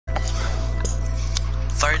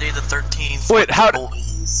Friday the 13th. Wait, how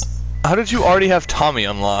did you already have Tommy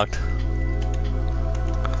unlocked?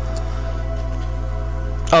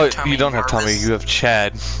 Oh, Tommy you don't have Tommy, Jarvis. you have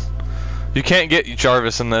Chad. You can't get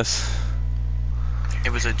Jarvis in this.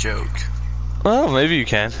 It was a joke. Well, maybe you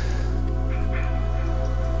can.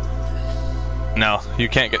 No, you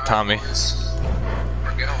can't get Tommy.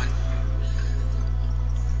 We're going.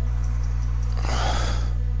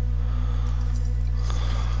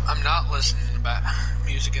 I'm not listening to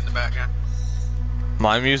music in the background.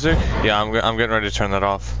 My music? Yeah, I'm getting ready to turn that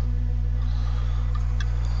off.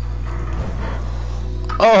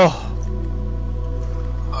 Oh!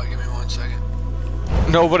 Oh, give me 1 second.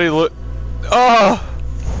 Nobody look. Oh!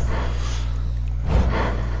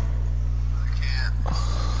 I can't.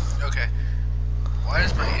 Okay. Why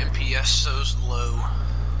is my MPS so low?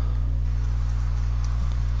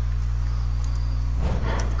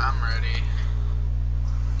 I'm ready.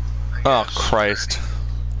 Oh, Christ.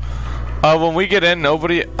 When we get in,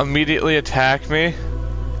 nobody immediately attack me.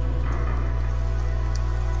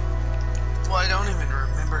 Well, I don't even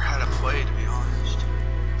remember how to play, to be honest.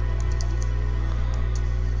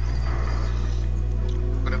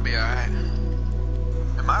 But it'll be alright.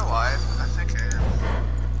 Am I live? I think I am.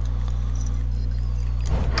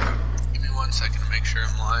 Give me 1 second to make sure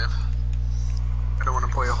I'm live. I don't want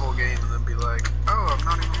to play a whole game and then be like, oh, I'm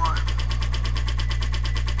not even live.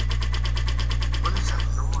 What is that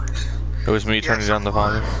noise? It was me turning down the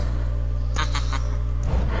I'm volume.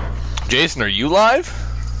 Jason, are you live?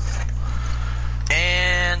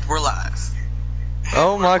 And we're live.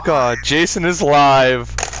 Oh my god, Jason is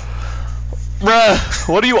live. Bruh,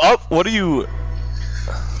 what are you up? What are you...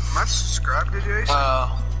 Am I subscribed to Jason?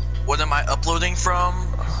 What am I uploading from?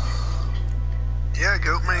 Yeah,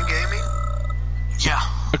 Goatman Gaming. Yeah.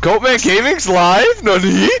 Goatman Gaming's live?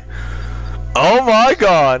 Nani? Oh my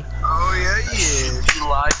god. Oh yeah, he is. You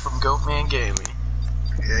live from Goatman Gaming.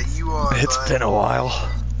 Yeah, you are. It's bud. been a while.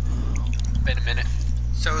 Been a minute.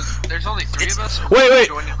 So there's only 3 of us. Wait.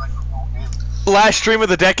 Joining, like, the whole game? Last stream of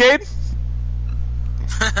the decade?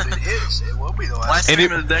 It is. It will be the Last last.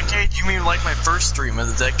 stream of the decade? You mean like my first stream of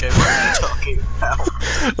the decade? What are you talking about?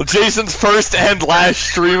 Jason's first and last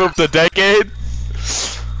stream of the decade?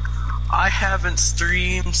 I haven't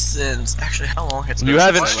streamed since... Actually, how long has it been? You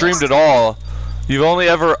haven't since I streamed last- at all. You've only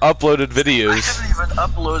ever uploaded I videos. haven't even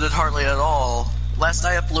uploaded hardly at all. Last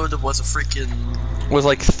I uploaded was a freaking... It was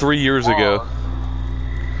like 3 years ago.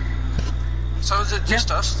 So is it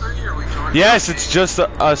just us 3, or we joining? Yes, it's just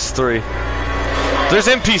us 3. There's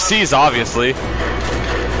NPCs, obviously.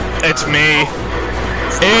 It's me.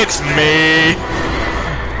 It's me.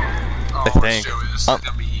 Oh, I think. It's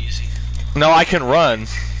gonna be easy. No, I can run.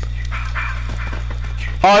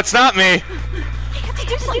 Oh, it's not me. We have to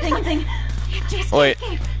do something. We have to escape.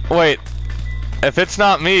 Wait. If it's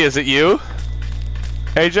not me, is it you?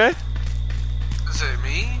 AJ? Is it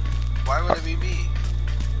me? Why would it be me?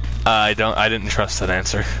 I didn't trust that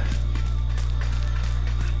answer.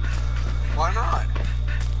 Why not?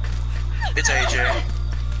 It's AJ.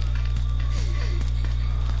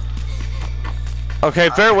 Okay,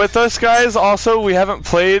 bear with us, guys. Also, we haven't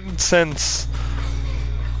played since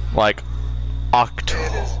like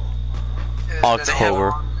October.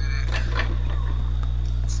 October.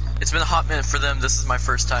 It's been a hot minute for them. This is my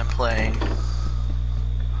first time playing.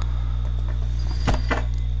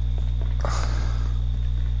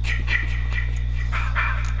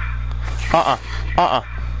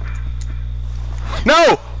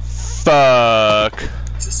 No! Fuck.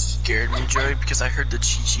 Just scared me, Joey, because I heard the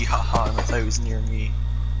chi-chi ha-ha and I thought it was near me.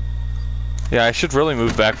 Yeah, I should really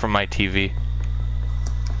move back from my TV.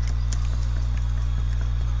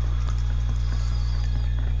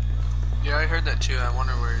 Yeah, I heard that too. I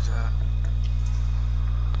wonder where he's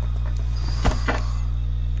at.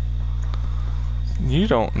 You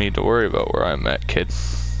don't need to worry about where I'm at, kid.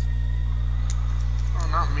 Oh,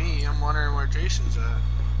 not me. I'm wondering where Jason's at.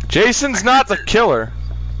 Jason's not the killer.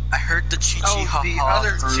 I heard the chi-chi Oh, ha-ha the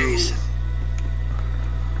other through... Jason.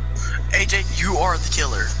 AJ, you are the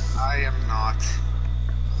killer. I am not.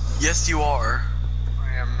 Yes, you are.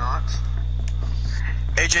 I am not.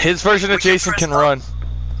 AJ, His version we of Jason press can up- run.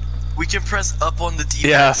 We can press up on the D-pad.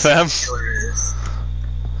 Yeah, to see fam. who the killer is.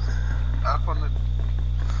 Up on the.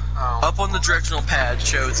 Oh. Up on the directional pad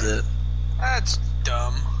shows it. That's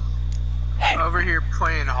dumb. Hey. Over here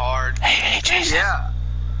playing hard. Hey, Jason. Yeah.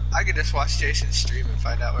 I could just watch Jason's stream and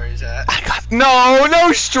find out where he's at. I got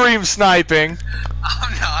no stream sniping.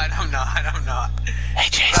 I'm not. Hey,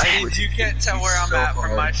 Jason. I mean, you can't tell where I'm at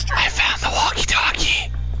from my stream. I found the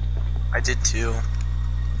walkie-talkie. I did too.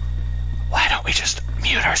 Why don't we just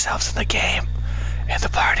mute ourselves in the game, in the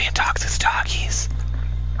party, and talk to the talkies?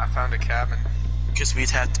 I found a cabin. Because we'd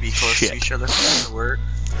have to be close to each other for that to work.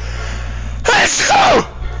 Let's go!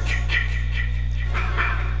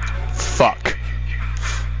 Fuck.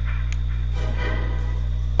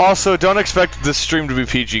 Also, don't expect this stream to be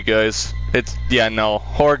PG, guys. Yeah, no.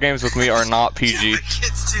 Horror games with me are not PG. The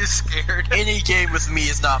kid's too scared. Any game with me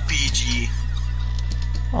is not PG.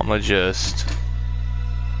 I'ma just...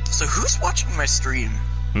 So who's watching my stream?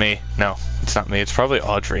 Me. No, it's not me. It's probably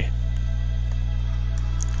Audrey.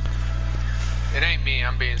 It ain't me,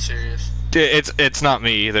 I'm being serious. It's not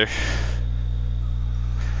me either.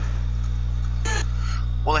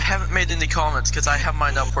 Well, I haven't made any comments because I have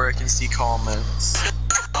mine up where I can see comments.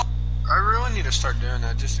 I really need to start doing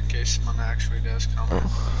that just in case someone actually does comment.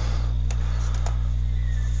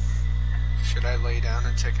 Should I lay down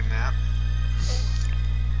and take a nap?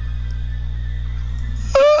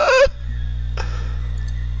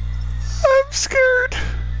 I'm scared.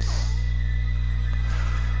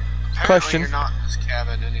 Apparently Question. You're not in this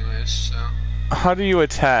cabin anyways, so How do you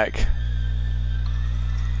attack?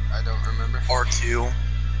 I don't remember. R2.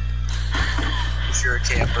 If you're a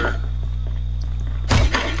camper.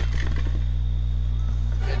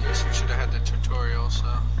 Yeah, Jason should have had the tutorial, so.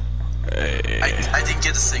 I didn't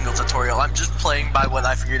get a single tutorial. I'm just playing by what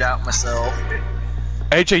I figured out myself.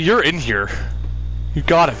 AJ, you're in here. You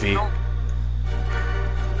gotta be. I'm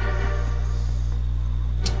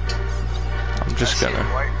just I see a gonna...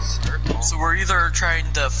 white circle. So we're either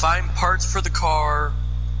trying to find parts for the car.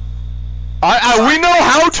 we know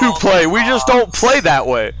how to play, we just don't play that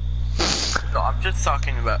way. No, I'm just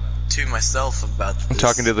talking about to myself about this. I'm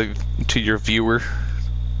talking to your viewer.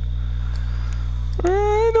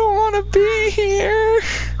 I don't want to be here.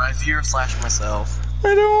 My viewer / myself.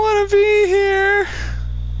 I don't want to be here.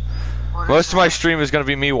 What Most is of my stream is gonna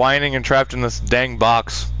be me whining and trapped in this dang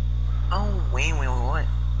box. Oh, wait.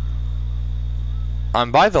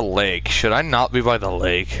 I'm by the lake. Should I not be by the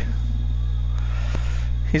lake?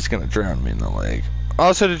 He's gonna drown me in the lake.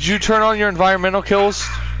 Also, did you turn on your environmental kills?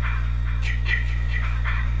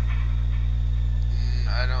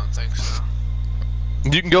 I don't think so.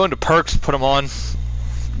 You can go into perks, put them on.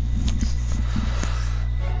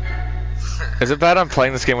 Is it bad I'm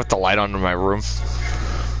playing this game with the light on in my room?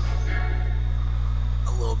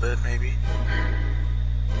 A little bit, maybe.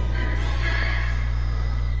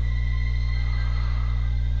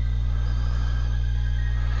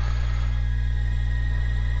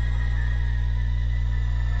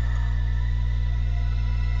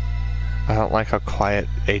 I don't like how quiet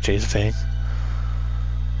AJ's being.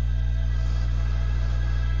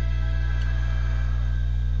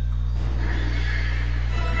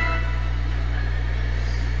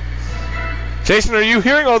 Jason, are you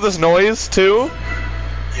hearing all this noise too?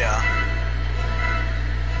 Yeah.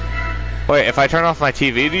 Wait, if I turn off my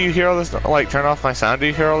TV, do you hear all this? Like, turn off my sound, do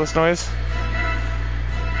you hear all this noise?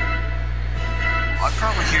 I'm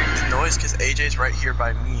probably hearing the noise because AJ's right here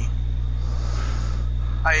by me.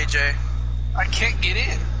 Hi, AJ. I can't get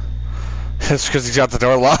in. That's because he's got the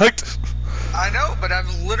door locked. I know, but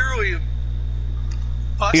I've literally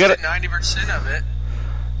busted gotta- 90% of it.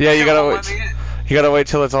 Yeah, you It gotta won't wait. let me in. You gotta wait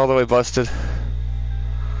till it's all the way busted.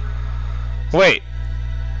 Wait,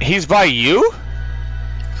 he's by you?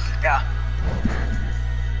 Yeah.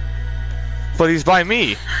 But he's by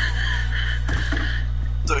me.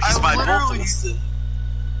 So he's by both of literally- us.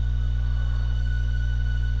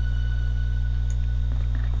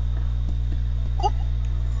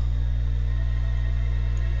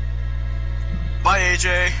 Bye,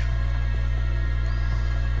 AJ.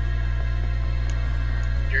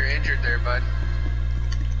 You're injured there, bud.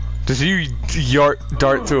 Does he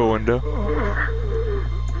dart through a window?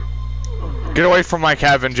 Get away from my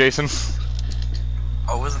cabin, Jason.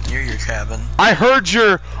 I wasn't near your cabin. I heard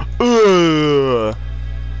your Well,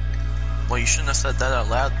 you shouldn't have said that out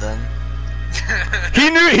loud then.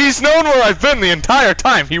 He's known where I've been the entire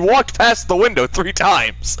time. He walked past the window 3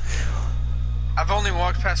 times. I've only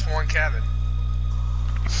walked past one cabin.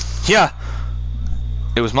 Yeah.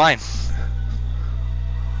 It was mine.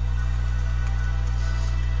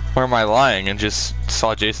 Or am I lying and just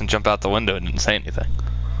saw Jason jump out the window and didn't say anything?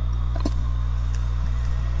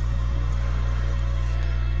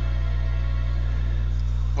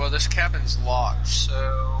 Well, this cabin's locked,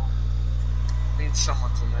 so means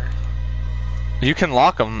someone's in there. You can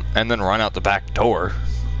lock them and then run out the back door.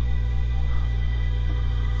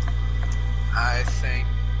 I think.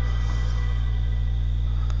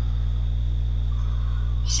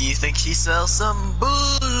 He think he sells some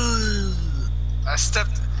booze. I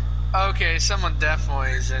stepped. Okay, someone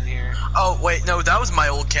definitely is in here. Oh wait, no, that was my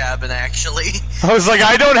old cabin actually. I was like,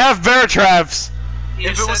 I don't have bear traps.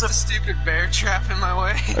 You set the stupid bear trap in my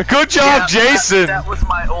way. Good job, Jason! That was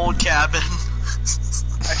my old cabin.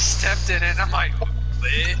 I stepped in it and I'm like,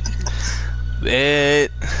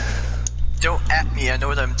 It. Don't at me, I know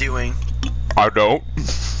what I'm doing. I don't.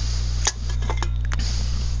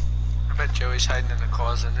 I bet Joey's hiding in the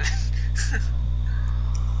closet.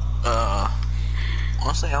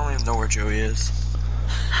 Honestly, I don't even know where Joey is.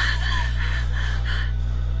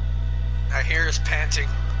 I hear us panting.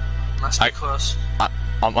 Must be close.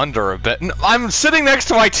 I'm under a bed. I'm sitting next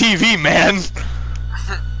to my TV, man!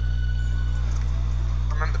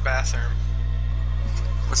 I'm in the bathroom.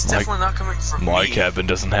 It's definitely not coming from My me. cabin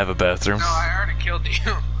doesn't have a bathroom. No, I already killed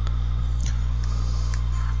you.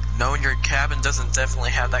 No, your cabin doesn't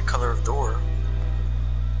definitely have that color of door.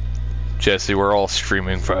 Jesse, we're all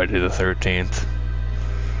streaming Friday the 13th.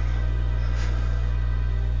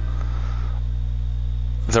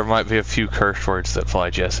 There might be a few curse words that fly,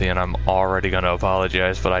 Jesse, and I'm already going to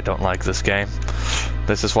apologize, but I don't like this game.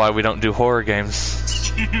 This is why we don't do horror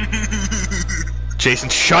games. Jason,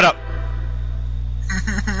 shut up!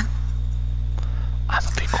 I'm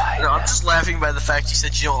gonna be quiet No, now. I'm just laughing by the fact you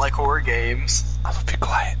said you don't like horror games. I'm gonna be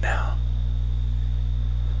quiet now.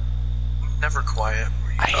 I'm never quiet.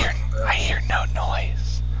 What are you talking about? I hear no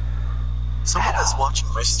noise. Someone is watching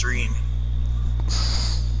my stream.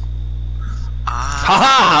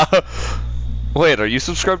 Haha! Wait, are you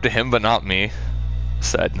subscribed to him but not me?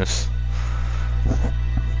 Sadness.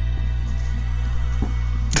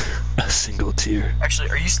 A single tear. Actually,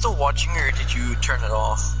 are you still watching or did you turn it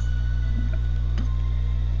off?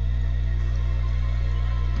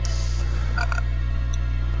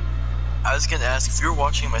 I was gonna ask if you were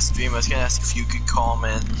watching my stream. I was gonna ask if you could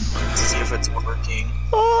comment to see if it's working.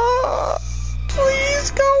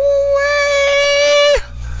 Please go away!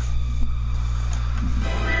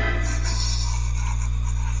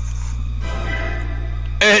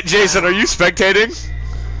 Jason, are you spectating?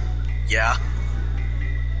 Yeah.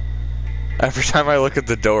 Every time I look at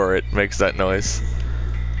the door, it makes that noise.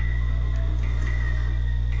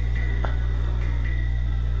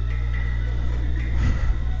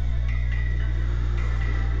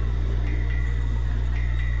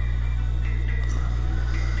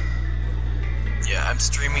 Yeah, I'm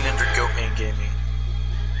streaming under Goatman Gaming.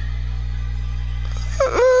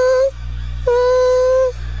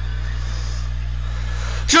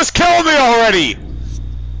 Just kill me already!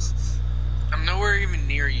 I'm nowhere even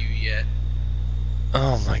near you yet.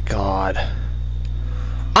 Oh my god.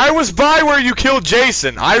 I was by where you killed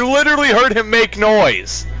Jason. I literally heard him make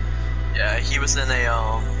noise. Yeah, he was in a,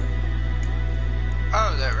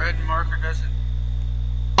 Oh, that red marker doesn't...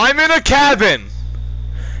 I'm in a cabin.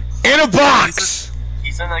 In a box.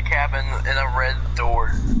 He's in a cabin in a red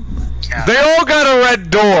door. Cabin. They all got a red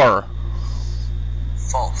door.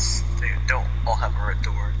 False. They don't all have a red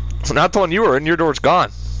door. Not the one you were in. Your door's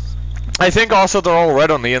gone. I think also they're all red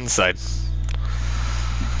on the inside.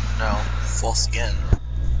 No, false again.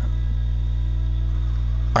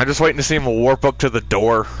 I'm just waiting to see him warp up to the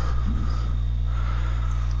door.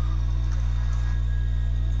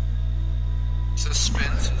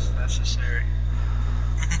 Suspense is necessary.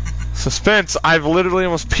 Suspense. I've literally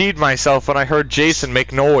almost peed myself when I heard Jason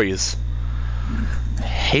make noise. I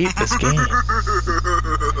hate this game.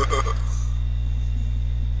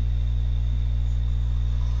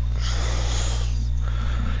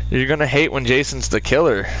 You're gonna hate when Jason's the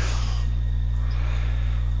killer.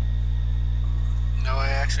 No, I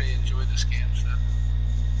actually enjoy this game, so...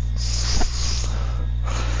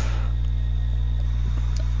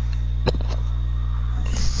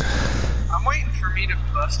 I'm waiting for me to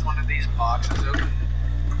bust one of these boxes open.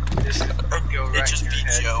 Just go right It just in your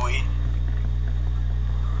beat head. Joey.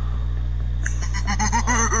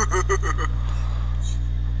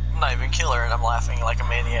 I'm not even killer and I'm laughing like a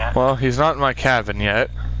maniac. Well, he's not in my cabin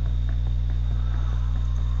yet.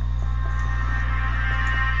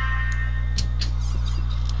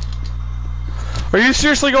 Are you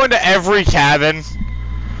seriously going to every cabin?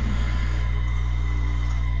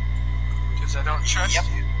 Because I don't trust you.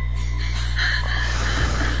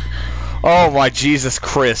 Oh my Jesus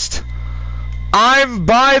Christ. I'm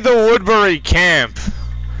by the Woodbury camp.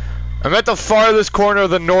 I'm at the farthest corner of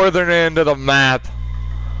the northern end of the map.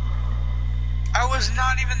 I was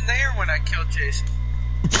not even there when I killed Jason.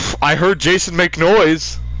 I heard Jason make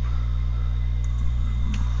noise.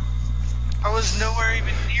 I was nowhere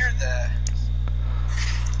even near that.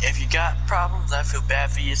 If you got problems, I feel bad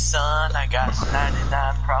for your son. I got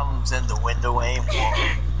 99 problems and the window ain't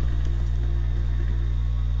one.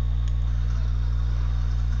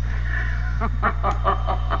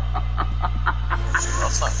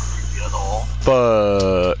 That's not creepy at all.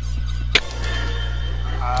 But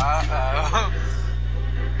Uh-oh.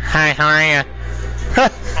 Hi, how are you?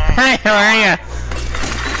 Hi, how are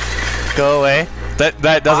you? Go away.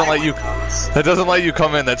 That doesn't let you. That doesn't let you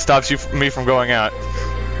come in. That stops me from going out.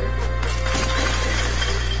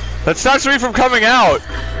 That stops me from coming out.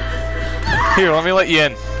 Here, let me let you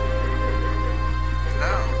in.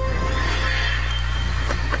 No.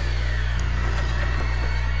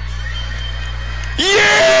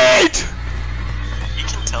 Yeet! You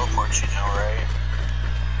can teleport, you know, right?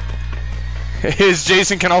 His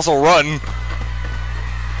Jason can also run.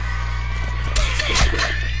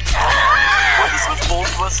 What is with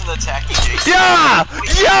both of us and attacking Jason? Yeah!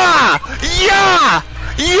 Yeah! Yeah!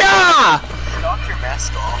 Yeah! Knock your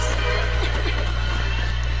mask off.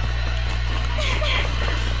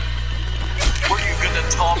 Were you gonna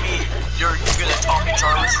Tommy? You're gonna Tommy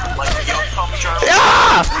Jarvis, like young Tommy Jarvis?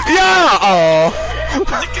 Yeah! Yeah! Oh. With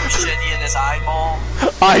the machete in his eyeball.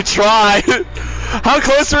 I tried. How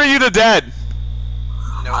close were you to dead?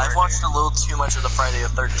 I've watched a little too much of the Friday the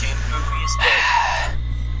 13th movies, but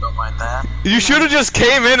don't mind that. You should have just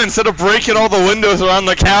came in instead of breaking all the windows around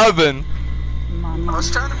the cabin. I was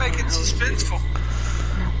trying to make it suspenseful,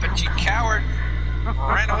 but you coward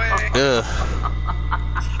ran away. Ugh.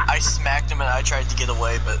 I smacked him and I tried to get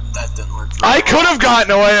away, but that didn't work. I could have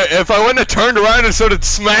gotten away if I wouldn't have turned around and started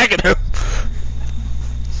smacking him.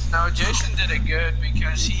 No, Jason did it good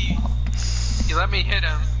because he let me hit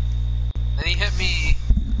him, then he hit me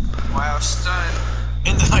while I was stunned.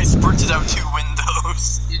 And then I sprinted out 2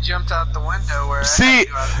 windows. You jumped out the window where See,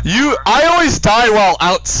 I I always die while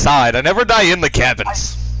outside. I never die in the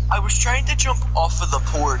cabins. I was trying to jump off of the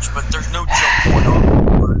porch, but there's no jump point on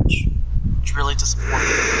the porch. It's really disappointing.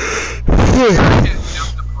 I can't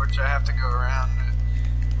jump the porch, I have to go around it.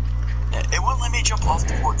 Yeah, it wouldn't let me jump off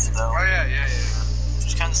the porch though. Oh yeah. Which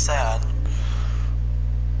is kind of sad.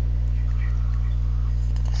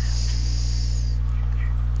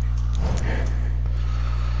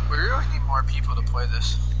 We really need more people to play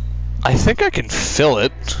this. I think I can fill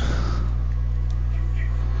it.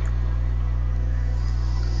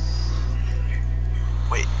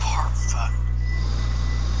 Wait, part 5.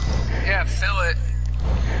 Yeah, fill it.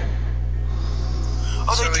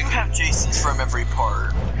 Oh, So they do we- have Jasons from every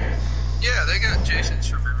part. Yeah, they got Jasons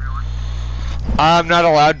from everyone. I'm not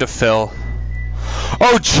allowed to fill.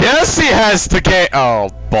 Oh, Jesse has the game. Oh,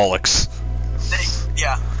 bollocks.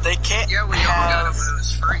 They can't. Yeah, we all got it when it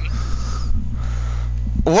was free.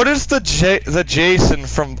 What is the Jason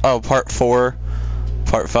from part 4,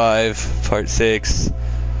 part 5, part 6?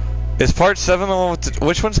 Is part 7 the one with the,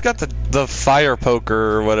 which one's got the fire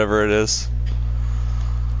poker or whatever it is?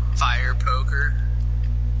 Fire poker.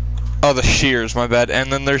 Oh, the shears, my bad.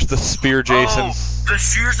 And then there's the spear Jason. Oh, the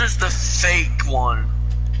Shears is the fake one.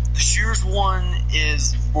 The Shears one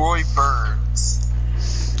is Roy Burns.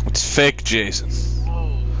 It's fake Jason.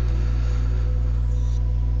 Whoa.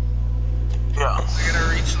 Yeah. I gotta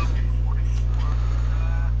reach level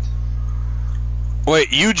 44.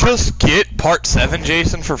 Wait, you just get part 7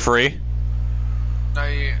 Jason for free? No,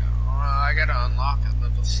 I gotta unlock at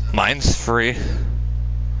level 7. Mine's free.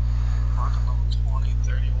 Unlock at level 20,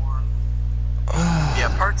 31.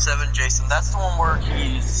 Yeah, part 7, Jason. That's the one where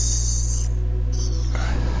he's.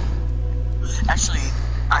 Actually,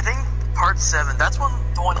 I think part 7. That's the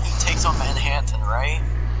one he takes on Manhattan, right?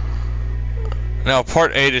 No,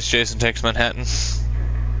 part 8 is Jason Takes Manhattan.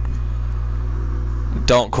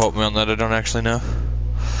 Don't quote me on that, I don't actually know.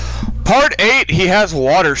 Part 8, he has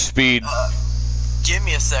water speed. Give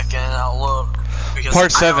me a second and I'll look. Because Part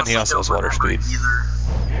I 7, he honestly also has don't water remember speed.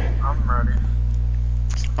 either. I'm ready.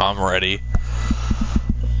 I'm ready.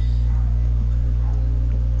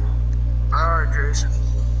 Alright, Jason.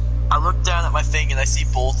 I look down at my thing and I see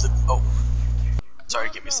both. Oh, sorry.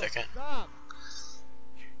 Give me a second.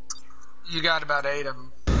 You got about 8 of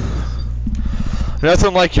them.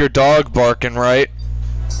 Nothing like your dog barking, right?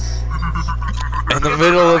 In the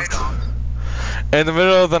middle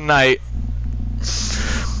of the night.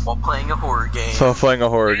 While playing a horror game. So playing a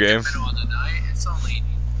horror game. In the middle of the night, it's only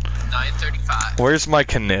 9:35. Where's my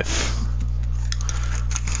kniff?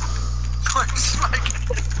 Where's my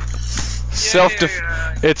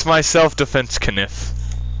It's my self-defense kniff.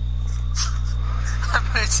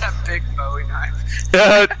 It's that big Bowie knife. I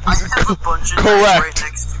have a bunch of knives Correct. right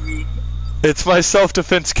next to me. It's my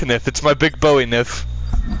self-defense kniff. It's my big Bowie kniff.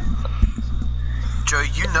 Joe,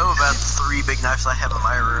 you know about the 3 big knives I have in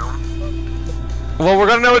my room. Well, we're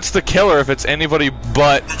gonna know it's the killer if it's anybody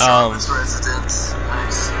but The Jarvis residence.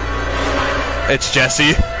 Nice. it's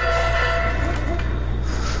Jesse.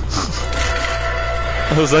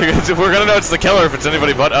 I was like, we're gonna know it's the killer if it's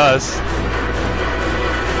anybody but us.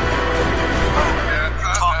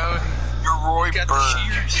 Uh-oh, we got the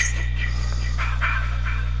shears.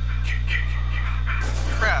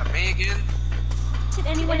 Crap, me again? Did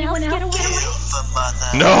anyone else get away?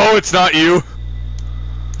 No, it's not you.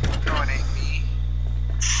 No, it ain't me.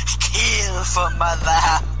 Kill for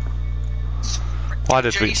mother.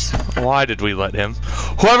 Why did we let him?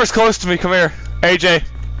 Whoever's close to me, come here. AJ.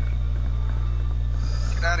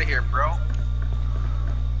 Get out of here, bro.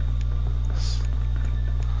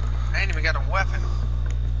 I ain't even got a weapon.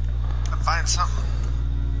 I'll find something.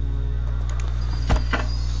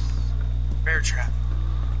 Bear trap.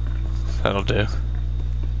 That'll do.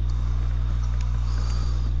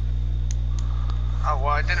 Oh, well,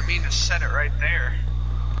 I didn't mean to set it right there.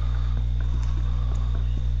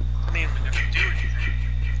 I didn't even gonna do anything.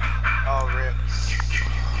 Oh, rip.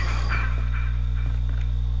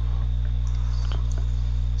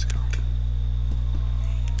 Let's go.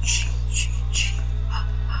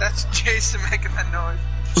 That's Jason making that noise.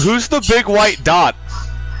 Who's the big white dot?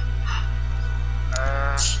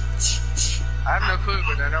 I have no clue,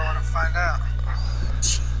 but I don't want to find out.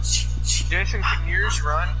 Jason, can yours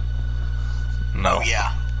run? No. Oh,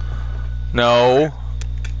 yeah. No.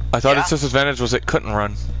 I thought Yeah. its disadvantage was it couldn't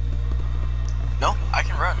run. No, I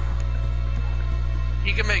can run.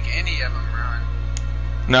 He can make any of them run.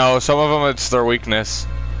 No, some of them it's their weakness.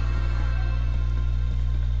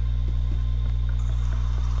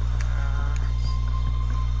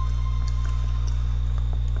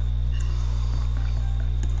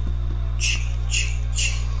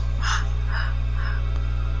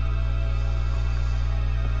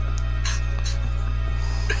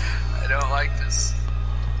 I don't like this.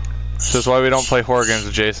 This is why we don't play horror games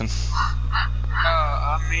with Jason.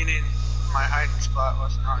 I'm meaning my hiding spot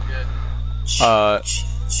was not good.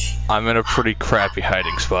 I'm in a pretty crappy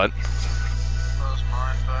hiding spot. Close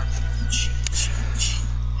mine, but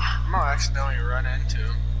I'm gonna accidentally run into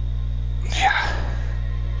him. Yeah.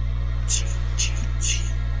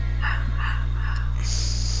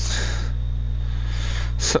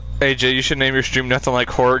 So, AJ, you should name your stream nothing like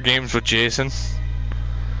horror games with Jason.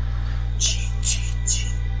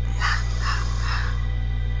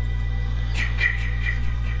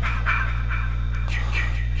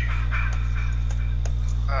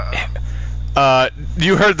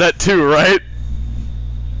 You heard that too, right?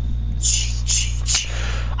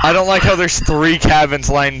 I don't like how there's 3 cabins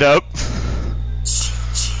lined up.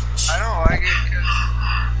 I don't like it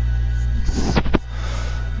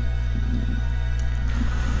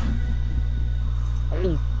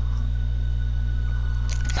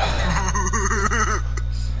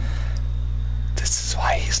This is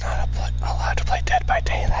why he's not allowed to play Dead by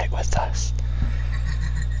Daylight with us.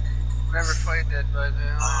 Never played Dead by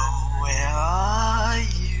Daylight. Oh, where are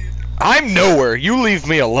you? I'm nowhere. You leave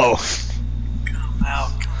me alone. Come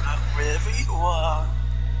out wherever you are.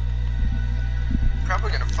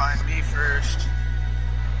 Probably gonna find me first.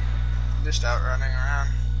 I'm just out running around.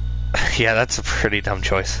 Yeah, that's a pretty dumb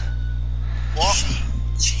choice. What?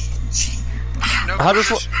 No How does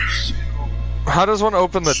question is suitable. How does one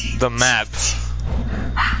open the map?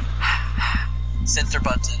 Center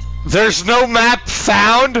button. There's no map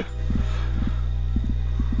found?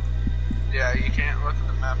 Yeah, you can't look at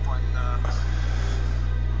the map when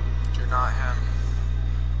you're not him.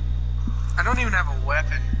 I don't even have a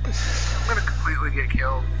weapon. I'm gonna completely get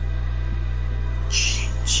killed.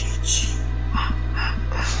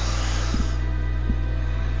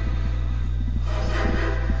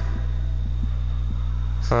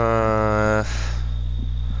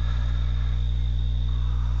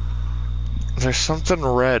 There's something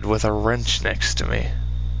red with a wrench next to me.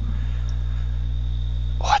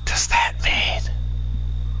 What does that mean?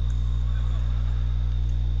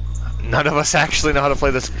 None of us actually know how to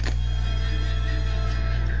play this.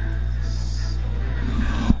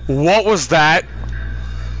 What was that?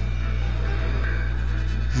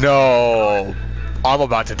 No. I'm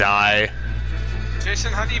about to die.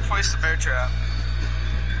 Jason, how do you place the bear trap?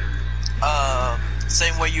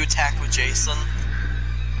 Same way you attack with Jason.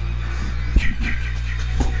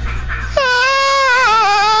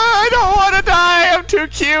 I don't want to die. I'm too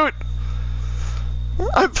cute.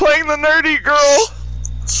 I'm playing the nerdy girl.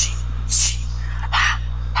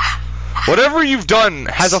 Whatever you've done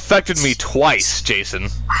has affected me twice, Jason.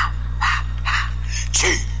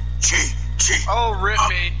 Oh, rip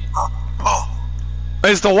me.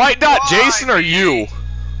 Is the white dot Why Jason or you?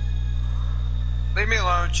 Leave me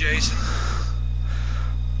alone, Jason.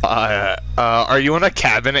 Are you in a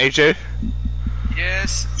cabin, AJ?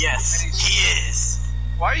 Yes. Yes, he is.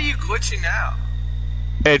 Why are you glitching out?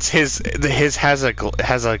 It's his has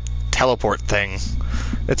a teleport thing.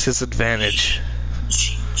 It's his advantage.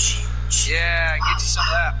 Yeah, get you some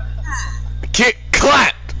of that. Get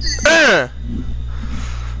clapped!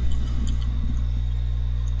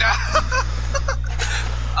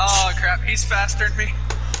 Oh crap, he's faster than me.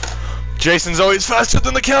 Jason's always faster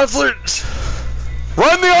than the counselors!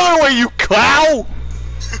 Run the other way, you cow!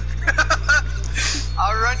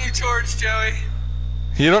 I'll run you towards Joey.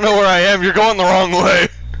 You don't know where I am, you're going the wrong way.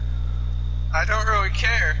 I don't really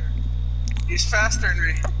care. He's faster than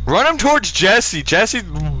me. Run him towards Jesse. Jesse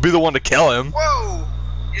will be the one to kill him. Whoa!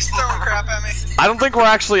 He's throwing crap at me. I don't think we're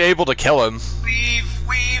actually able to kill him. Weave.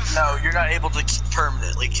 No, you're not able to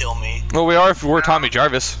permanently kill me. Well, we are if we're Tommy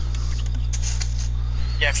Jarvis.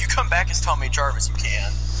 Yeah, if you come back as Tommy Jarvis, you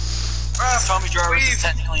can. Tommy Jarvis is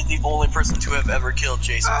technically the only person to have ever killed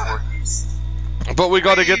Jason Voorhees. But we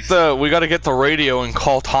gotta get the radio and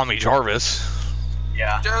call Tommy Jarvis.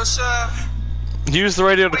 Yeah. Joseph. Use the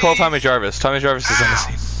radio to call Tommy Jarvis. Tommy Jarvis is on the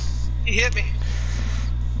scene. He hit me.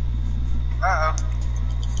 Uh-oh.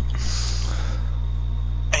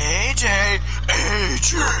 AJ!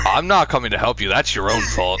 I'm not coming to help you. That's your own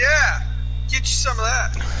fault. Yeah. Get you some of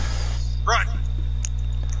that. Run.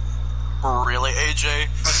 Really, AJ?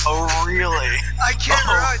 Oh, really? I can't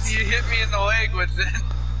run. You hit me in the leg with it.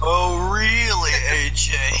 Oh, really,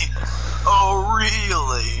 AJ? Oh,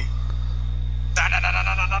 really?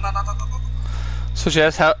 So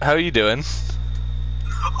Jess, how are you doing?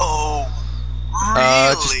 Oh,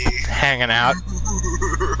 really? Just hanging out.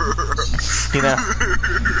 You know.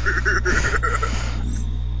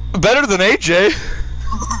 Better than AJ.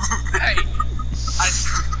 Hey,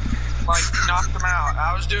 I knocked him out.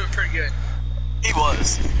 I was doing pretty good. He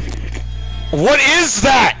was. What is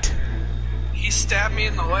that? He stabbed me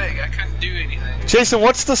in the leg. I couldn't do anything. Jason,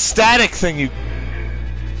 what's the static thing you...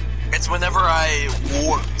 It's whenever I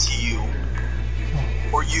warp to you.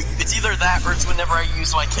 Or you. It's either that or it's whenever I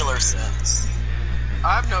use my killer sense.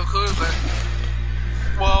 I have no clue, but...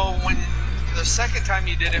 Well, when... The second time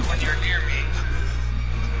you did it when you were near me...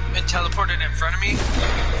 And teleported in front of me...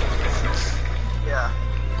 Yeah.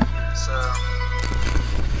 So...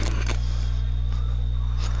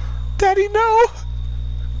 Daddy, no!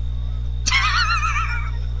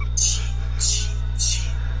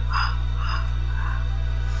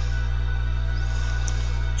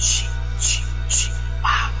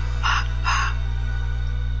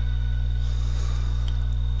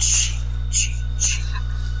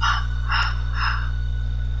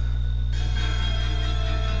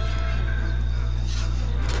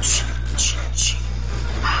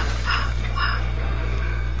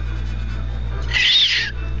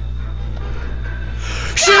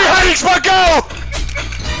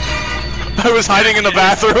 I was hiding in the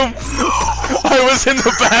bathroom. I was in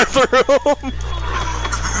the bathroom.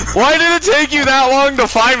 Why did it take you that long to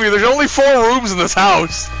find me? There's only 4 rooms in this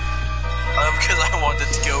house. Because I wanted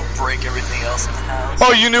to go break everything else in the house.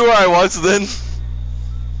 Oh, you knew where I was then?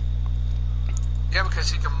 Yeah,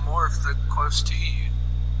 because he can morph close to you.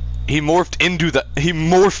 He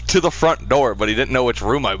morphed to the front door, but he didn't know which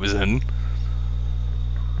room I was in.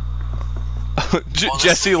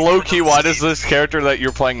 Jesse, low-key, why does this character that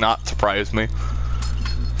you're playing not surprise me?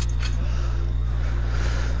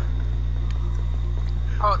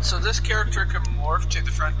 Oh, so this character can morph to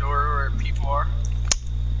the front door where people are?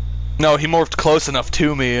 No, he morphed close enough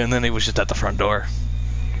to me, and then he was just at the front door.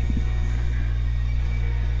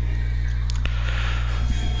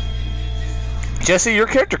 Jesse, your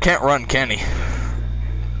character can't run, can he?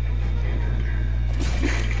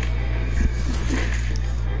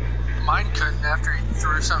 Mine couldn't after he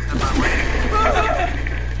threw something in my way.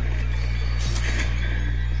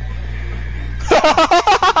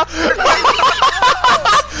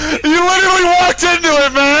 You literally walked into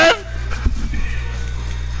it, man!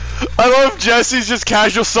 I love Jesse's just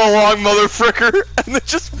casual so long, motherfricker, and then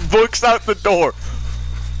just books out the door.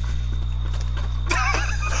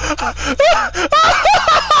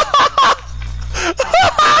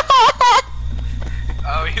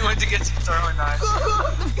 Oh, he went to get some throwing knives.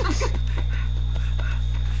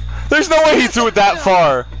 There's no way he threw it that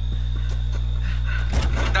far.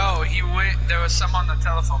 No, he went. There was some on the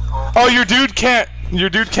telephone pole. Oh, your dude can't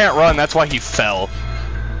run. That's why he fell.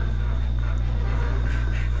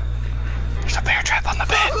 There's a bear trap on the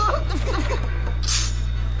bed.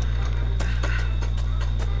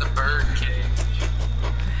 The bird cage.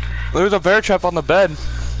 There's a bear trap on the bed.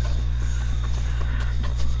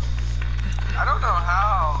 I don't know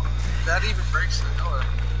how that even breaks the door.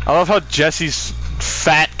 I love how Jesse's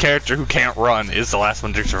fat character who can't run is the last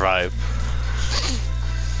one to survive.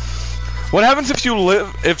 What happens if you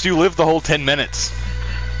live the whole 10 minutes?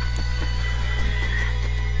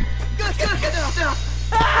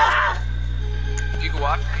 You can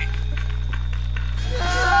watch me.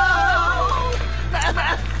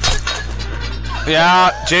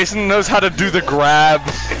 Yeah, Jason knows how to do the grab.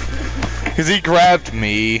 Cause he grabbed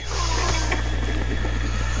me.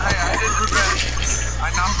 I didn't revenge. I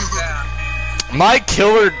knocked him down. My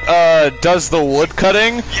killer does the wood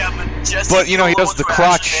cutting. Yeah, Jesse, but you know he does the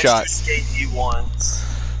crotch shot. He once.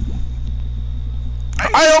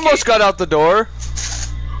 I almost got out the door.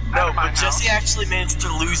 No, but Jesse actually managed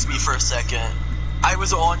to lose me for a second. I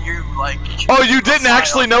was on you like. Oh, you didn't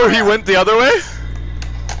actually know he went the other way?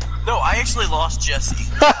 No, I actually lost Jesse.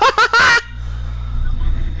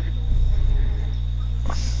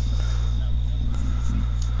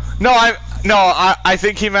 I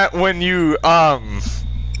think he meant when you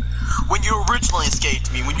when you originally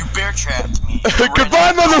escaped me, when you bear trapped me.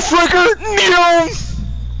 Goodbye, motherfucker!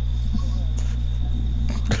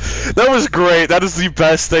 That was great. That is the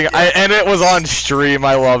best thing. Yeah. And it was on stream.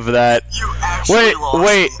 I love that. You actually lost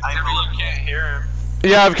wait. I really can't hear him.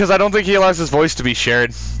 Yeah, because I don't think he allows his voice to be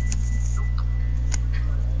shared.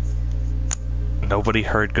 Nobody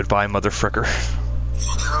heard goodbye, motherfucker.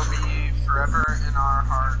 It'll be forever in our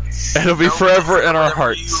hearts. It'll be forever in our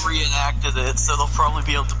hearts. You reenacted it, so they'll probably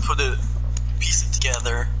be able to piece it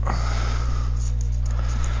together.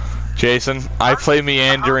 Jason, I play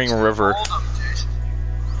Meandering River.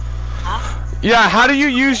 Yeah, how do you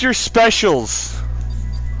use your specials?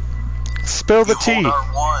 Spill the tea. Hold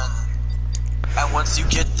R1, and once you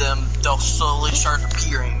get them, they'll slowly start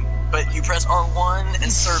appearing. But you press R1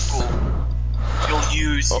 and circle. You'll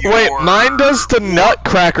use your... Wait, mine does the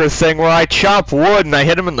nutcracker thing where I chop wood and I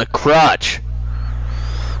hit him in the crotch.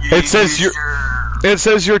 It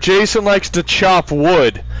says your Jason likes to chop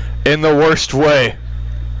wood in the worst way.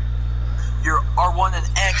 Your R1 and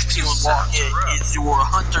X to unlock it is your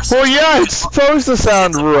hunter. Well, yeah, it's supposed to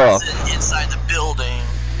sound rough. Inside the building,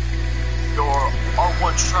 your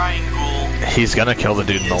R1 triangle. He's gonna kill the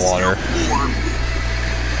dude in the water. And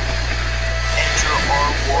your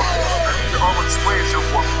R1 square is your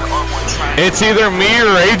warp. The R1 triangle. It's either me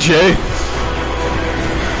or AJ.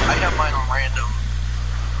 I have mine on random.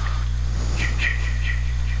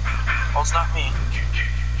 Oh, it's not me.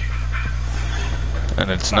 And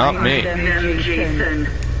it's not me. Jason.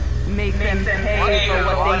 Make them pay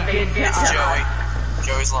for what they did to us. It's Joey.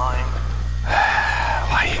 Joey's lying.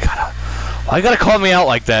 Why you gotta call me out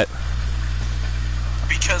like that?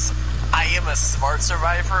 Because I am a smart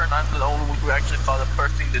survivor, and I'm the only one who actually thought of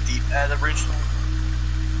pressing the D-pad originally.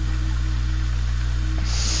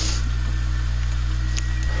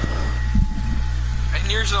 And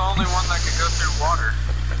you're the only one that can go through water.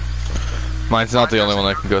 Mine's not the only one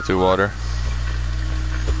that can go through water.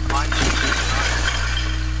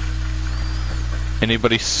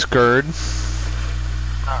 Anybody scared?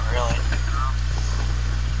 Not really.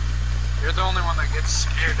 You're the only one that gets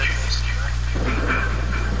scared at this.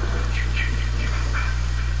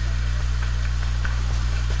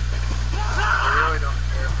 I really don't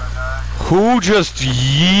care if I die. Who just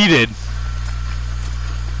yeeted?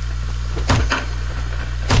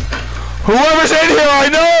 Whoever's in here, I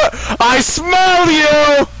know it! I smell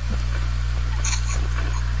you!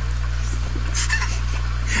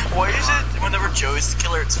 Why is it whenever Joey's the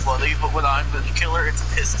killer it's funny, but when I'm the killer it's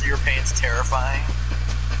piss to your pants terrifying?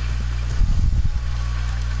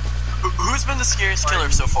 Who's been the scariest killer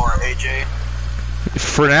so far, AJ?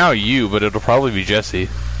 For now, you, but it'll probably be Jesse.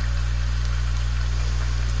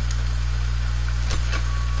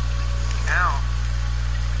 Ow.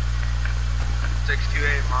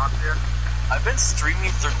 628 Mafia. I've been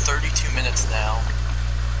streaming for 32 minutes now.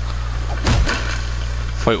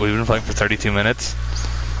 Wait, we've been playing for 32 minutes?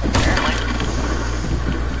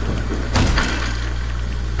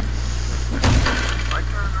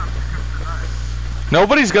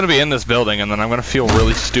 Nobody's gonna be in this building, and then I'm gonna feel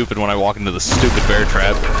really stupid when I walk into the stupid bear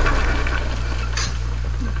trap.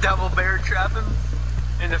 Double bear trap him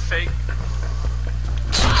in a fake.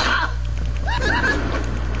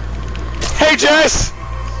 Hey, Jess!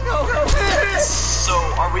 So,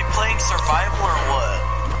 are we playing survival or what?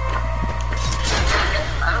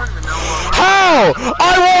 I don't even know what. How?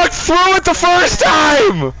 I walked through it the first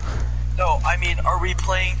time! No, I mean, are we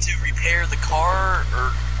playing to repair the car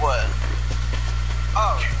or what?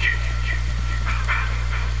 Oh.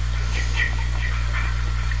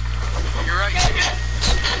 You're right.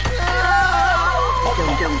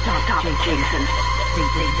 Don't stop, Jason. They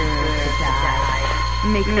deserve to die.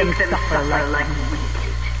 Make them suffer like we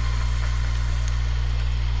did.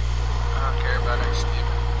 I don't care about escape.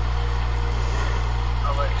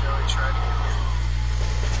 I'll let Joey try to get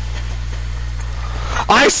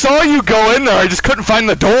I saw you go in there, I just couldn't find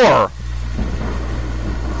the door!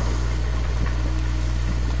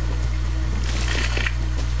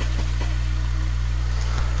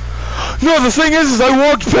 No, the thing is I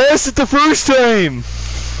walked past it the first time!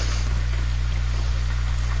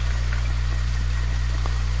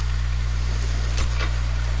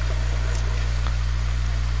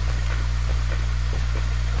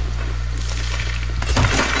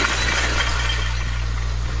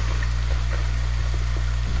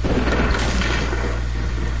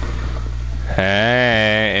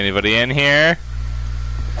 Hey, anybody in here?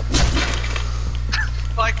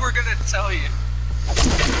 Like we're gonna tell you.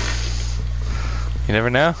 You never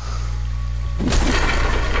know.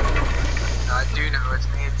 I do know it's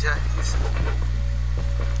me and Jackie's.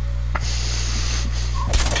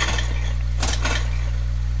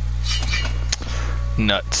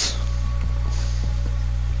 Nuts.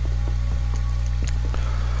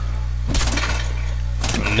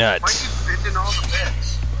 Nuts. Why are you bending all the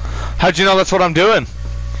beds? How'd you know that's what I'm doing?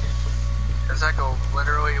 Cause I go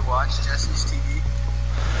literally watch Jesse's TV.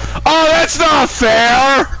 Oh, that's not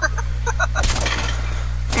fair!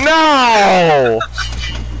 No!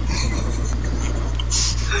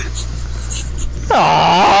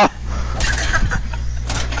 Aww!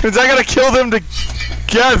 Cause I gotta kill them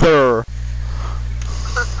together!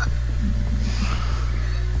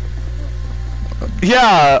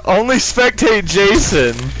 Yeah, only spectate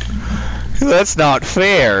Jason. That's not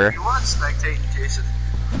fair. You want spectating Jason?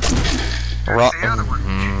 Ru- There's the other one.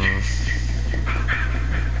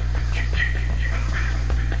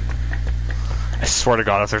 I swear to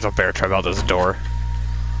God, if there's a bear trap out this door,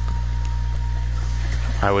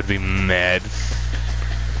 I would be mad.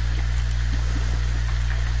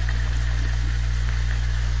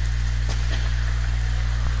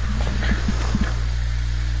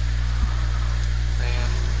 Man,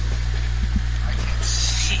 I can't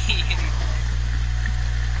see anything.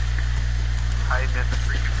 Hiding in the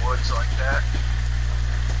freaking woods like that.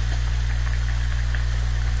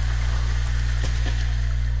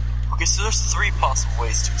 Okay, so there's 3 possible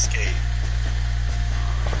ways to escape.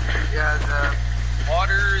 Yeah, the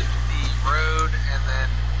water, the road, and then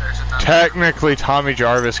there's another. Technically, Tommy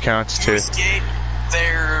Jarvis counts To too. escape,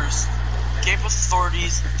 there's escape with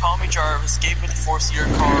authorities, Tommy Jarvis, escape with the 4-seater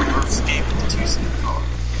car, or escape with the 2-seater car.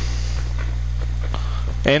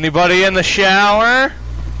 Anybody in the shower?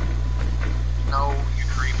 No, you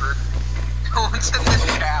creeper. No one's in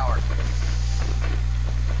the shower.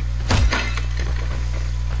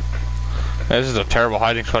 This is a terrible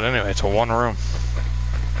hiding spot anyway. It's a 1 room.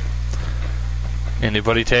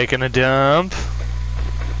 Anybody taking a dump?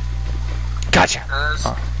 Gotcha! And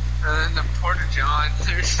then the Porta John,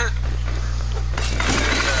 there's a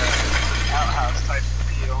outhouse type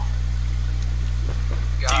of deal.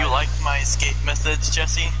 Do you like my escape methods,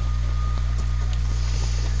 Jesse?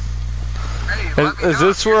 Hey, let me Is know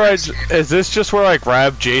this if you're where I? escaping. Is this just where I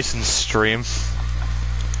grab Jason's stream?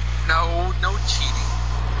 No, no cheating.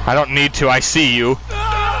 I don't need to. I see you.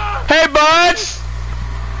 Hey, bud!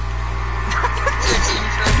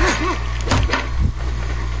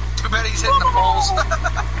 Too bad he's hitting the poles.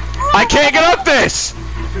 I can't get up this.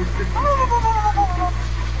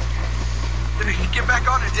 Get back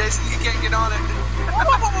on it, Jason. You can't get on it.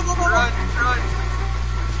 Run, run.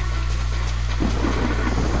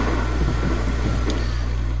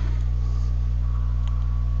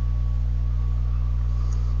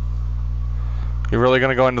 You really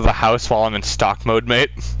gonna go into the house while I'm in stock mode, mate?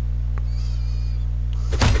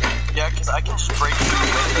 Yeah, because I can just break through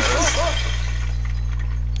windows.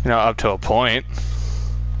 You know, up to a point.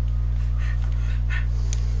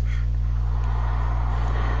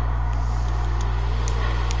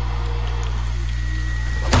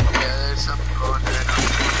 Yeah, there's something going there.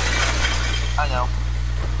 I know.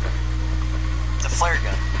 The flare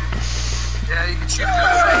gun. Yeah, you can shoot him in the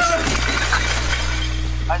face.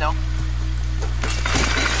 I know.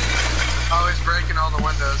 Oh, he's breaking all the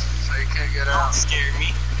windows, so you can't get Don't out. scare me.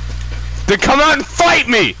 Then come out and fight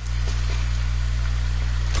me!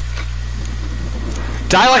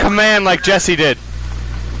 Die like a man like Jesse did.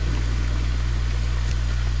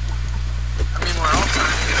 I mean, we're all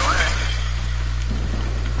trying to get away.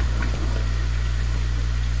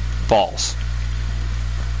 Balls.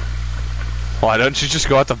 Why don't you just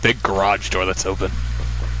go out the big garage door that's open?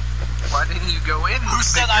 Why didn't you go in? Who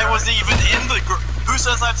said I wasn't even in the Who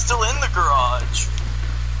says I'm still in the garage?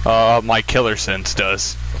 My killer sense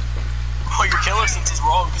does. Oh, your killer sense is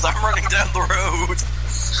wrong because I'm running down the road.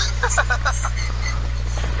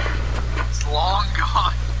 It's long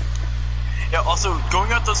gone. Yeah, also,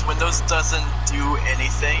 going out those windows doesn't do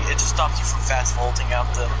anything. It just stops you from fast vaulting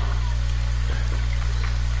out them.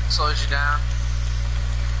 Slows you down.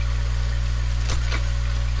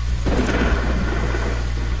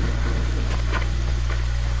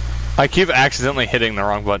 I keep accidentally hitting the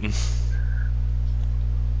wrong button.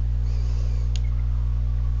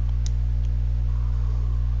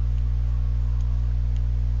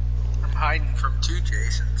 from two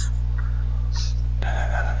Jasons.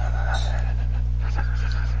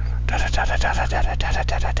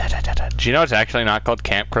 Do you know it's actually not called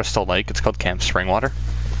Camp Crystal Lake? It's called Camp Springwater.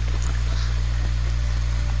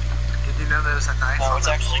 Did you know there's a knife? No, it's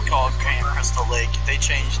actually called Camp Crystal Lake. They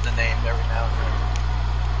changed the name every now and then.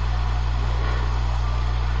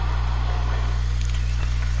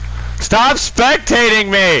 Stop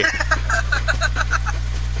spectating me!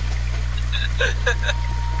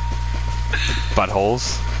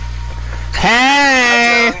 Buttholes.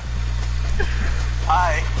 Hey!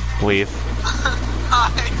 Hi. Leave. Hi.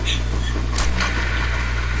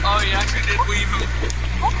 Oh yeah, you did leave him.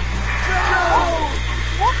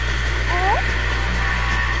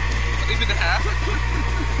 Leave it to half.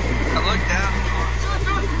 I looked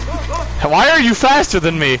down. Why are you faster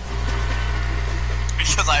than me?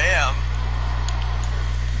 Because I am.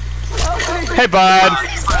 Hey, bud.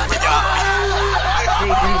 You finally got They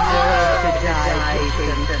deserve to die,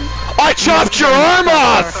 Jason. I chopped your arm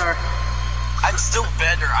off! I'm still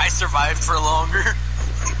better. I survived for longer.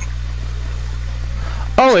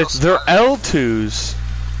 Oh, it's their L2s.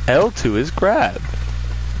 L2 is grab.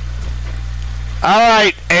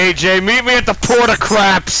 Alright, AJ, meet me at the Port of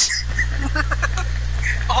Craps.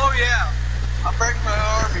 Oh yeah. I'll break my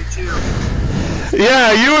army too.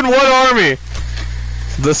 Yeah, you and what army?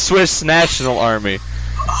 The Swiss National Army.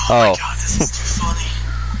 Oh my god, this is too funny.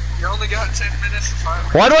 You only got 10 minutes and 5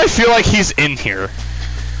 minutes. Why do I feel like he's in here?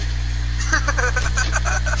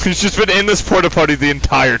 He's just been in this porta potty the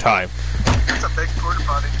entire time. It's a big porta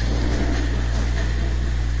potty.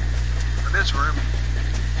 It is roomy.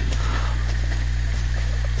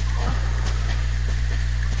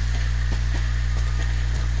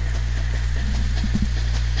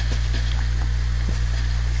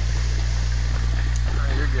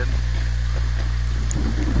 Alright, you're good.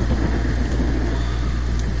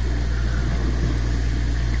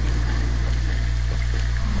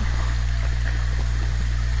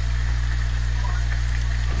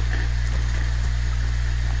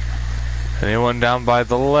 Anyone down by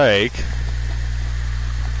the lake?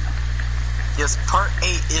 Yes, part 8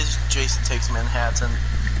 is Jason Takes Manhattan.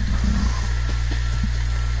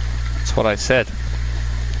 That's what I said.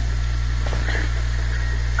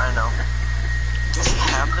 I know. Does he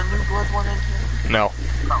have the New Blood one in here? No.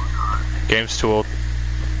 Game's too old.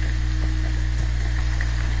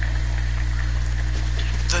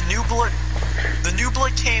 The New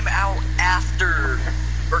Blood came out after,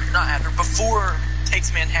 or not after, before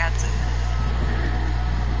Takes Manhattan.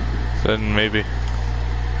 Then maybe.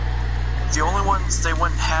 The only ones they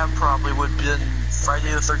wouldn't have probably would have been Friday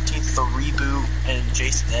the 13th, the reboot, and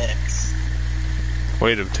Jason X.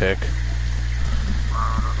 Wait a tick.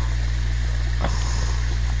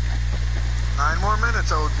 9 more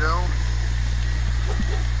minutes, old Joe.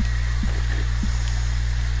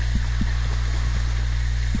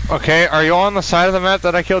 Okay, are you on the side of the map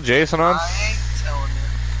that I killed Jason on? I ain't telling you.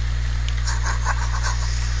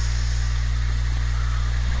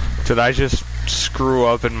 Did I just screw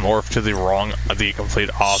up and morph to the complete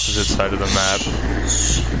opposite side of the map?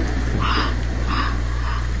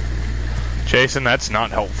 Jason, that's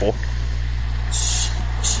not helpful.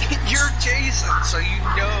 You're Jason, so you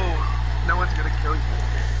know no one's gonna kill you.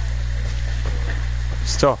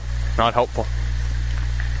 Still, not helpful.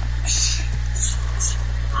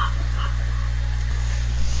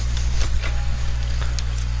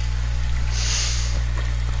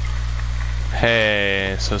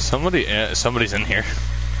 Hey, so somebody's in here.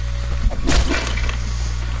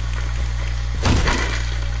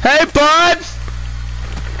 Hey, bud!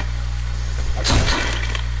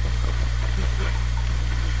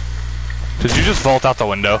 Did you just vault out the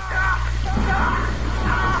window?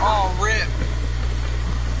 Oh, rip.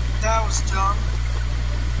 That was dumb.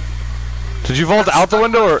 Did you vault out the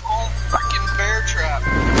window or? Oh, freaking bear trap.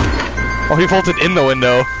 Oh, he vaulted in the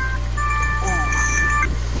window.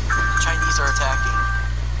 Chinese are attacking.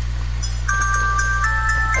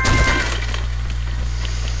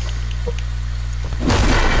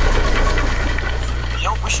 You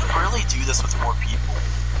know, we should really do this with more people.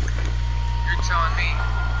 You're telling me?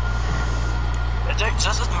 It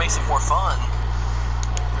just makes it more fun.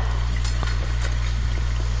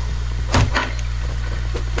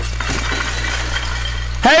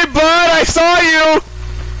 Hey, bud, I saw you!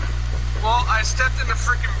 Well, I stepped in a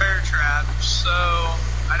freaking bear trap, so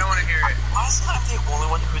I don't want to hear it. Honestly, I'm the only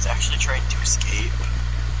one who's actually trying to escape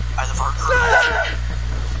out of our group.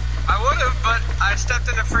 I would have, but I stepped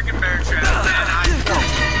in a freaking bear trap, and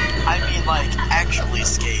I mean, like, actually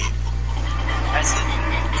escape. As in,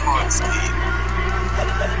 you can't escape.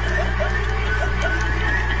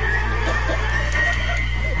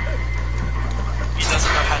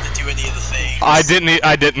 I didn't.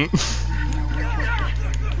 I didn't.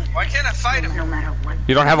 Why can't I fight him? No matter what.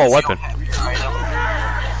 You don't have a weapon.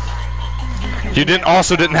 You didn't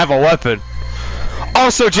have a weapon.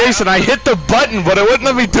 Also, Jason, I hit the button, but it wouldn't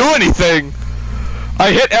let me do anything.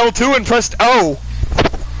 I hit L2 and pressed O.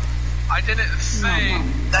 I didn't think.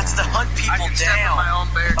 That's to hunt I people can step in down. my own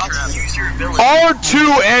bear Not trap. to use your ability.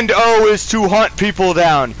 R2 and O is to hunt people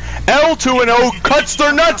down. L2 and O cuts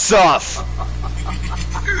their nuts off.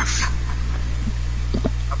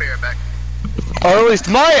 I'll be right back. Or at least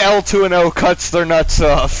my L2 and O cuts their nuts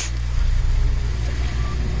off.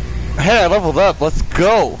 Hey, I leveled up. Let's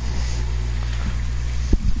go.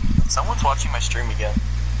 Someone's watching my stream again.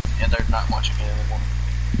 And they're not watching it anymore.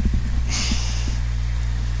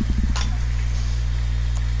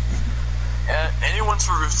 Anyone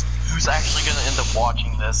who's actually gonna end up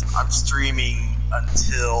watching this, I'm streaming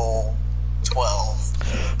until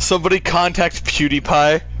 12. Somebody contact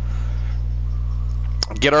PewDiePie.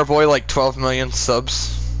 Get our boy like 12 million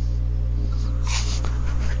subs.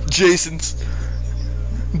 Jason's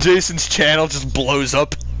channel just blows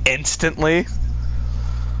up instantly.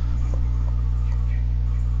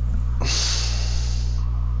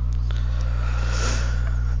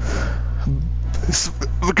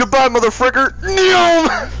 Goodbye, motherfricker.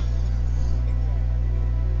 Neom!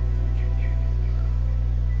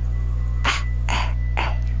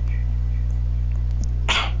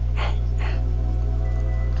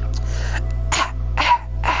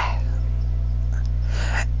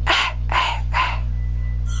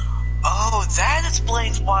 Oh, that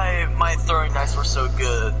explains why my throwing knives were so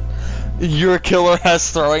good. Your killer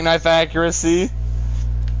has throwing knife accuracy?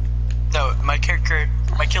 No, my killer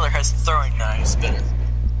has throwing knives better.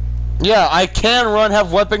 Yeah, I can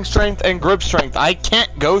have weapon strength and grip strength. I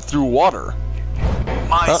can't go through water.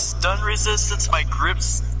 My stun resistance, my grip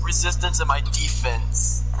resistance, and my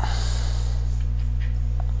defense.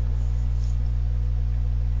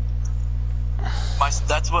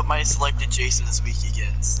 That's what my selected Jason is weak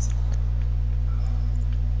against.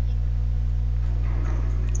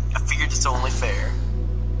 I figured it's only fair.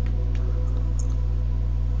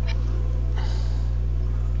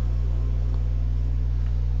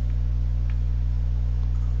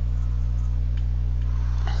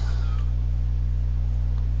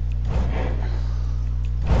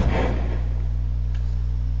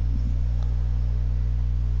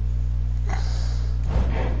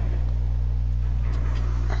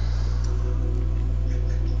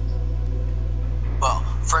 Well,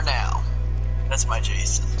 for now, that's my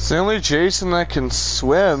Jason. It's the only Jason that can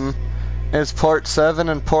swim is part 7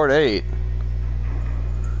 and part 8.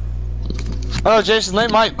 Oh, Jason, they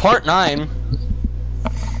might part 9. Alright,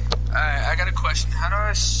 I got a question. How do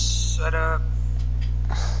I set up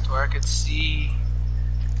to where I could see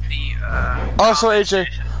the, Also, AJ,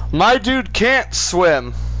 my dude can't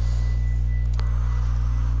swim.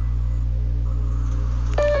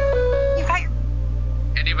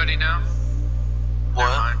 Anybody know? What?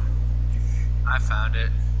 Never mind. I found it.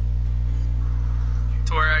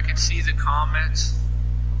 To where I can see the comments.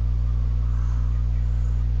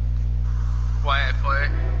 Why I play.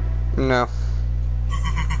 No.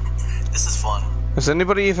 This is fun. Is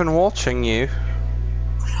anybody even watching you?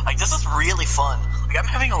 Like, this is really fun. Like, I'm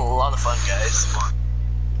having a lot of fun, guys.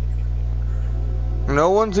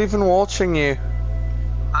 No one's even watching you.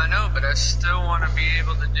 I know, but I still want to be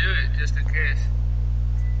able to do it, just in case.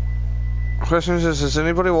 Question is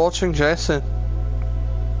anybody watching Jason?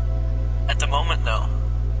 At the moment, no.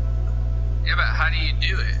 Yeah, but how do you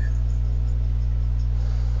do it?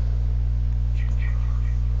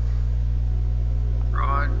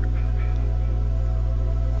 Rod.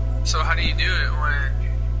 So how do you do it when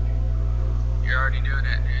you're already doing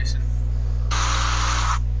it, Jason?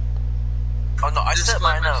 Oh no, I set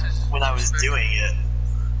mine up Display when I was doing it.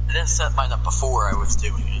 I didn't set mine up before I was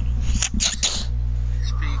doing it.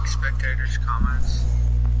 Speak spectators' comments.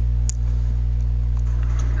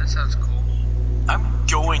 That sounds cool. I'm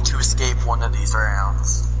going to escape one of these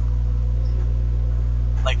rounds.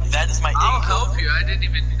 Like, that is my I'll income. help you. I didn't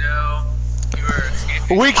even know you were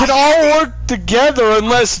escaping. We can all work together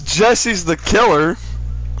unless Jesse's the killer.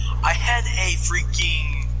 I had a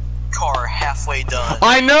freaking car halfway done.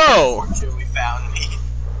 I know! Before Joey found me.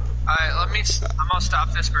 Alright, I'm gonna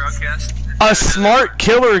stop this broadcast. A smart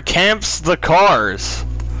killer camps the cars.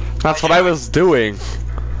 That's what I was doing.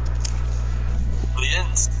 But you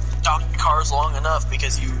didn't stop the cars long enough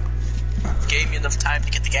because you gave me enough time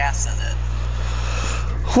to get the gas in it.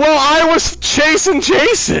 Well, I was chasing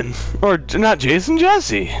Jason. Or, not Jason,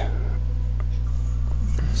 Jesse.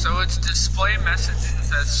 So it's display messages.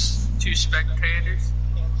 That's 2 spectators.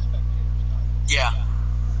 Yeah.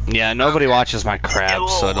 Yeah, nobody watches my crap,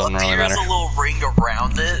 so it doesn't really matter. There's a little ring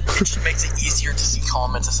around it. It just makes it easier to see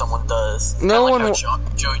comments if someone does. No one. Like how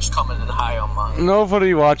Joey just commented hi on mine.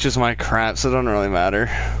 Nobody watches my crap, so it doesn't really matter.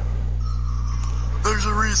 There's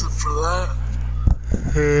a reason for that.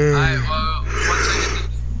 Alright, well, 1 second.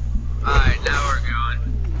 Alright, now we're going.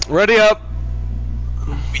 Ready up.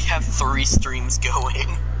 We have 3 streams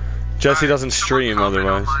going. Jesse doesn't stream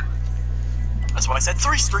otherwise. That's why I said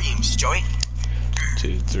 3 streams, Joey.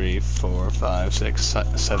 2, 3, 4, 5, 6,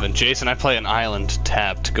 7. Jason, I play an island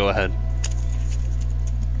tapped. Go ahead.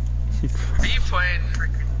 Are you playing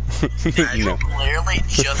freaking... You No. clearly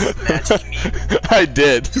just imagined me. I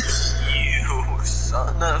did. You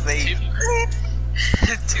son of a...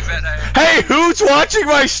 Too bad I... Hey, who's watching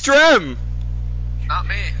my stream? Not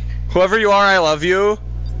me. Whoever you are, I love you.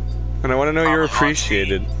 And I want to know you're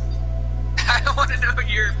appreciated. I want to know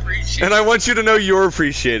you're appreciated. And I want you to know you're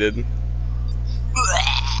appreciated.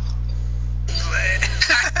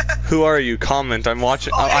 Who are you? Comment. I'm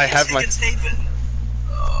watching. I have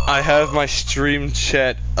my stream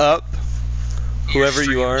chat up. Whoever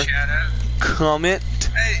you are, comment.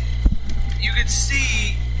 Hey, you can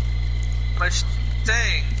see my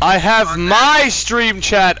thing. I have my stream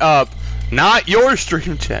chat up, not your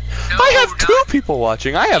stream chat. No, I have 2 not people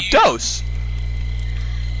watching. I have Dose.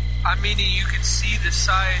 I mean, you can see the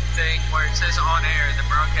side thing where it says on air. The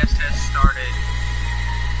broadcast has started.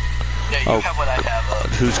 Yeah, you have what I have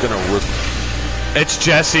up. Who's gonna rip? It's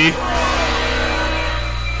Jesse.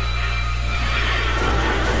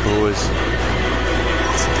 Who is?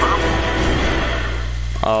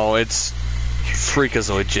 Oh, it's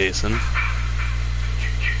Freakazoid Jason.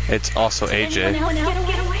 It's also AJ. Anyone else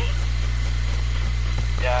get away?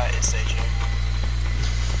 Yeah, it's AJ.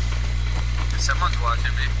 Someone's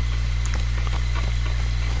watching me.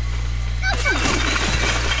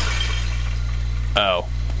 Oh.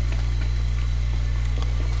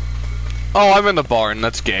 Oh, I'm in the barn.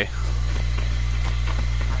 That's gay.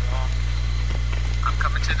 I'm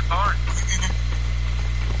coming to the barn.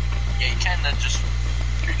 Yeah, you kinda just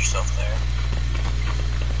screwed yourself there.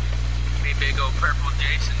 Me big old purple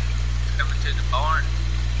Jason is coming to the barn.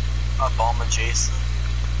 Obama Jason.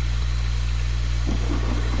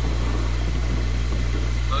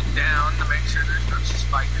 Look down to make sure there's no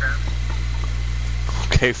spike traps.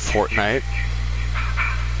 Okay, Fortnite.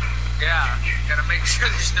 Yeah, gotta make sure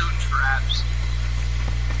there's no traps.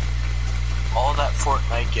 All that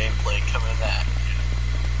Fortnite gameplay coming at you.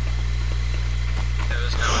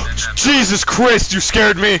 There's no one in that Jesus Christ, you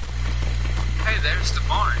scared me! barn. Hey, there's the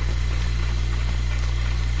barn.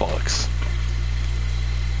 Bollocks.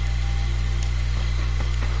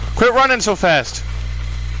 Quit running so fast!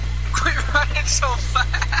 Quit running so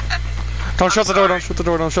fast. Don't shut the door, sorry. don't shut the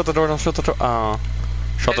door, don't shut the door, don't shut the door. Oh.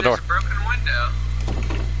 Shut the Hey, door. there's a broken window.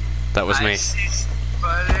 That was me. I see,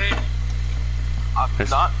 buddy. I'm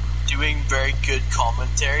not doing very good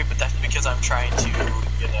commentary, but that's because I'm trying to,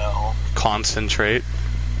 you know, Concentrate.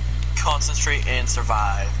 concentrate and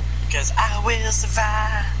survive. Because I will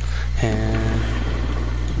survive.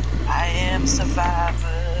 I am a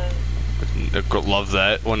survivor. Love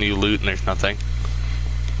that when you loot and there's nothing.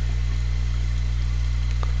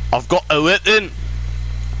 I've got a weapon!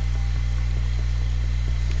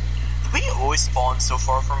 Do we always spawn so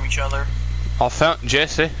far from each other? I found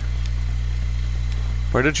Jesse.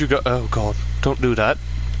 Where did you go? Oh god, don't do that.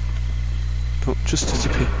 Don't just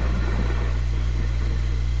disappear.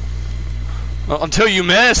 Well, until you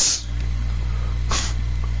miss!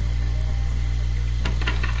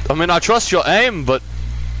 I mean, I trust your aim, but...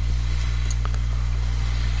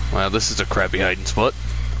 Well, this is a crappy hiding spot.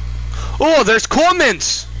 Oh, there's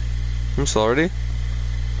comments! I'm sorry.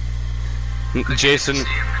 Jason,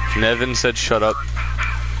 Nevin said shut up.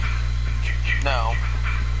 No.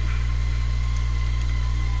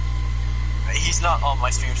 He's not on my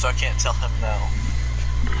stream, so I can't tell him no.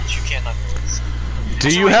 But you can't understand. Do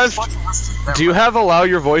you have allow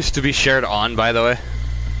your voice to be shared on, by the way?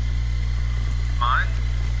 Mine?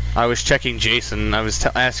 I was checking Jason. I was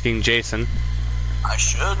asking Jason. I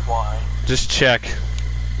should, why? Just check.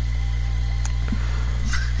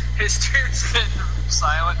 His stream's been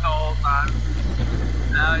silent the whole time.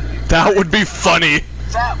 That would be funny.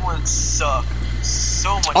 That would suck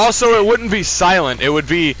so much. Also, it wouldn't be silent. It would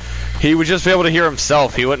be... He would just be able to hear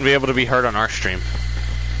himself. He wouldn't be able to be heard on our stream.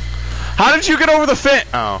 How did you get over the fence?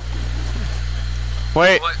 Oh.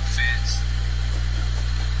 Wait. What fence?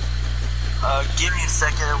 Give me a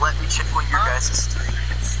second and let me check one of your guys'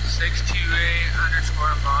 streams.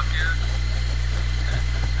 628_Mafia.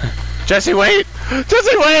 Jesse, wait!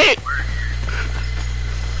 Jesse, wait!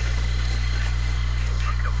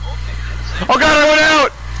 Oh god, I went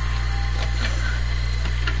out!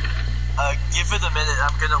 give it a minute.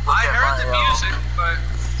 I'm gonna look I at heard the my, music, but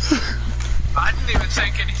I didn't even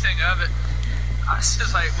think anything of it. I was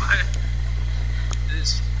just like, what?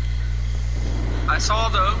 This. I saw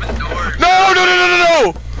the open door. No, no, no, no, no,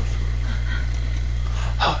 no!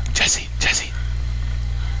 Oh, Jesse.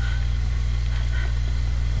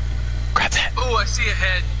 Grab that. Oh, I see a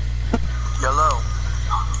head. Yellow.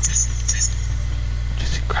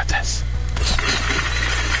 Jesse, grab this.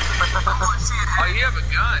 Oh, you have a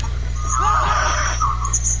gun.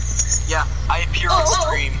 Yeah, I appear on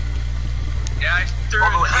stream. Yeah, I threw it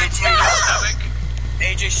in my stomach.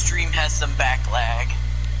 AJ stream has some back lag.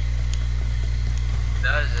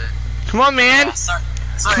 Does it? Come on, man. Yeah, sorry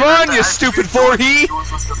Come about on, that. you stupid 4-he.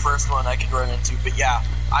 Yours was the first one I could run into, but yeah,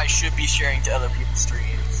 I should be sharing to other people's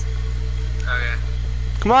streams. Okay.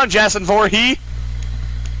 Come on, Jason 4-he.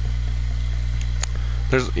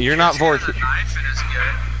 You're not 4-he. The knife and it's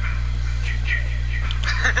good.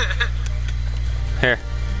 Here,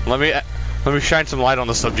 let me shine some light on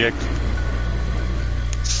the subject.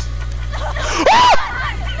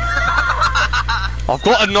 I've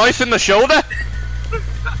got a knife in the shoulder.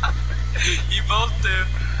 You both do.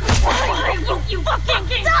 You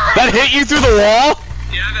fucking die! That hit you through the wall.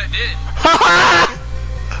 Yeah, that did.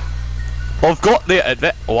 I've got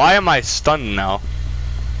the. Why am I stunned now?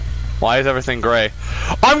 Why is everything gray?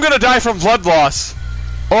 I'm gonna die from blood loss,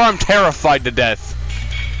 or I'm terrified to death.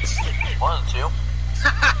 One, two.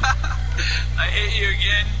 I hit you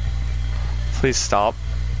again. Please stop.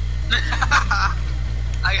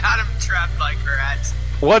 I got him trapped like rats.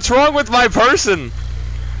 What's wrong with my person?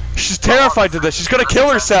 She's terrified to this. She's gonna kill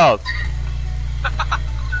herself.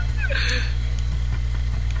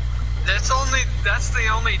 That's the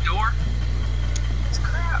only door. It's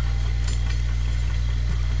crap.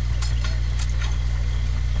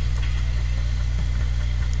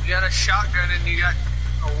 You got a shotgun and you got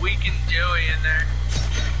a weakened Joey in there.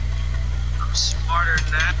 I'm smarter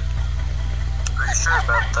than that. Are you sure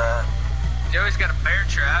about that? Joey's got a bear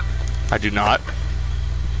trap. I do not.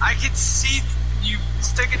 I can see you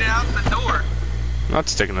sticking it out the door. I'm not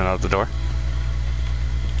sticking it out the door.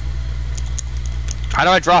 How do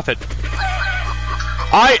I drop it?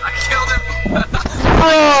 I killed him.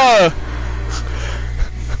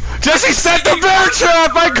 Jesse set the bear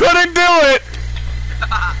trap! I couldn't do it!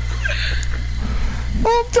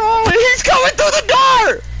 I'm dying! He's coming through the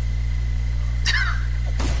door!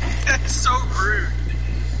 That's so rude.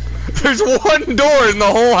 There's one door in the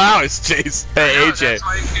whole house, Chase. Hey, No, AJ. that's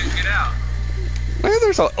why you can't get out. Well,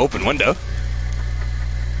 there's an open window.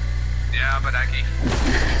 Yeah, but I can't.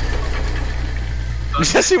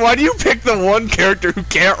 Jesse, why do you pick the one character who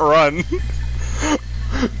can't run?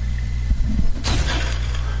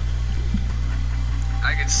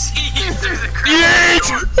 I can see you through the crack. Yeet!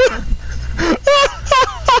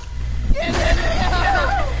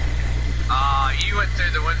 You went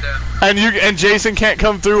through the window. And Jason can't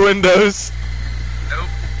come through windows. Nope.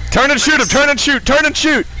 Turn and shoot him! Turn and shoot! Turn and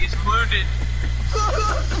shoot! He's wounded.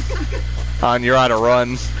 And you're on a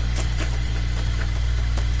run.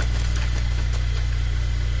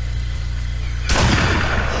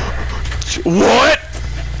 What?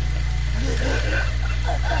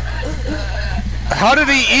 How did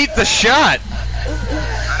he eat the shot?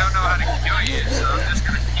 I don't know how to kill you, so I'm just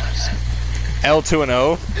gonna keep. L2 and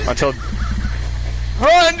O until.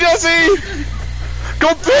 Run, Jesse!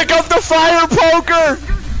 Go pick up the fire poker!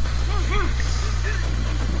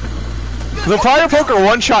 The fire poker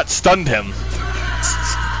one-shot stunned him.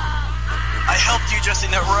 I helped you just in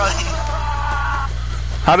that run.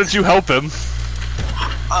 How did you help him?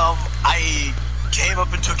 I came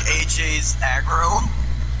up and took AJ's aggro.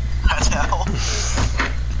 That's how.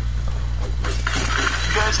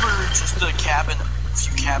 You guys were just a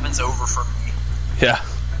few cabins over from me. Yeah.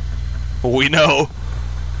 We know.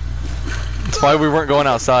 That's why we weren't going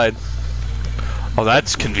outside. Oh,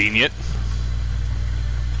 that's convenient.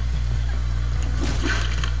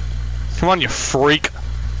 Come on, you freak.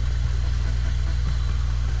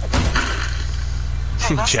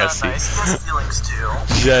 Hey, that's Jesse. not nice. He has feelings too.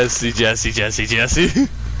 Jesse.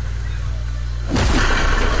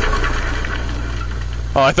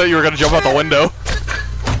 Oh, I thought you were gonna jump out the window.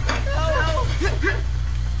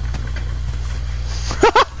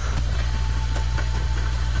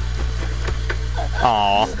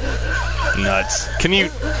 Aw. Nuts. Can you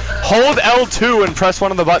hold L2 and press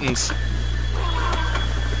one of the buttons?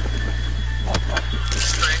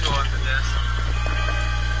 Strangle him to death.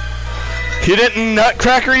 He didn't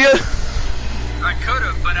nutcracker you? I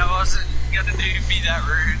could've, but I wasn't gonna be that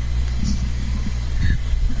rude.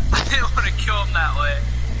 I didn't want to kill him that way.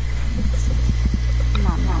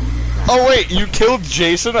 Mom, Oh wait, you killed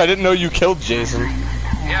Jason? I didn't know you killed Jason.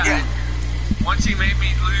 Yeah. Once he made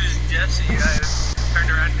me lose Jesse, I turned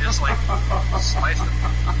around and just like sliced him.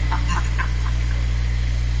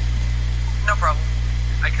 No problem.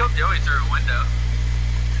 I killed Joey through a window.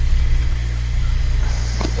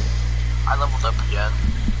 I leveled up again.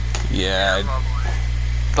 Yeah,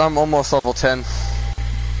 I'm almost level 10.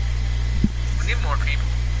 We need more people.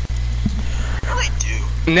 I really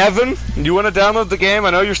do. Nevin, you want to download the game?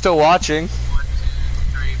 I know you're still watching. 1, 2,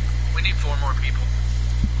 3. We need 4 more people.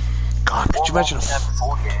 God, could you imagine a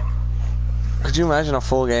full game? Could you imagine a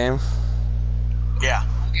full game? Yeah.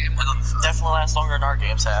 Game with them. Definitely lasts longer than our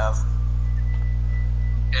games have.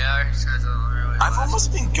 Yeah, ours hasn't really. I've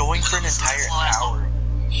almost been going for an entire hour.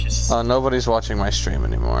 Just... Nobody's watching my stream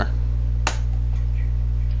anymore.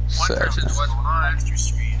 One person's watching mine.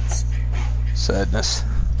 streams. Sadness.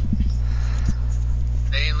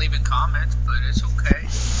 They ain't leaving comments, but it's okay.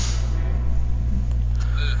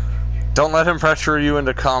 Ugh. Don't let him pressure you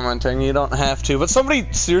into commenting. You don't have to. But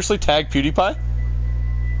somebody seriously tag PewDiePie.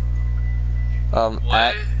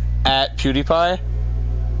 What? At PewDiePie.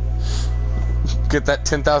 Get that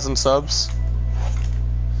 10,000 subs.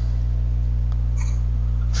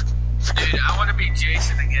 Dude, I want to be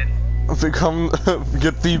Jason again.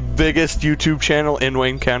 Get the biggest YouTube channel in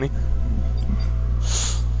Wayne County.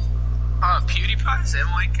 PewDiePie's in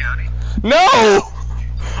Wayne County. No!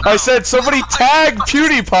 I said somebody tag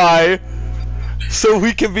PewDiePie so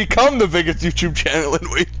we can become the biggest YouTube channel in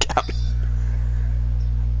Wayne County.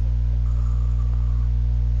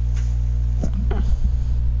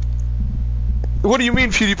 What do you mean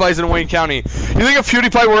PewDiePie's in Wayne County? You think if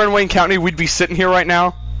PewDiePie were in Wayne County, we'd be sitting here right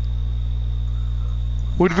now?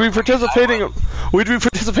 We'd be participating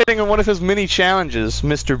in one of his mini challenges,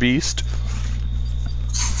 Mr. Beast.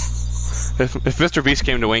 If Mr. Beast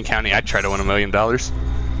came to Wayne County, I'd try to win $1 million. $1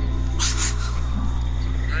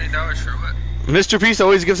 million for what? Mr. Beast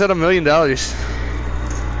always gives out $1 million. I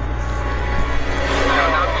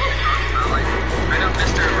know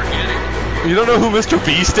Mr. Organic. You don't know who Mr.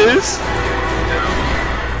 Beast is?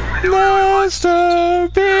 Mr.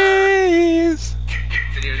 Beast!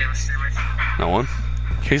 Video game streamers. No one.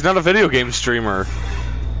 He's not a video game streamer.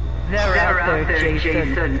 They're out there,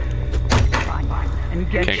 Jason. And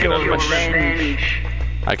get Can't get your out of my revenge.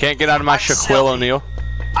 I can't get out of my Shaquille O'Neal.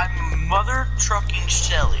 I'm mother trucking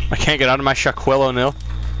Shelly. I can't get out of my Shaquille O'Neal.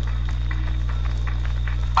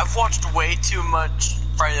 I've watched way too much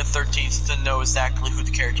Friday the 13th to know exactly who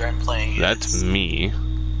the character I'm playing is. That's me.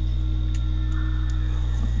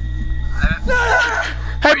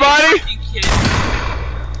 Hey, buddy!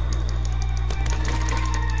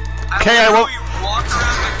 Okay, I won't.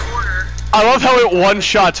 I love how it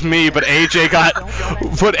one-shots me, but AJ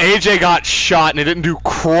got shot and it didn't do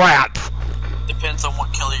crap. Depends on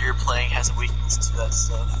what killer you're playing, has a weakness to that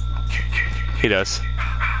stuff. He does.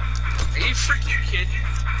 Are you freaking kidding?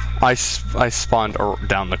 I spawned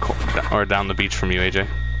down the beach from you, AJ.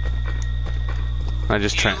 I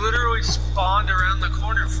just You literally spawned around the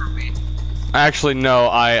corner from me. Actually, no.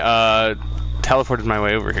 I teleported my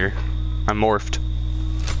way over here. I morphed.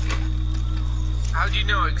 How'd you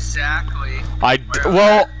know exactly?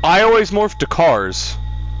 Well, I always morphed to cars.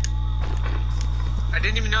 I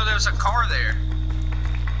didn't even know there was a car there.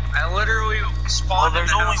 I literally spawned. Well,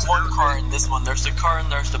 there's only one car in this one. There's the car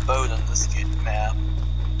and there's the boat on this map.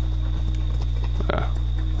 Yeah.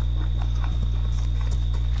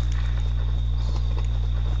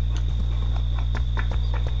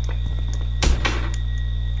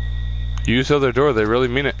 Use the other door. They really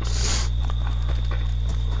mean it.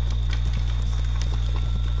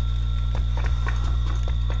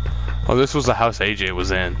 Oh, this was the house AJ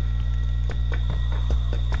was in.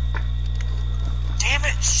 Damn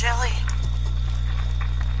it, Shelly!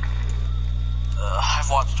 I've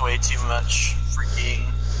watched way too much.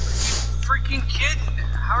 Freaking kidding!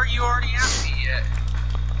 How are you already at me yet?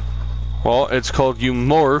 Well, it's called you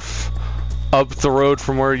morph up the road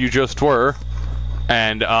from where you just were,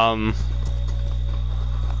 and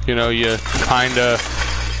you know, you kinda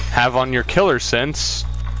have on your killer sense,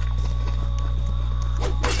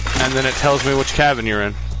 and then it tells me which cabin you're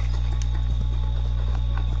in.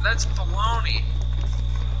 That's baloney.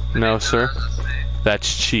 No, sir.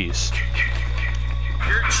 That's cheese.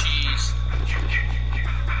 You're cheese.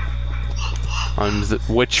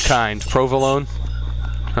 Which kind? Provolone?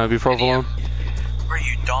 Can I be provolone? Were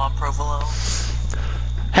you Don Provolone?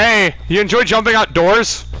 Hey, you enjoy jumping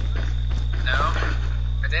outdoors? No,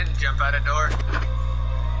 I didn't jump out a door.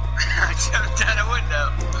 I jumped out a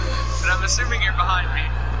window. But I'm assuming you're behind me.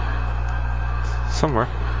 Somewhere.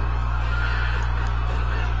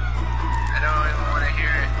 I don't even want to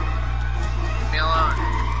hear it. alone.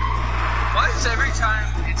 Why is every time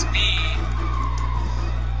it's me,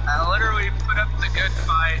 I literally put up the good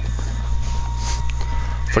fight.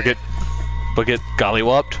 But get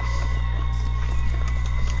gollywopped?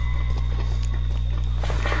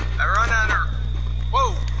 I run out of...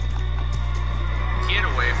 Whoa! Get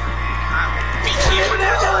away from me. I will beat you with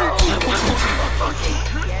this.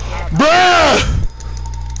 Bruh!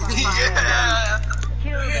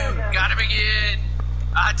 Yeah! Got him again!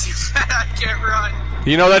 Ah, too bad I can't run.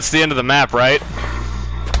 You know that's the end of the map, right?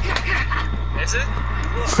 Is it?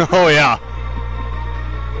 Oh yeah.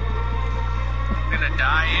 I'm gonna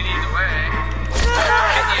die either way.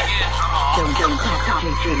 Don't talk,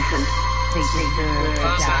 Jason. They deserve to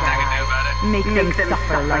There's nothing I can do about it. Make them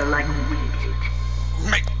suffer like we did.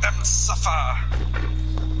 Make them suffer.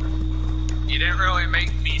 You didn't really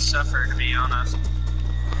make me suffer, to be honest.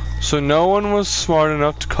 So no one was smart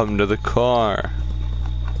enough to come to the car.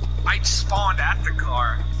 I spawned at the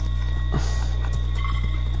car.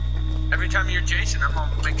 Every time you're Jason, I'm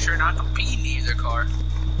gonna make sure not to be near the car.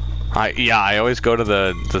 I always go to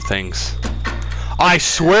the things. I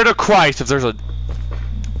swear to Christ, if there's a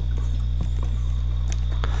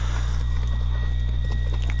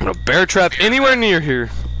bear trap anywhere near here.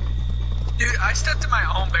 Dude, I stepped in my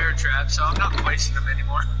own bear trap, so I'm not wasting them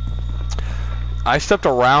anymore. I stepped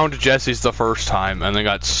around Jesse's the first time and then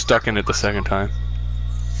got stuck in it the second time.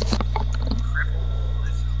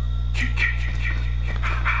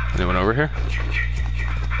 Anyone over here?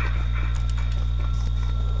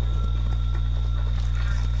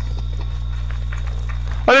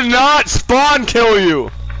 I did not spawn kill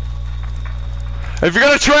you! If you're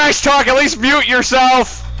gonna trash talk, at least mute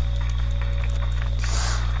yourself!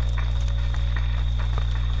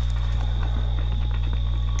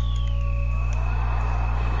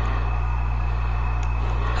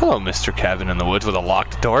 Hello, Mr. Cabin in the Woods with a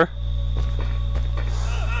locked door.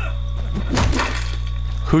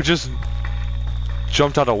 Who just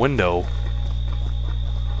jumped out a window?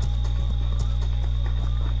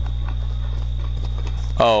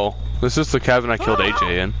 Oh, this is the cabin I killed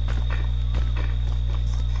AJ in.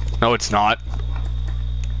 No, it's not.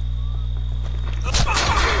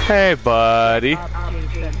 Hey, buddy. Bye.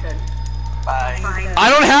 I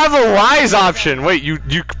don't have a rise option. Wait, you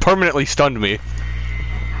permanently stunned me.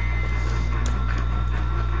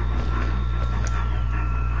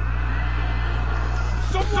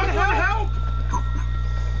 Someone help!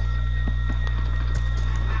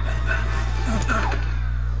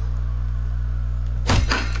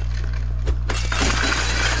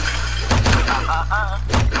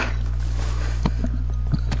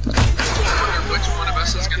 Which one of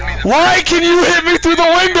us is gonna be the Why can you hit me through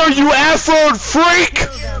the window, you afro freak?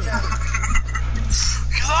 Because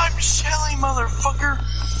I'm Shelly, motherfucker.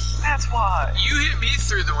 That's why. You hit me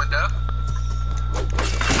through the window.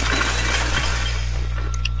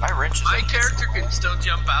 My wrench is My character can still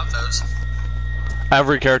jump out those.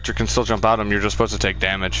 Every character can still jump out them, you're just supposed to take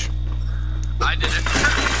damage. I did it.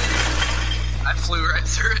 I flew right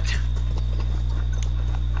through it.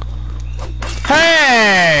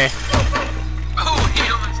 Hey! Oh, he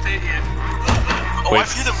almost did you. Oh, Wait.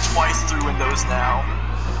 I've hit him twice through windows now.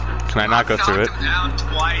 Can I not go through it? Knocked him down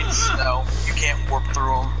twice. No, you can't warp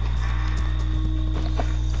through them.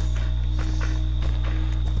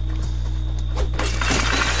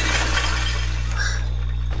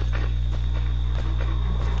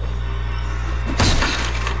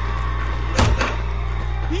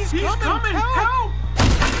 He's coming! Help!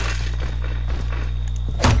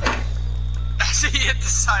 As he hit the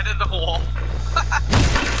side of the wall.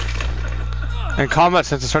 In combat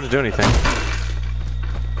since it's hard to do anything.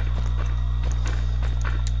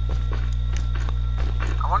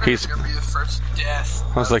 I wonder if it's gonna be the first death.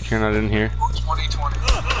 I was like, you're not in here. 2020.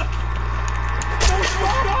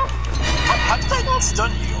 How did I not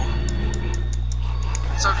stun you?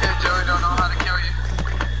 It's okay, Joey, don't know how to kill you.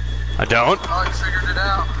 I don't? Oh, you figured it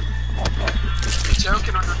out.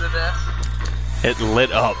 Joking under the death. It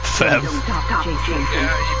lit up, fam. Don't talk, Jason.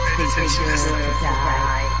 Yeah, you paid They attention. deserve to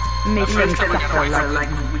die. Make them first time I got suffer away from like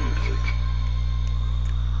we did.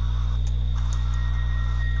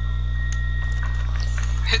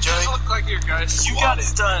 It just Joey, looked like your guy You got swatted.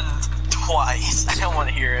 stunned twice. I don't want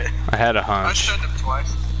to hear it. I had a I hunch. stunned him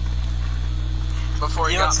twice. Before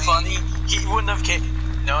he You know got what's me. funny? He wouldn't have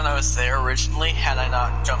known I was there originally had I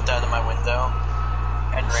not jumped out of my window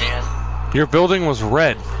and ran. Your building was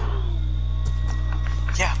red.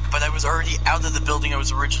 Yeah, but I was already out of the building I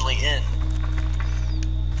was originally in.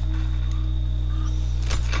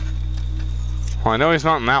 Well, I know he's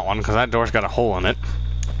not in that one, because that door's got a hole in it.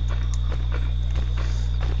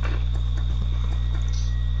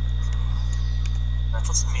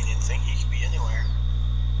 think he could be anywhere.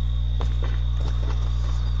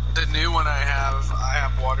 The new one I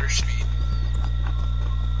have water speed.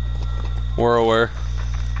 We're aware.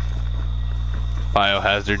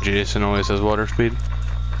 Biohazard Jason always has water speed.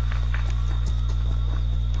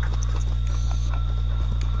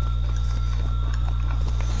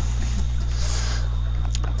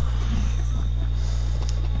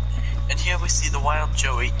 And here we see the wild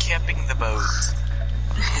Joey camping the boat.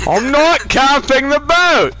 I'm not camping the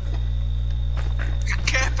boat! You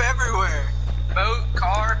camp everywhere. Boat,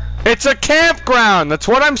 car. It's a campground! That's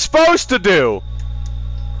what I'm supposed to do!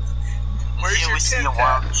 Where's Here your we see tent a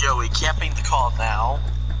wild Joey camping the car now.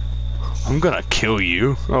 I'm gonna kill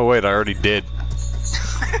you. Oh wait, I already did.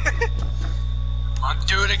 I'll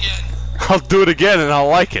do it again. I'll do it again and I'll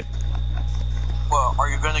like it. Well, are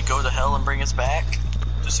you gonna go to hell and bring us back?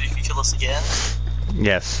 Just so you can kill us again?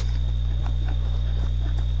 Yes.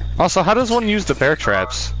 Also, how does one use the bear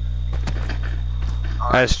traps?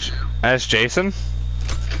 As Jason?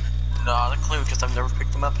 Not a clue, because I've never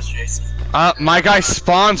picked them up as Jason. My guy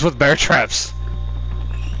spawns with bear traps.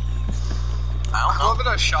 I I love that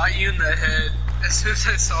I shot you in the head as soon as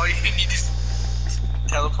I saw you and you just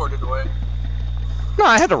teleported away. No,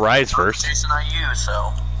 I had to rise don't know. first. Jason, I you,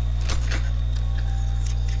 so.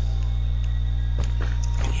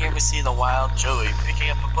 And here we see the wild Joey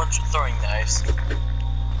picking up a bunch of throwing knives.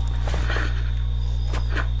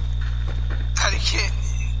 That he can't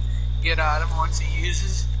get out of him once he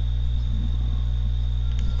uses.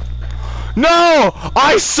 No!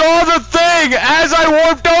 I saw the thing as I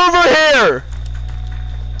warped over here!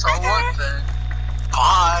 So what then?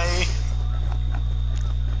 Bye!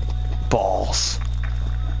 Balls.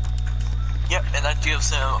 Yep, and that gives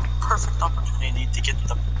him a perfect opportunity to get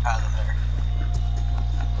them out of there.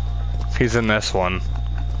 He's in this one.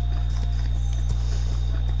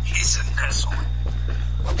 He's in this one.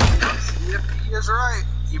 Yep, he is right.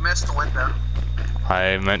 You missed the window.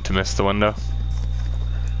 I meant to miss the window.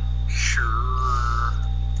 Sure.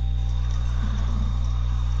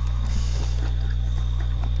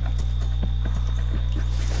 You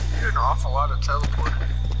do an awful lot of teleporting.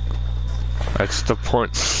 That's the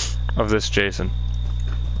point of this Jason.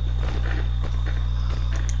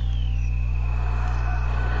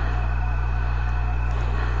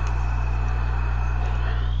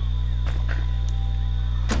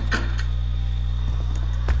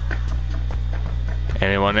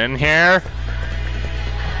 Anyone in here?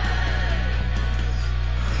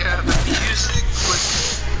 Yeah, the music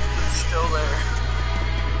was still there.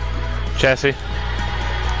 Jesse?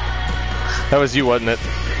 That was you, wasn't it?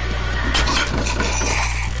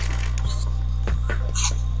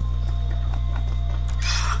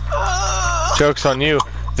 Joke's on you.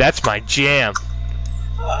 That's my jam.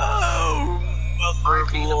 Oh,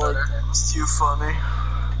 motherboard. That was too funny.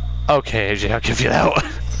 Okay, AJ, I'll give you that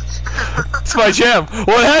one. It's my jam.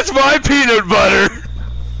 Well, that's my peanut butter.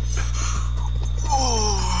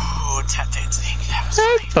 Ooh, tap dancing. That was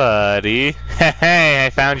Hey, funny. buddy. Hey, I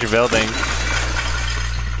found your building.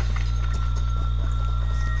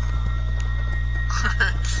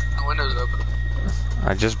 The window's open.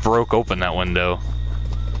 I just broke open that window.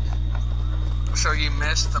 So you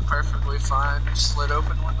missed the perfectly fine slit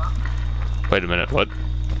open window? Wait a minute, what?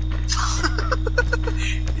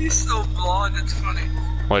 He's so blonde, it's funny.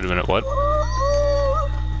 Wait a minute, what?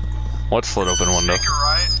 What slit open window? Take it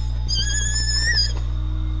right.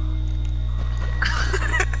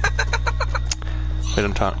 We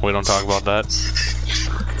don't talk about that.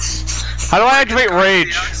 How do I activate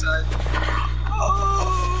rage?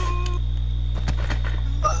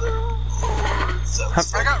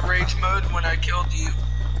 I got rage mode when I killed you.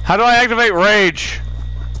 How do I activate rage?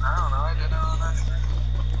 I don't know, I didn't know that.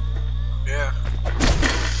 Yeah.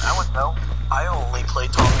 I wouldn't know. I only play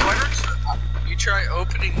Tommy. You try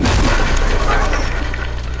opening the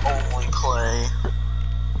Only play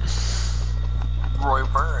Roy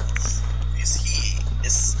Burns. Because he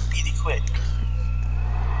is speedy quick.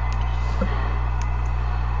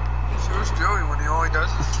 So is Joey when he only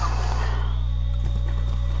does his jump.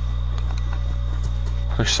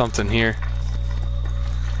 There's something here.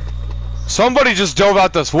 Somebody just dove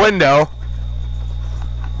out this window.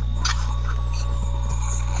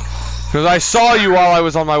 Because I saw you while I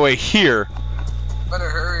was on my way here. Better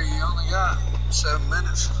hurry, you only got 7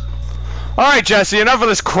 minutes. Alright, Jesse, enough of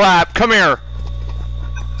this crap. Come here.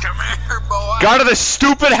 Come here, boy. Go to this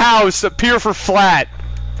stupid house at Pier for Flat.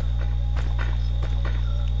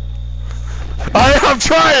 I'm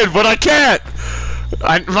trying, but I can't.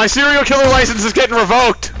 My serial killer license is getting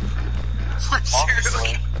revoked.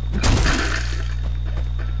 Obviously.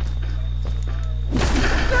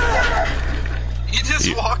 You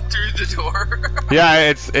just walked through the door.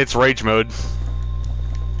 Yeah, it's rage mode.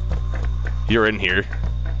 You're in here.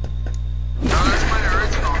 No, that's my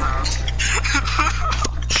original house.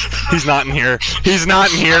 He's not in here. He's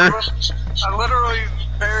not in here. I literally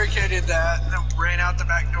barricaded that and then ran out the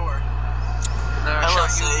back door. And then I Hello,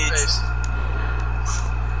 shot you in the Sage. face.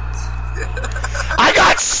 I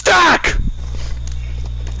got stuck!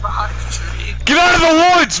 Behind the tree. Get out of the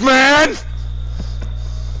woods, man!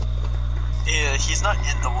 Yeah, he's not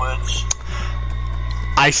in the woods.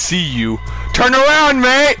 I see you. Turn around,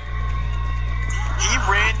 mate! He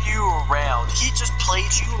ran you around. He just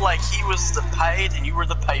played you like he was the Pied and you were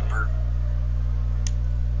the Piper.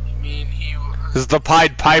 You mean he was... This is the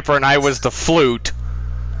Pied Piper and I was the flute.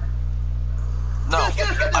 No,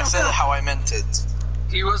 I said it how I meant it.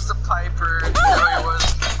 He was the Piper, and Joey was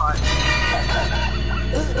the Piper.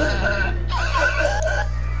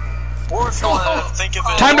 Or if you want to think of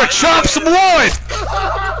it... Time to chop some wood!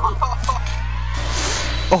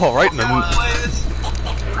 Oh, right in the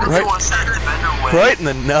right in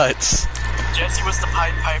the nuts. Jesse was the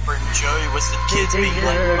Pied Piper and Joey was the They kids being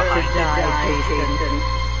left deserve to behind. die, Jason.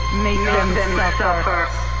 Make them suffer.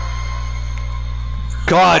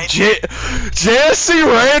 God, Jesse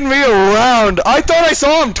ran me around. I thought I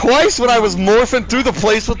saw him twice when I was morphing through the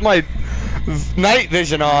place with my night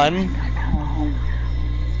vision on.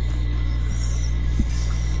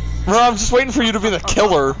 Bro, I'm just waiting for you to be the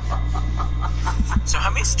killer. So how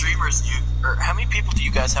many streamers do you, or how many people do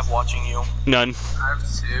you guys have watching you? None. I have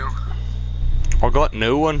two. I got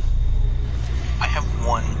no one. I have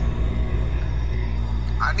one.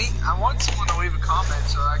 I want someone to leave a comment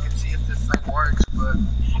so I can see if this thing works, but...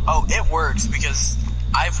 Oh, it works because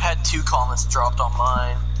I've had 2 comments dropped on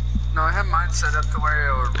mine. No, I have mine set up to where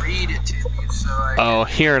it will read it to me so Oh,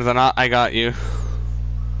 here, then I got you.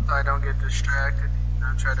 so I don't get distracted.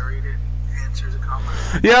 I try to read it and answer the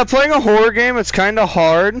comment. Yeah, playing a horror game, it's kind of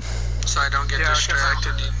hard. So I don't get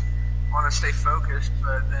distracted. I want to stay focused,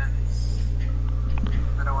 but then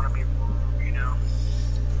I don't want to be, you know.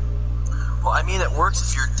 Well, I mean, it works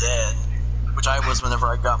if you're dead, which I was whenever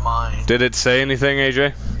I got mine. Did it say anything,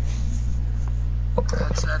 AJ?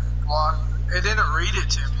 It said block. It didn't read it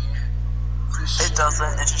to me. It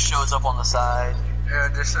doesn't, it just shows up on the side. Yeah,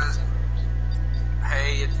 it just says,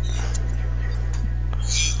 hey, and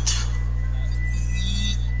Yeet.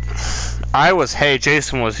 I was hey,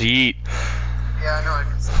 Jason was yeet. yeah, I know I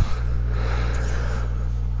can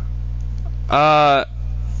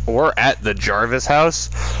see. We're at the Jarvis house,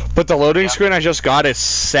 but the loading screen I just got is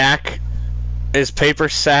paper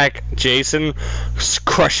sack Jason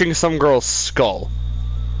crushing some girl's skull.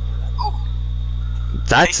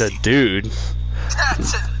 That's a dude.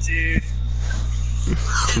 That's it, dude.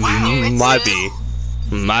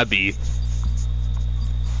 Might be.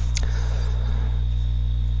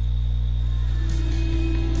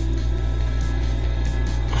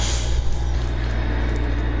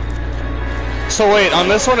 So wait, on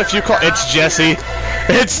this one, if you call, it's Jesse.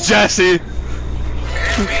 It's Jesse.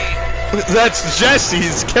 That's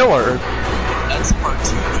Jesse's killer. That's part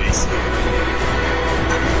 2, Jason.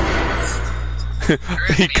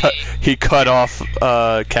 he cut off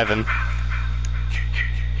Kevin.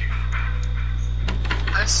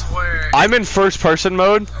 I swear. I'm in first person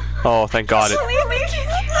mode. Oh, thank God. I've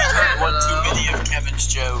heard one too many of Kevin's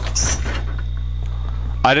jokes.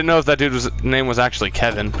 I didn't know if that dude's name was actually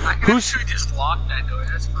Kevin. I can actually just lock that door.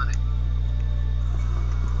 That's funny.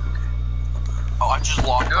 Oh, I just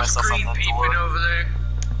locked No myself screen on that peeping door. over there.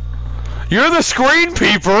 You're the screen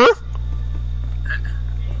peeper.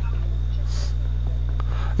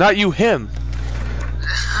 Not you, him.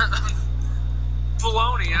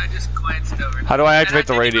 Baloney, I just glanced over. How do I activate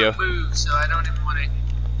the And I radio? didn't even move, so I don't even want to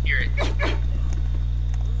hear it.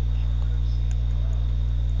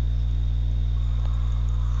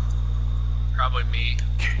 Probably me.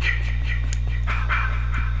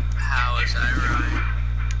 How is I right?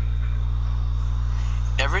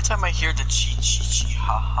 Every time I hear the chi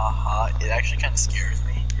ha ha ha, it actually kind of scares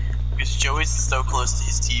me. Because Joey's so close to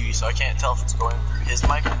his TV, so I can't tell if it's going through his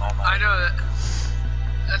mic or my mic. I know that.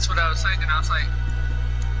 That's what I was thinking. I was like,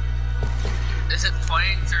 is it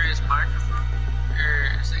playing through his microphone?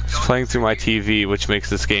 Or is it going It's playing through my TV, which makes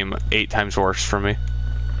this game 8 times worse for me.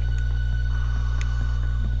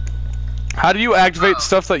 How do you activate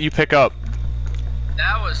stuff that you pick up?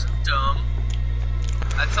 That was dumb.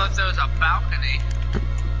 I thought there was a balcony.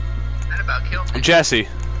 That about killed me. Jesse,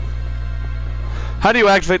 how do you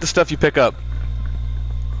activate the stuff you pick up?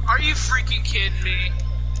 Are you freaking kidding me?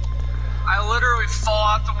 I literally fall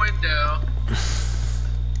out the window.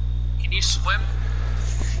 Can you swim?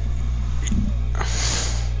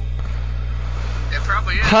 It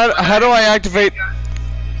probably is. How do I activate?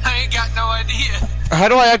 I ain't got no idea. How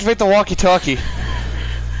do I activate the walkie-talkie?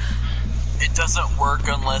 It doesn't work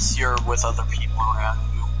unless you're with other people around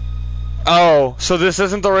you. Oh, so this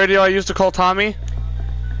isn't the radio I used to call Tommy?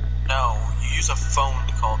 No, you use a phone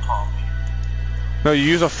to call Tommy. No, you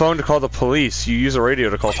use a phone to call the police. You use a radio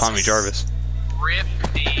to call Tommy Jarvis. Rip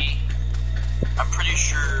me. I'm pretty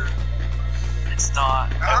sure it's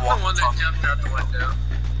not. I'm the one that jumped out the window.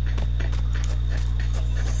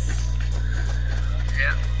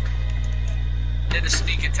 Yeah. Did a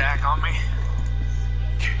sneak attack on me.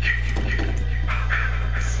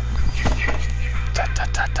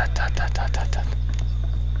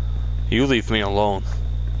 You leave me alone.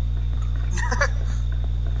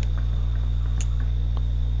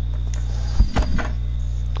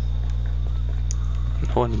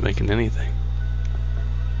 No one's making anything.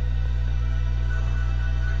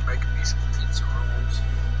 Making me some pizza rolls.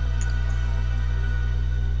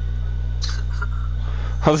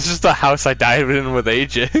 Oh, this is the house I died in with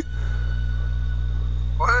AJ.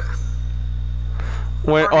 What?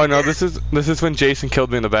 When, oh no, this is when Jason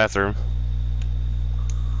killed me in the bathroom.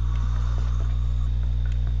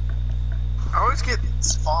 I always get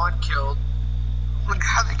spawn killed. The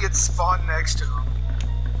guy that gets spawned next to him.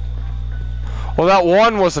 Well, that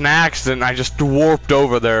one was an accident. I just warped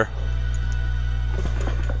over there.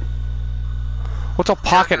 What's a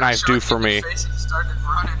pocket knife do for me? Face and started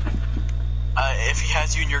running. If he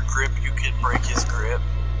has you in your grip, you can break his grip.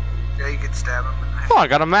 Yeah, you can stab him in the head. Oh, I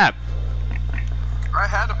got a map. I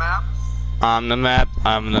had a map. I'm the map.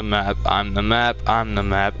 I'm the map. I'm the map. I'm the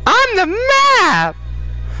map. I'm the map.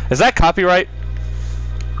 Is that copyright?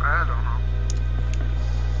 I don't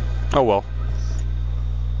know. Oh well.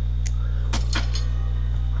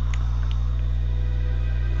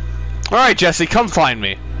 All right, Jesse, come find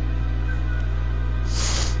me.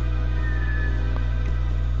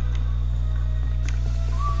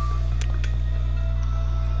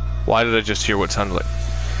 Why did I just hear what sounded like?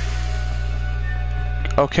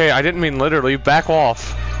 Okay, I didn't mean literally. Back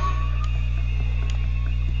off.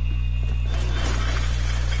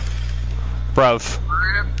 Bruv.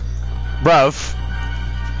 Rip. Bruv.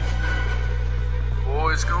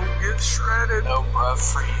 Boys gonna get shredded. No, bruv,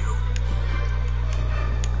 for you.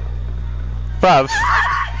 Bruv.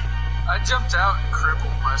 I jumped out and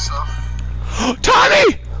crippled myself.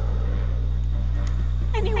 Tommy!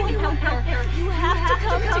 Anyone out there, you have to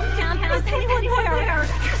come to campus. Anyone there?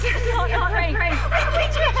 This is not a prank. I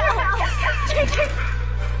need your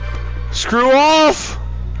help. Screw off!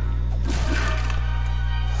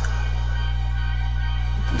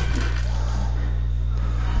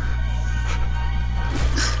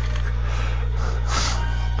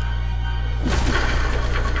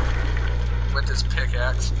 With his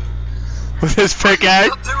pickaxe. With his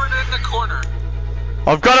pickaxe? Threw it in the corner.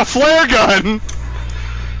 I've got a flare gun!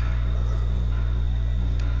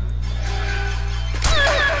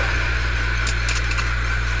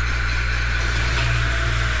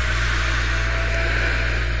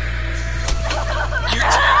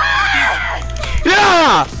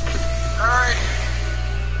 Yeah! Alright.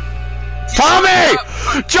 Tommy!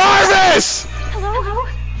 Jarvis! Hello?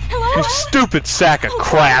 Hello? You stupid sack of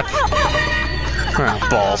crap. Ah,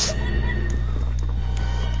 balls.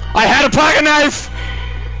 I had a pocket knife!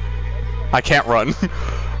 I can't run.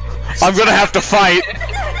 I'm gonna have to fight.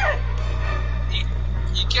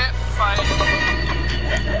 You can't fight.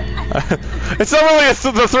 It's not really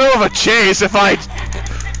the thrill of a chase if I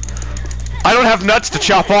don't have nuts to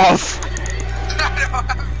chop off.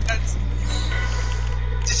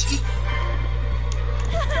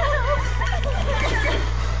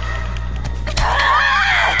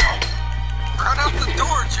 Run out the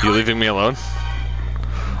door, Joey. You leaving me alone?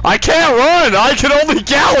 I can't run! I can only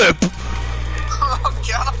gallop! Oh,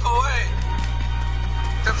 gallop away.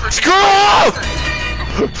 Screw off!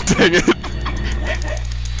 Dang it.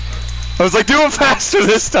 I was like, do it faster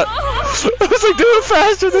this time. I was like, do it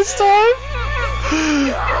faster this time.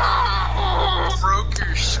 Broke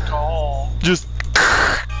your skull. Just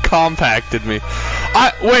compacted me.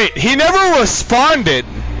 Wait, he never responded.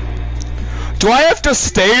 Do I have to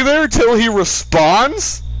stay there till he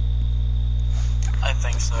responds? I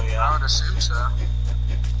think so, I yeah. would assume so.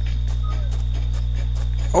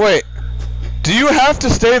 Wait, do you have to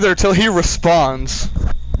stay there till he responds?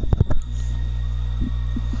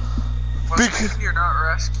 Well, if you're not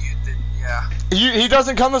rescued, then yeah. He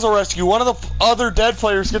doesn't come as a rescue. One of the other dead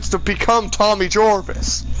players gets to become Tommy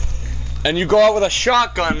Jarvis. And you go out with a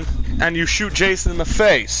shotgun and you shoot Jason in the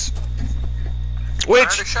face. I already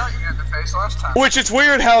Which shot you in the face last time. it's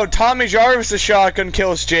weird how Tommy Jarvis' shotgun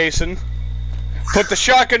kills Jason. But the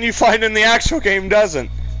shotgun you find in the actual game doesn't.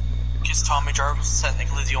 Because Tommy Jarvis is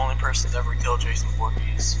technically the only person to ever kill Jason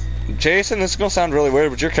Voorhees. Jason, this is gonna sound really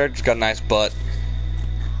weird, but your character's got a nice butt.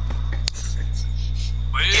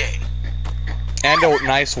 Yeah. And a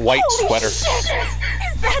nice white sweater. Shit.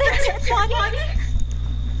 Is that a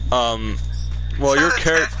funny? Well,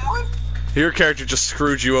 your character just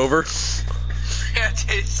screwed you over. Yeah,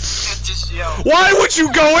 just yell. Why would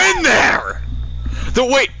you go in there?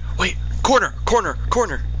 Wait, corner.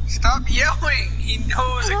 Stop yelling! He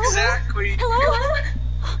knows exactly. Hello?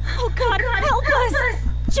 Oh God, help us!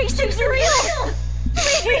 Jason's real!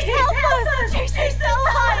 Please help us! Jason's still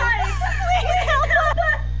alive! Please help us!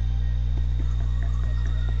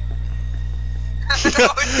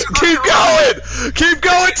 Keep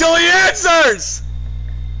going till he answers!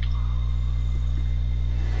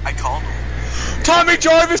 I called him. Tommy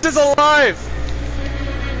Jarvis is alive!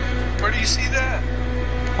 Where do you see that?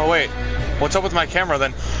 Oh wait, what's up with my camera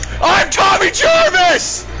then? I'm Tommy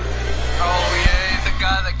Jarvis! Oh yeah, the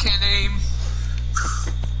guy that can't aim.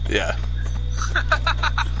 Yeah.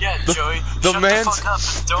 Yeah, Joey, the shut man's- the fuck up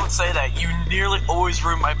and don't say that. You nearly always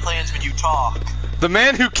ruin my plans when you talk. The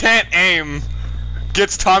man who can't aim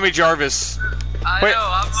gets Tommy Jarvis. I Wait. know,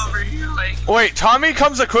 I'm over here like... Wait, Tommy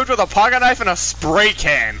comes equipped with a pocket knife and a spray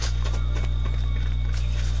can.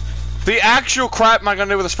 The actual crap am I gonna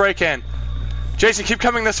do with a spray can? Jason, keep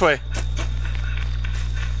coming this way.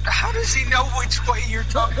 How does he know which way you're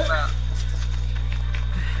talking about?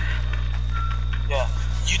 Yeah.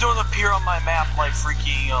 You don't appear on my map like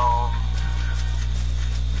freaking,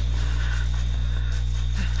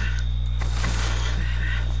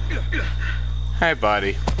 Hey,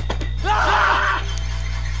 buddy. You have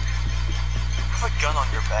a gun on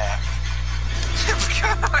your back.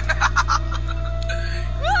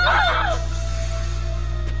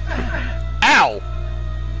 Ow!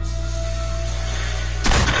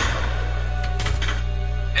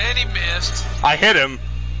 And he missed. I hit him.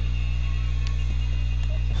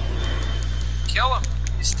 Kill him.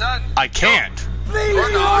 He's done. I can't.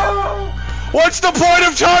 Or not. What's the point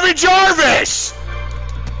of Tommy Jarvis?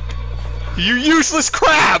 You useless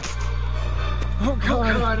crap! Oh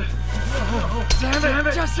God. Oh, damn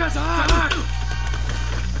it. Just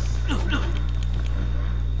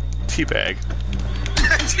Teabag.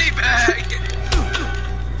 Teabag.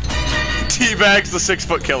 Teabag's the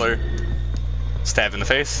 6-foot killer. Stab in the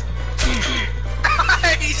face.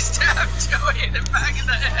 He stabbed Joey in the back of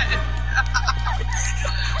the head.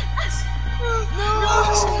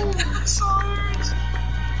 No. Sorry.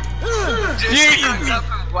 Just comes up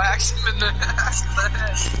and whacks him in the ass of the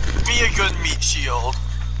head. Be a good meat shield.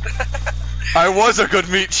 I was a good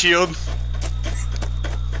meat shield.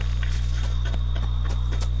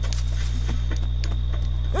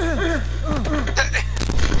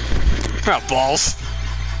 Ah, balls.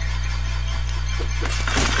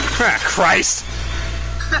 Ah, Christ.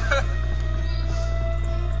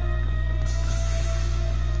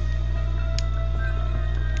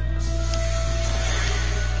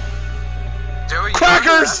 Joey,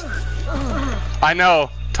 Crackers! I know.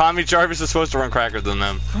 Tommy Jarvis is supposed to run cracker than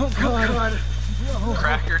them. Oh God.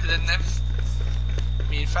 Cracker than them.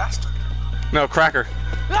 Mean faster. No, cracker.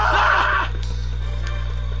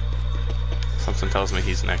 Something tells me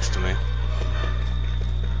he's next to me.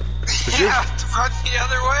 You have to run the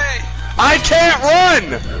other way. I can't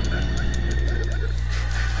run!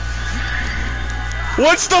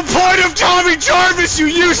 What's the point of Tommy Jarvis, you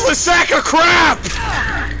useless sack of crap?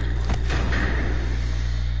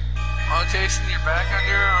 Oh, Jason, you're back on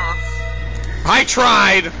your own. I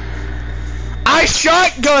tried. I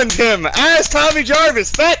shotgunned him as Tommy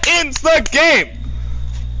Jarvis. That ends the game.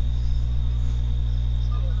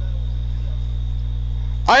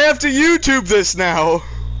 I have to YouTube this now.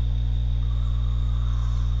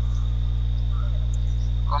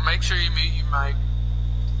 Well, make sure you mute your mic.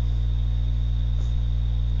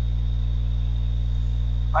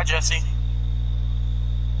 Hi, Jesse.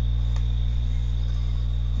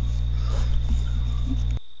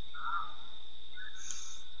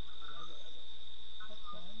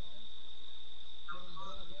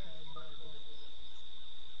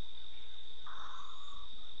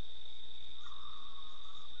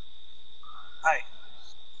 Hi.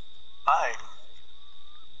 Hi.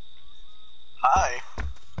 Hi.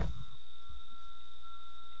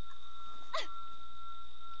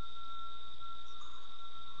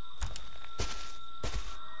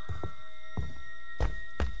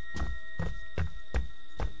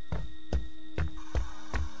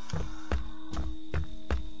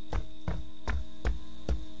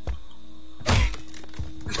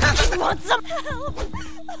 Want some help?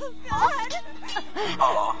 Oh God.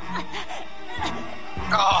 Oh.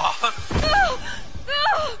 Oh.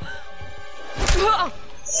 Oh.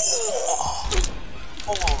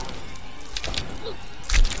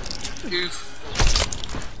 Oof.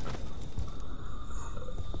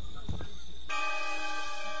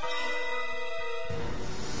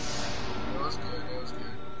 That was good.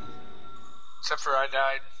 Except for I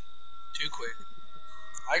died too quick.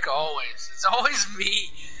 Like always. It's always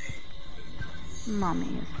me.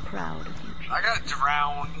 Mommy is proud of you, I got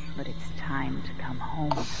drowned. but it's time to come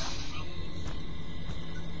home.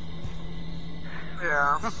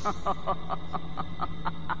 Yeah.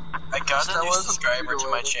 I got a new subscriber to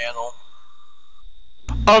my channel.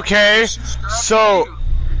 Okay, so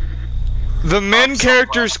the main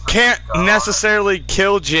characters can't necessarily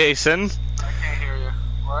kill Jason. I can't hear you.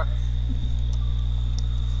 What?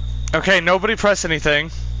 Okay, nobody press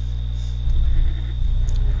anything.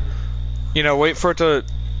 You know, wait for it to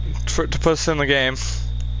put us in the game.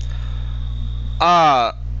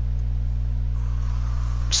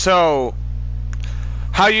 So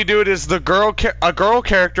how you do it is a girl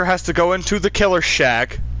character has to go into the killer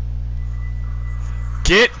shack,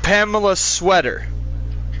 get Pamela's sweater,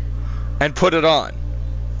 and put it on.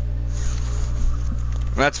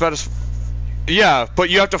 And that's about as... Yeah, but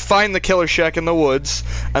you have to find the killer shack in the woods,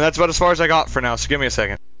 and that's about as far as I got for now, so give me a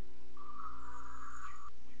second.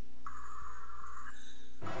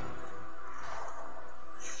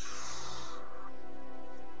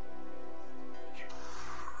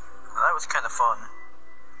 That was kind of fun.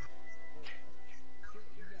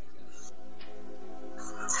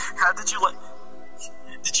 How did you like...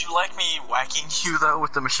 Did you like me whacking you, though,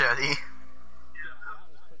 with the machete?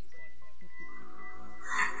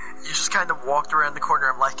 You just kind of walked around the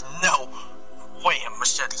corner. I'm like, no! Wham,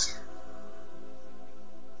 machete.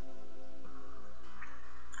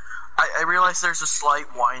 I realize there's a slight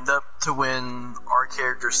wind-up to when our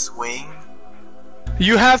characters swing.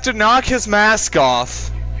 You have to knock his mask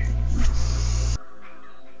off.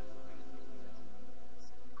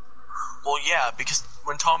 Well, yeah, because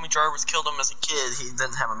when Tommy Jarvis killed him as a kid, he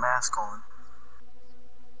didn't have a mask on.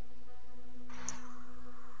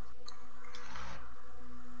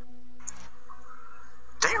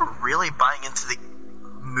 They're really buying into the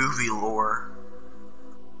movie lore.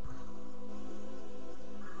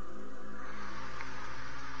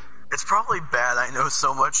 It's probably bad I know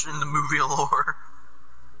so much in the movie lore.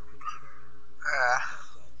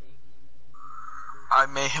 I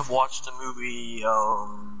may have watched the movie, a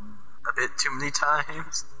bit too many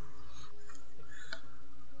times.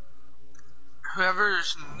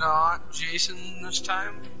 Whoever's not Jason this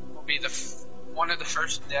time will be one of the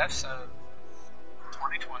first deaths of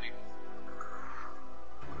 2020.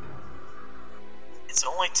 It's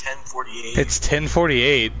only 10:48. It's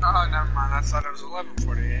 10:48. Oh, never mind. I thought it was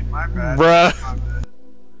 11:48. My bad. Bruh. My bad.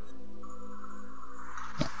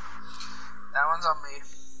 That one's on me.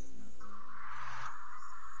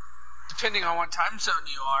 Depending on what time zone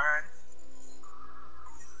you are.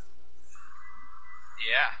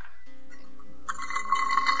 Yeah.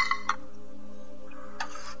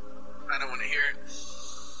 I don't want to hear it.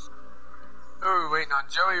 Who are we waiting on?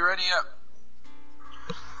 Joey, ready up.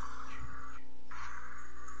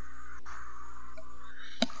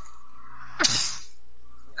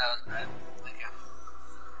 That was bad. Thank you.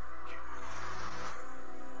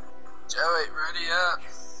 Joey, ready up.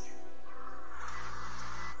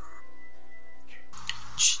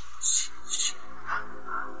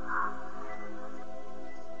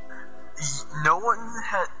 No one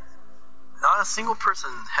had... Not a single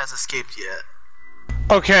person has escaped yet.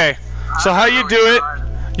 Okay, so how you do it,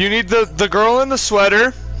 you need the girl in the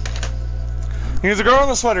sweater. You need the girl in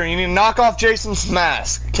the sweater, you need to knock off Jason's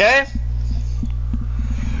mask, okay?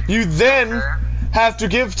 You then have to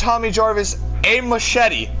give Tommy Jarvis a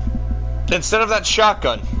machete instead of that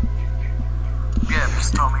shotgun. Yeah,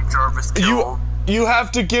 because Tommy Jarvis killed... You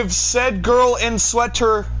have to give said girl in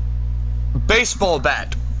sweater baseball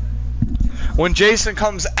bat. When Jason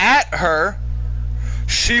comes at her,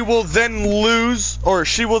 she will then lose, or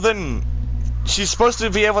she's supposed to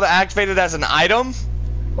be able to activate it as an item.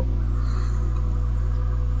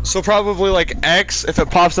 So probably like X, if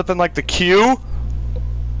it pops up in like the queue.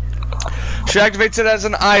 She activates it as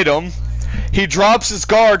an item. He drops his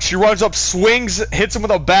guard, she runs up, swings, hits him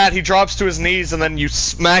with a bat, he drops to his knees, and then you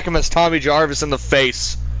smack him as Tommy Jarvis in the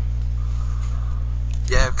face.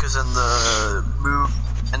 Yeah, because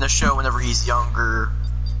in the show, whenever he's younger,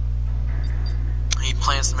 he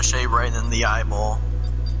plants the machete right in the eyeball.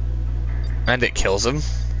 And it kills him.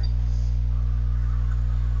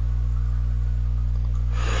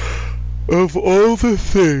 Of all the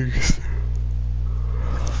things.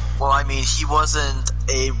 Well, I mean, he wasn't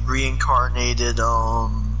a reincarnated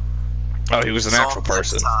Oh, he was an actual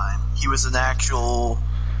person. Time. He was an actual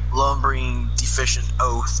lumbering, deficient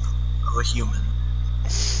oath of a human.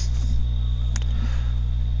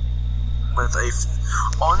 With a...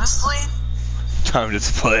 Honestly... Time to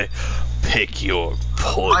play. Pick your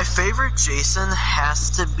poison. My favorite Jason has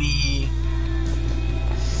to be...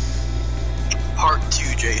 Part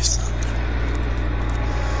 2 Jason.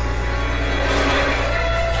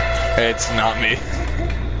 It's not me. And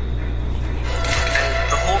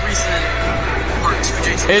the whole reason Part 2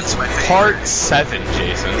 Jason It's is my favorite... Part 7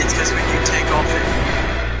 Jason. It's because when you take off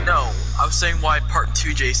it... No, I was saying why Part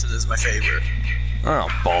 2 Jason is my favorite. Oh,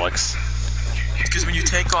 bollocks. Because when you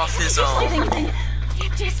take off his, Escape.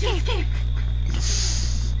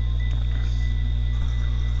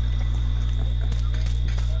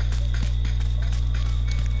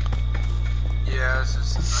 Yeah, this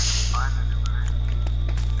is fine anyway.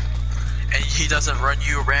 and he doesn't run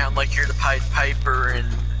you around like you're the Pied Piper and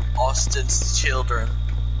Austin's Children.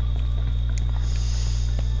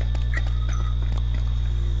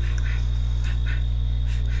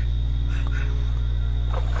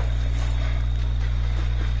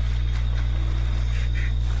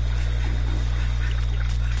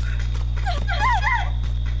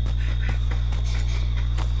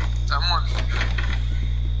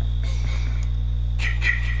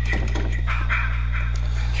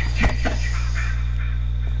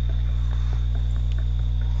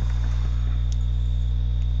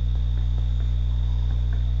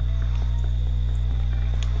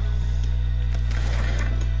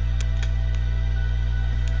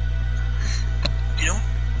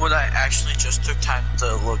 What I actually just took time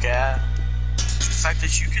to look at, the fact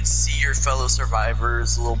that you can see your fellow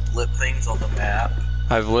survivors' little blip things on the map.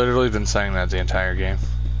 I've literally been saying that the entire game.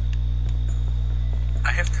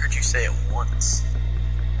 I haven't heard you say it once.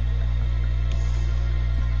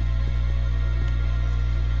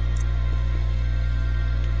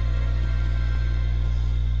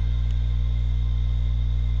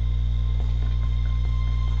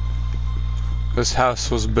 This house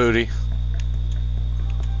was booty.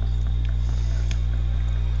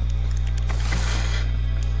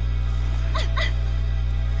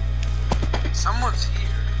 Someone's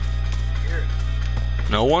here.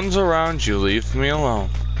 No one's around you, leave me alone.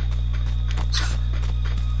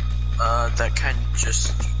 That kind of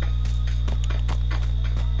just...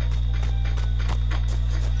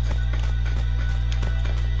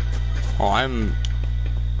 Oh, I'm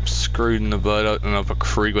screwed in the butt out and up a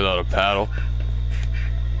creek without a paddle.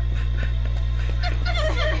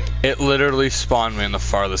 It literally spawned me in the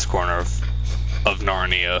farthest corner of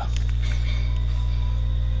Narnia.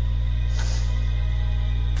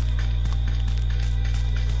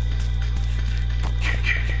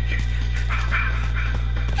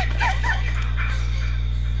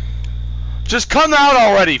 Just come out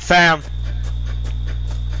already, fam!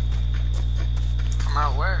 Come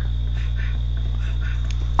out where?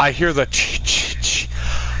 I hear the ch-ch-ch.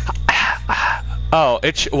 Oh,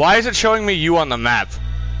 why is it showing me you on the map?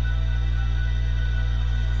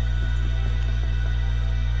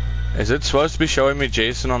 Is it supposed to be showing me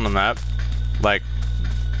Jason on the map? Like,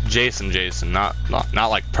 Jason, not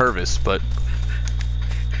like Purvis, but...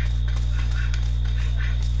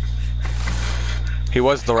 He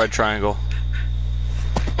was the red triangle.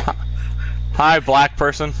 Hi, black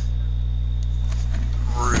person.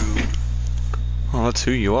 rude. Well, that's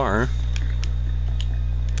who you are.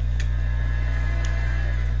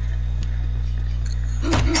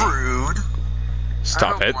 Rude.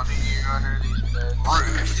 Stop it. I don't want to eat under these beds.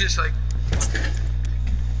 Rude. Just like,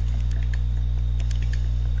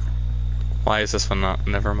 Why is this one not?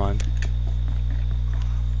 Never mind.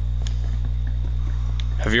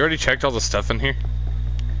 Have you already checked all the stuff in here?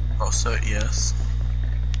 Also, yes.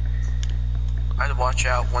 I'd watch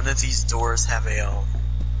out. One of these doors have a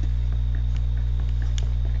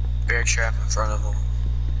bear trap in front of them.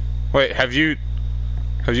 Wait, have you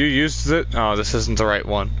used it? Oh, this isn't the right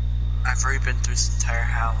one. I've already been through this entire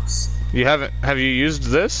house. You haven't? Have you used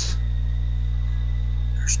this?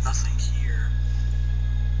 There's nothing here.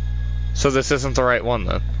 So this isn't the right one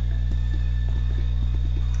then?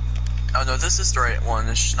 Oh no, this is the right one.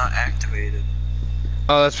 It's just not activated.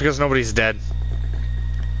 Oh, that's because nobody's dead.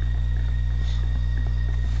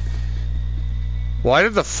 Why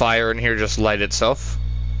did the fire in here just light itself?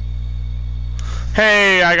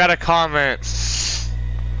 Hey, I got a comment.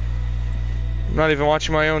 I'm not even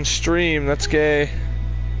watching my own stream. That's gay.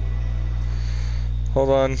 Hold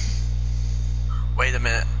on. Wait a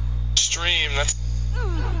minute. Stream, that's...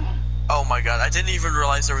 Oh my god, I didn't even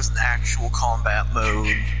realize there was an actual combat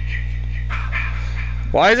mode.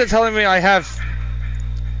 Why is it telling me I have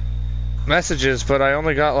messages, but I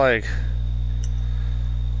only got like...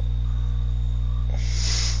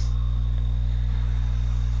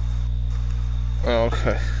 Oh,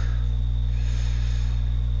 okay.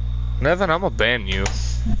 Nevin, I'm gonna ban you.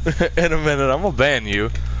 In a minute, I'm gonna ban you.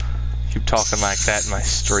 Keep talking like that in my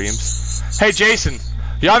streams. Hey, Jason!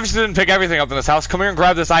 You obviously didn't pick everything up in this house. Come here and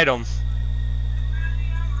grab this item.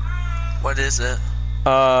 What is it?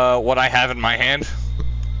 What I have in my hand.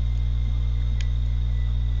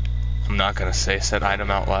 I'm not gonna say said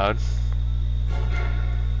item out loud.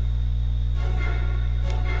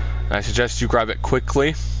 I suggest you grab it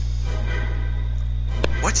quickly.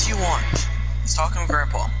 What do you want? He's talking to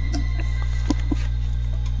Grandpa.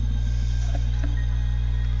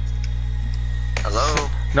 Hello?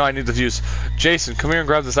 No, I need the views. Jason, come here and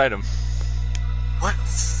grab this item. What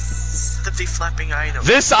flippy flapping item?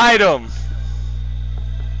 This item!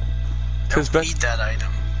 I don't need that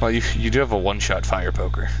item. Well, you do have a one-shot fire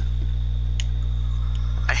poker.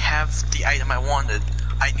 I have the item I wanted.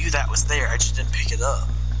 I knew that was there, I just didn't pick it up.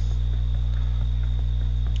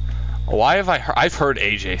 Why have I've heard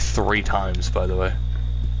AJ 3 times, by the way.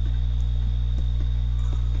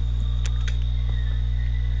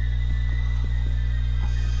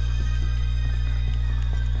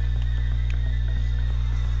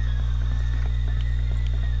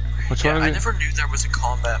 Which one of I these? never knew there was a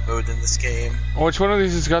combat mode in this game. Which one of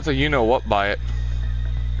these has got the you-know-what by it?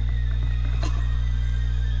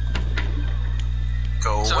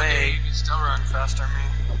 Go It's away. okay, you can still run faster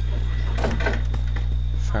than me.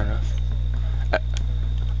 Fair enough.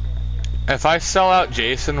 If I sell out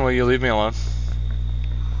Jason, will you leave me alone?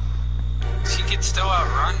 He can still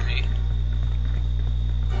outrun me.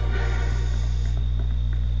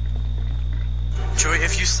 Joey,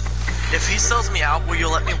 if he sells me out, will you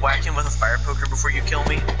let me whack him with a fire poker before you kill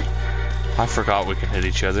me? I forgot we can hit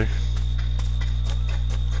each other.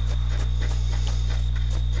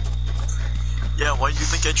 Yeah, why do you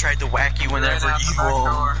think I tried to whack you whenever you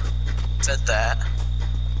said that?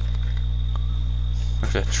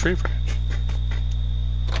 Okay, tree branch.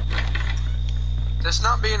 Just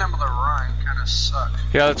not being able to run kind of sucks.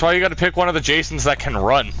 Yeah, that's why you gotta pick one of the Jasons that can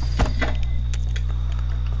run.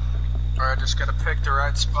 Or I just gotta pick the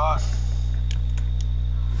right spot.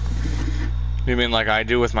 You mean like I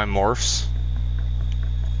do with my morphs?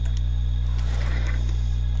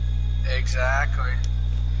 Exactly.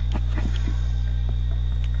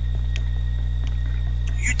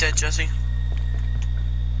 You dead, Jesse?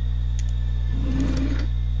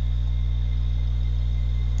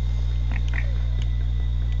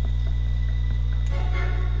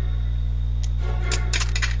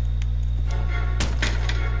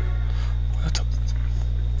 What the?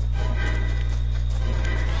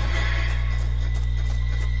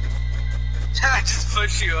 I just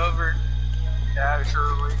pushed you over. Yeah,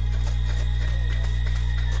 surely.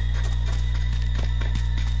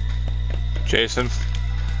 Jason,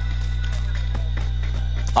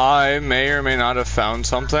 I may or may not have found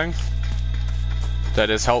something that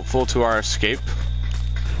is helpful to our escape.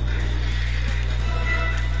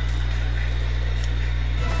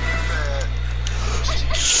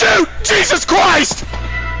 Shoot! Jesus Christ!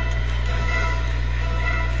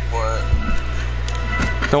 What?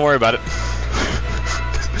 Don't worry about it.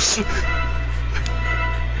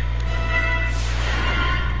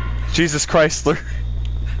 Jesus Chrysler.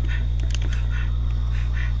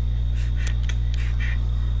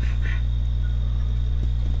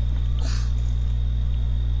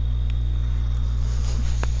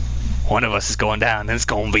 One of us is going down, and it's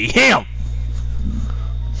gonna be him!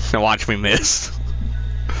 Now watch me miss.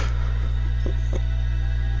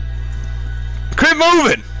 Quit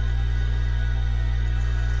moving!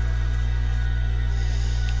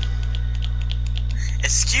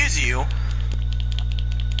 Excuse you?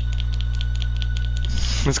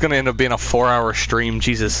 It's gonna end up being a 4-hour stream,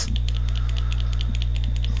 Jesus.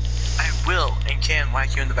 I will and can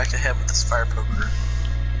whack you in the back of the head with this fire poker.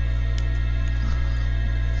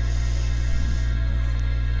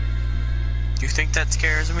 You think that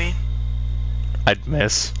scares me? I'd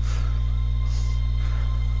miss.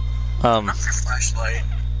 Not your flashlight.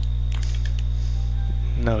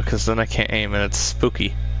 No, because then I can't aim and it's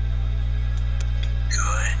spooky.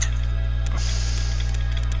 Good.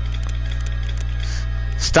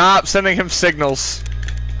 Stop sending him signals.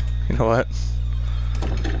 You know what?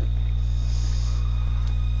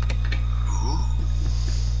 Ooh.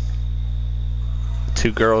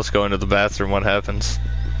 2 girls go into the bathroom, what happens?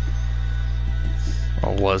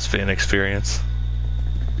 Or was be an experience.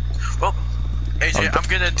 Well, AJ, I'm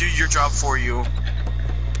gonna do your job for you.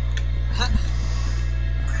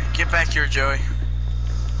 Get back here, Joey.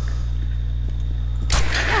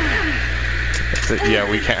 Yeah,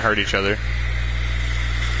 we can't hurt each other.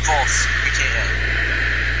 False. We can't.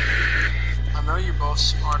 I know you're both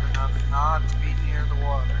smart enough not to be near the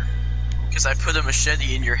water. Because I put a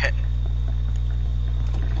machete in your head.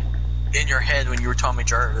 In your head when you were Tommy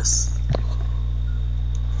Jarvis.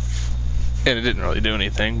 And it didn't really do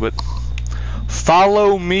anything, but...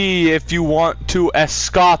 Follow me if you want to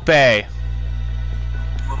escape. Well,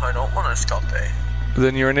 I don't want to escape.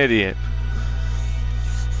 Then you're an idiot.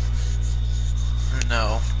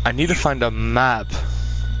 No. I need to find a map.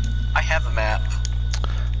 I have a map.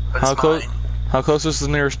 But How it's close? mine. How close is the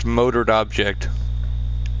nearest motored object?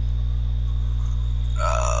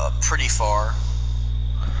 Pretty far.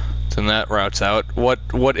 Then that route's out.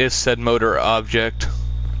 What is said motor object?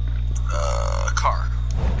 A car.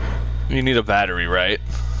 You need a battery, right?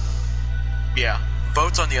 Yeah.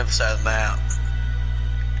 Boat's on the other side of the map.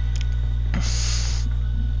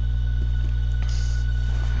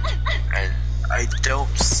 And I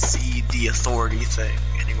don't see the authority thing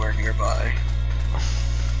anywhere nearby.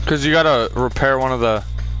 Because you gotta repair one of the...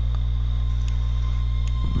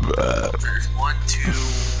 There's 1, 2,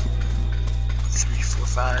 3, 4,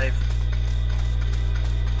 5.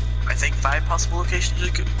 I think 5 possible locations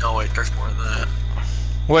you could. No, wait, there's more than that.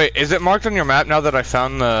 Wait, is it marked on your map now that I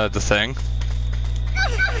found the thing?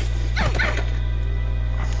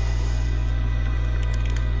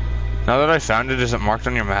 Now that I found it, is it marked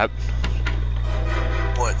on your map?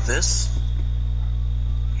 What, this?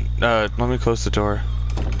 Let me close the door.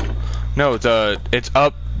 No, it's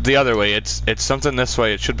up the other way. It's something this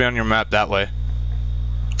way. It should be on your map that way.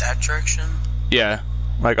 That direction? Yeah,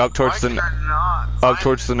 like up towards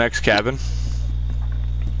towards the next cabin.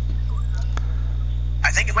 I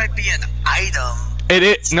think it might be an item. It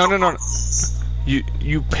is no.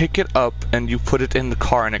 You pick it up and you put it in the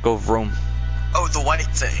car and it go vroom. Oh, the white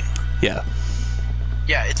thing. Yeah.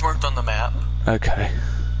 Yeah, it's marked on the map. Okay.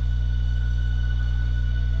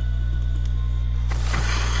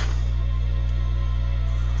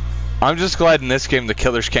 I'm just glad in this game the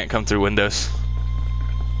killers can't come through windows.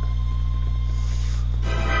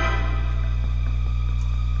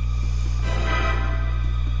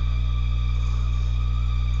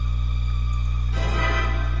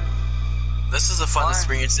 This is a fun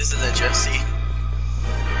experience, isn't it, Jesse?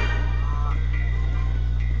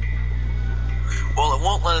 Well, it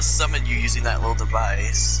won't let us summon you using that little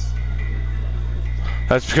device.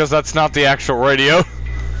 That's because that's not the actual radio.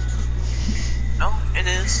 No, it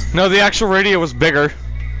is. No, the actual radio was bigger.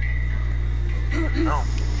 No.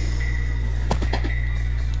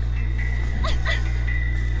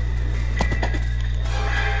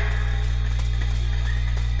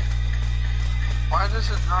 Why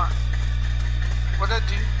does it not? What did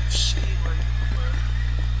you see where you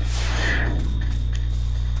were?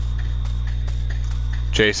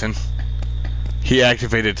 Jason. He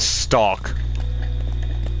activated stalk.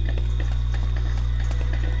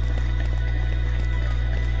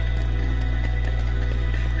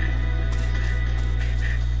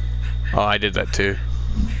 Oh, I did that too.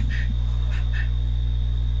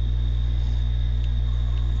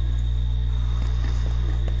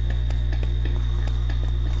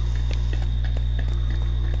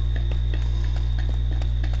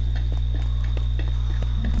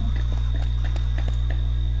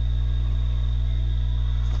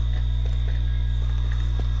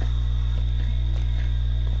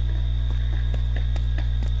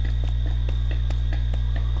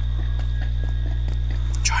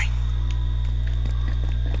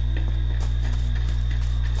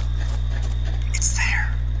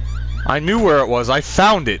 I knew where it was. I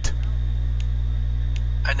found it.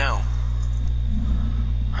 I know.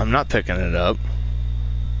 I'm not picking it up.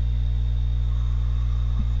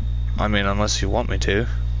 I mean, unless you want me to.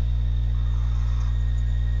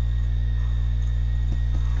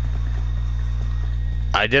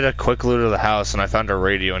 I did a quick loot of the house and I found a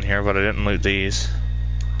radio in here, but I didn't loot these.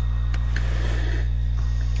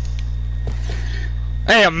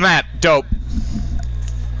 Hey, a map! Dope!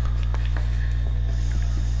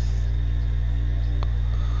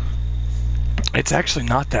 It's actually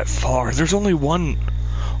not that far. There's only one...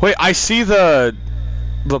 Wait, I see the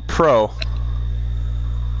pro.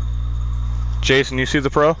 Jason, you see the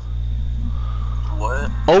pro? What?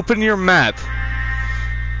 Open your map.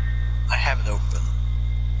 I have it open.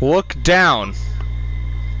 Look down.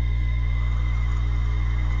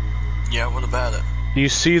 Yeah, what about it? You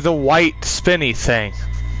see the white spinny thing?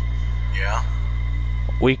 Yeah.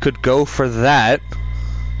 We could go for that.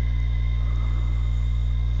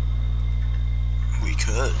 We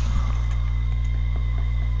could.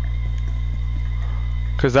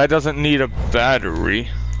 Because that doesn't need a battery.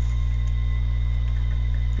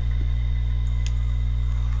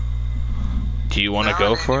 Do you want to No,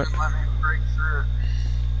 go they for it? didn't let me break through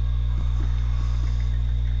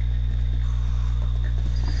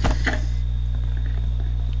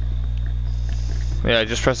it. Yeah,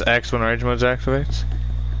 just press X when rage mode activates.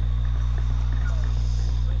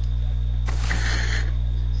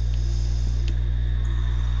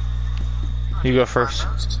 You go first.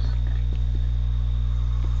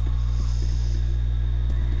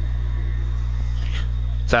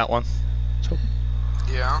 That one.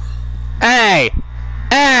 Yeah. Hey!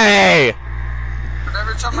 Hey! But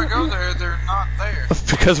every time I go there, they're not there.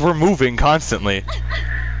 Because we're moving constantly.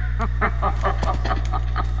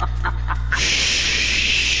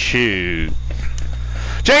 Shoot.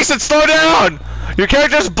 Jason, slow down! Your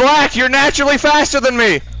character's black! You're naturally faster than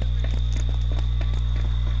me!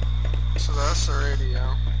 So that's the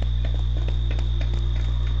radio.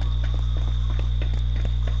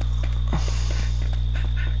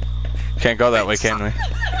 Can't go that way, can we? We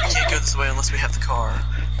can't go this way unless we have the car.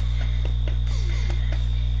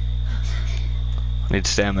 Need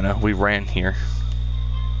stamina. We ran here.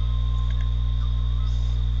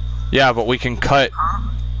 Yeah, but we can cut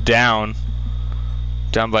down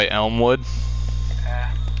by Elmwood.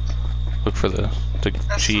 Yeah. Look for the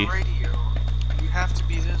That's G. the radio. You have to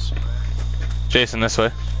be this way. Jason, this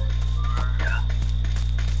way. Yeah.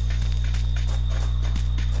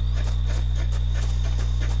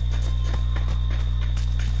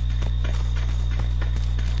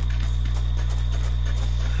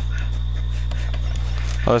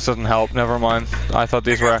 Oh, this doesn't help. Never mind. I thought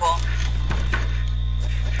these were. Oh,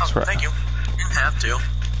 thank you. You didn't have to.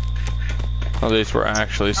 Oh, these were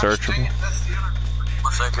actually searchable. That's the other.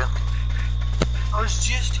 1 second. I was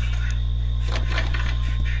just here.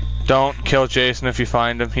 Don't kill Jason if you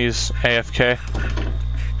find him. He's AFK.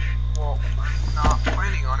 Well, I'm not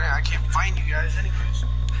planning on it. I can't find you guys anyways.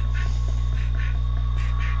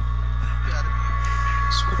 Gotta be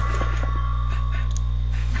this way.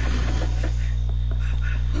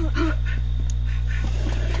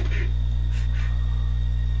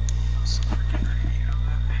 That's the freaking radio.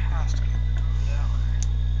 That has to get that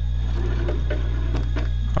way.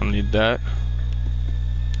 I'll need that.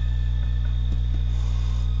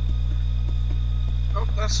 Oh,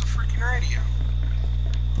 that's the freaking radio.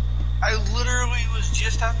 I literally was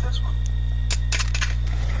just at this one.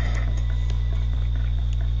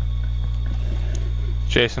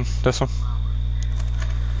 Jason, this one.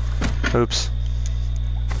 Oops.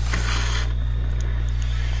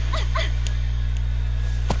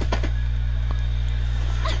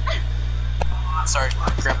 Sorry,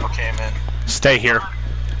 Grandpa came in. Stay here.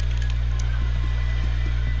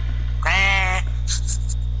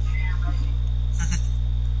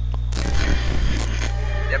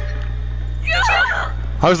 Yep. You guys are out.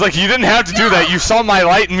 I was like, you didn't have to do that. You saw my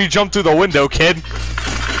light and me jump through the window, kid.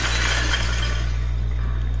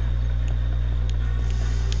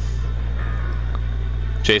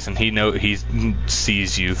 Jason, he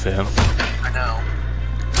sees you, fam. I know.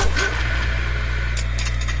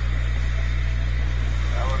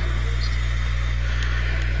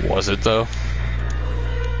 Was it though?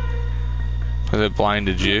 Cause it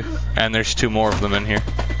blinded you. And there's 2 more of them in here.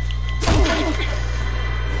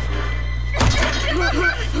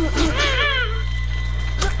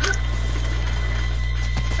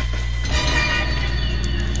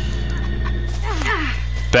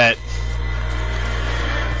 Bet.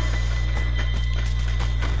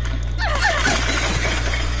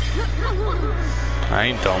 I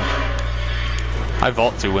ain't dumb. I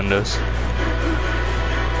vault through windows.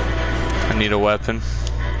 I need a weapon.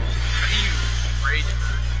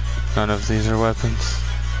 None of these are weapons.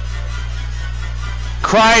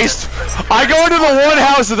 Christ! I go into the one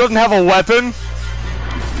house that doesn't have a weapon!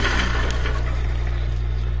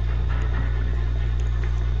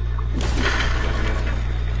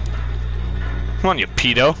 Come on, you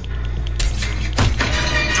pedo.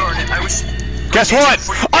 Jordan, I wish. Guess what?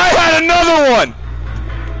 I had another one!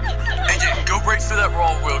 AJ, go break through that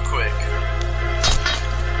wall real quick.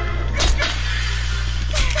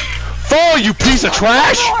 Fall, you piece of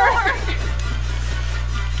trash!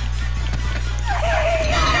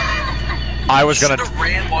 I was gonna. You should've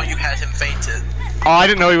ran while you had him fainted. Oh, I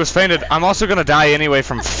didn't know he was fainted. I'm also gonna die anyway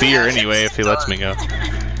from fear anyway if he lets me go.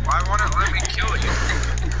 Why won't it let me kill you?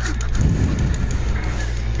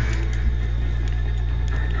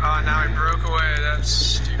 Oh, now he broke away. That's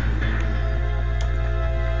stupid.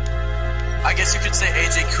 I guess you could say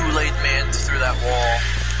AJ Kool-Aid Man through that wall.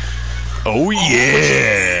 Oh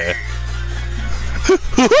yeah!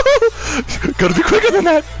 Gotta be quicker than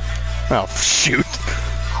that! Oh, shoot.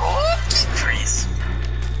 Freeze.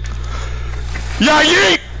 Yeah,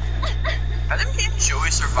 yeet! How did me and Joey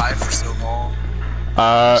survive for so long?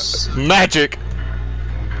 Magic.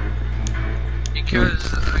 Because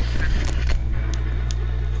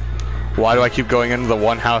Why do I keep going into the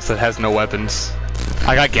one house that has no weapons?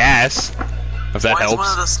 I got gas. If that Why helps. is one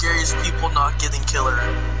of the scariest people not getting killer?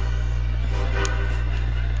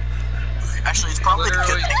 Actually, it's probably a good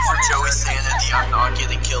Literally. thing for Joey's sanity I'm not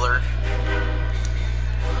getting killer.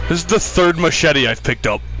 This is the third machete I've picked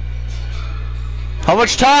up. How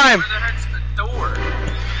much time? where the heck's the door?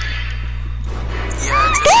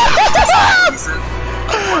 Yeah, just reason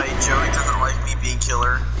why Joey doesn't like me being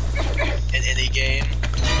killer in any game.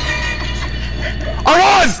 I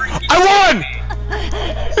won! I won!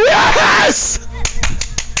 Yes!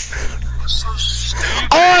 So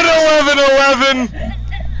stupid. On 11-11!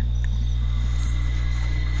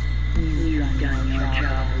 You've done your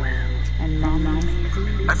job well, and Mama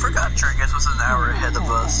I forgot Trigus was an hour ahead of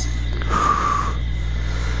us.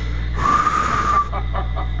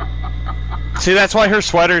 See, that's why her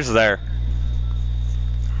sweater's there.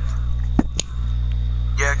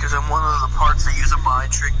 Yeah, because in one of the parts they use a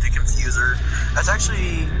mind trick to confuse her. That's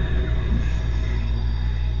actually...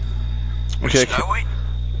 Okay, Should I wait?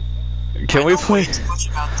 can I we don't play? wait too much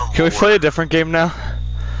about the Can we lore. play a different game now?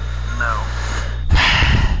 No.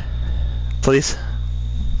 Please.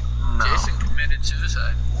 No. Jason committed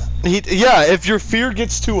suicide. Yeah, if your fear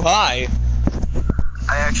gets too high.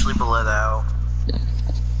 I actually bled out.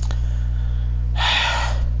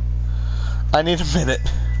 I need a minute.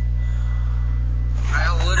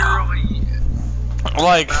 I literally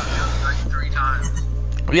Like, about killed like 3 times.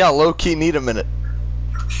 yeah, low-key need a minute.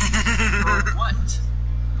 For what?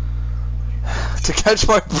 To catch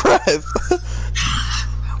my breath.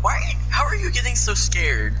 Why? How are you getting so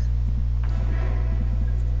scared?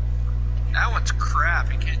 That one's crap.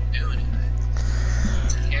 He can't do anything.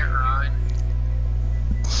 He can't run.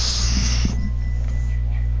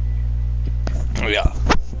 Yeah.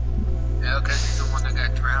 Yeah, because he's the one that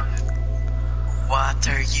got drowned. What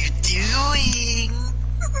are you doing?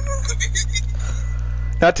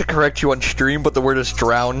 Not to correct you on stream, but the word is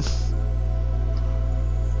drown.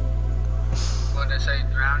 What did I say?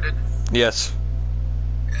 Drowned? Yes.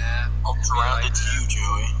 Yeah. I'll it'd be drown like it to that. you,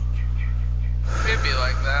 Joey. It'd be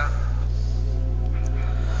like that.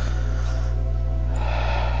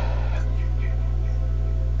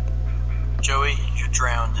 Joey, you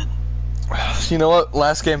drowned it. You know what?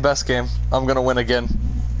 Last game, best game. I'm gonna win again.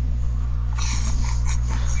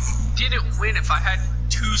 Didn't win. If I had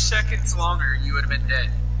 2 seconds longer, you would have been dead.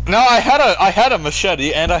 No, I had a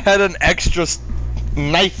machete and I had an extra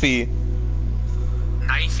knifey,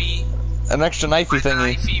 Knifey. an extra knifey My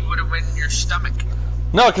thingy. knifey would have went in your stomach.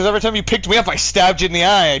 No, because every time you picked me up, I stabbed you in the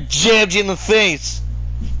eye. I jabbed you in the face.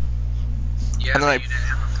 Yeah, And then but I- you didn't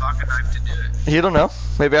have a pocket knife to do it. You don't know.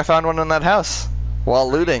 Maybe I found one in that house while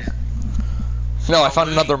looting. No, I found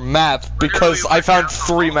another map because I found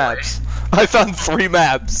 3 maps. I found 3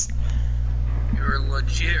 maps. You were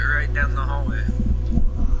legit right down the hallway.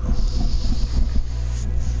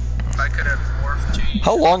 If I could have morphed to you.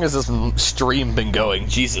 How long has this stream been going?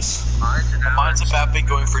 Jesus. Mine's an hour. Mine's about been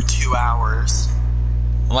going for 2 hours.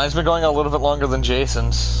 Mine's been going a little bit longer than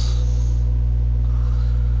Jason's.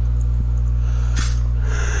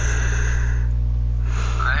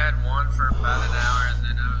 I had one for about an hour, and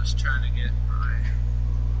then I was trying to get my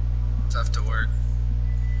stuff to work.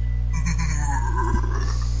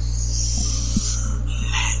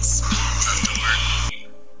 Stuff to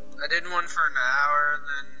work. I did one for an hour, and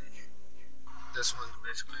then this one's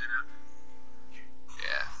basically an hour.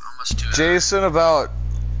 Yeah, almost 2 hours. Jason, about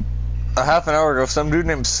a half an hour ago, some dude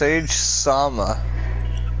named Sage Sama.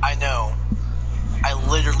 I know. I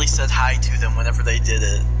literally said hi to them whenever they did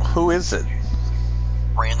it. Who is it?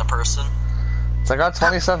 Random person. I got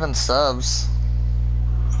 27 subs.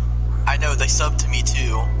 I know, they subbed to me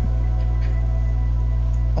too.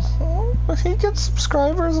 He gets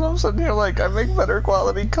subscribers, and I'm sitting here like, I make better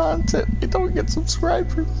quality content. You don't get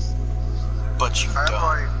subscribers. But you I have don't.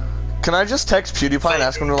 like, Can I just text PewDiePie and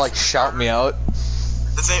ask him to like shout me out?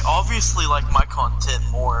 They obviously like my content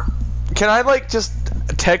more. Can I like just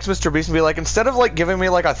text Mr. Beast and be like, instead of like giving me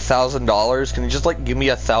like $1,000, can you just like give me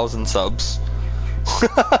 1,000 subs?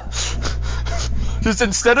 Just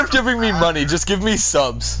instead of giving me money, just give me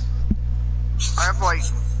subs. I have like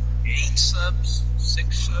 8 subs,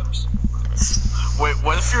 6 subs. Wait,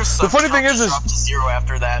 what if your sub funny thing count is dropped to 0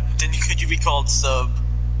 after that? Then could you be called sub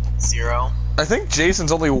 0? I think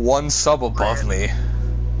Jason's only 1 sub above me.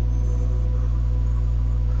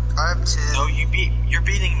 I have 10. No, you're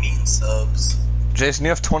beating me in subs. Jason, you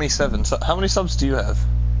have 27. So how many subs do you have?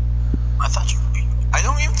 I thought you were beating me. I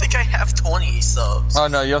don't even think I have 20 subs. Oh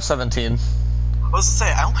no, you have 17. I was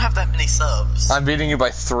gonna say, I don't have that many subs. I'm beating you by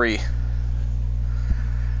 3.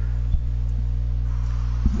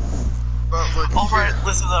 Alright,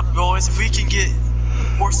 listen up, boys. If we can get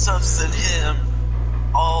more subs than him,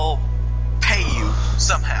 I'll pay you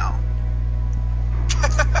somehow.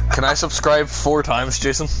 Can I subscribe 4 times,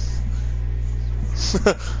 Jason?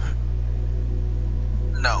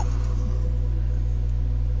 No.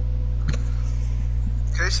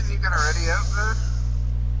 Jason, you gonna ready up, bud?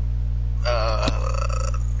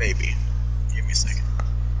 Maybe. Give me a second.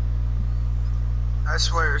 I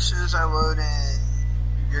swear, as soon as I load in,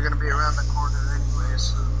 you're gonna be around the corner anyway,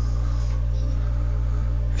 so...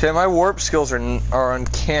 Okay, my warp skills are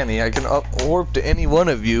uncanny. I can warp to any one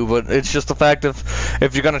of you, but it's just the fact of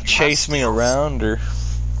if you're gonna chase me around or...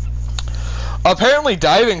 Apparently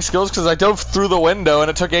diving skills, because I dove through the window and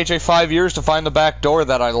it took AJ 5 years to find the back door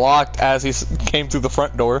that I locked as he came through the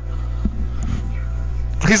front door.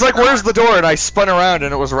 He's like, where's the door? And I spun around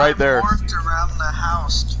and it was right there. I morphed around the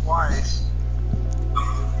house twice.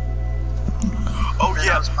 Oh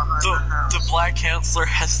yeah, the Black Counselor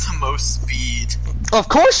has the most speed. Of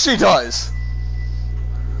course she does!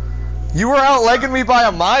 You were outlegging me by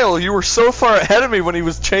a mile. You were so far ahead of me when he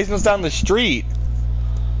was chasing us down the street.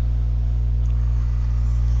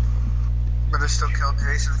 But I still killed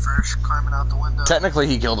Jason first, climbing out the window. Technically,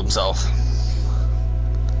 he killed himself.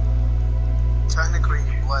 Technically,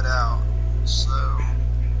 he bled out, so...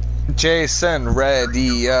 Jason,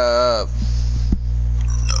 ready up.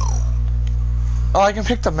 Oh, I can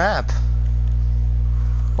pick the map.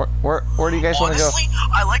 Where do you guys want to go? Honestly,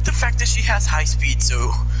 I like the fact that she has high speed,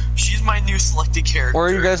 so she's my new selected character. Where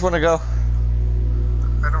do you guys want to go?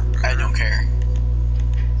 I don't care.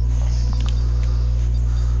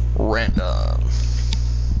 Random.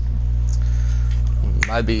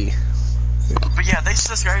 Might be. But yeah, they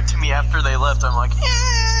subscribed to me after they left. I'm like,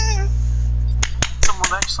 yeah. Someone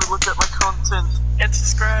actually looked at my content and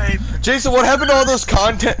subscribed. Jason, what happened to all those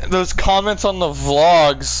comments on the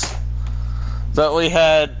vlogs that we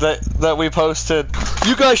had that we posted?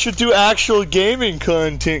 You guys should do actual gaming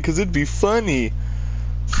content because it'd be funny.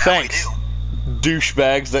 Thanks,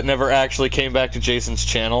 douchebags that never actually came back to Jason's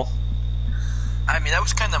channel. I mean, that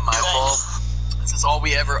was kind of my fault, since all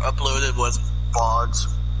we ever uploaded was vlogs.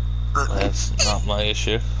 That's not my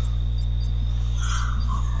issue.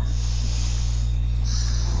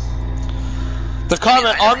 The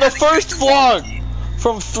comment on the first vlog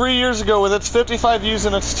from 3 years ago with its 55 views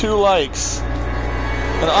and its 2 likes.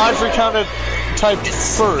 And Audrey counted typed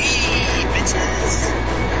first.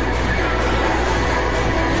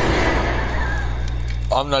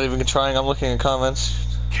 I'm not even trying, I'm looking at comments.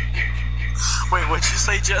 Wait, what'd you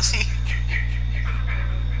say, Jesse?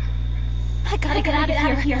 I gotta get out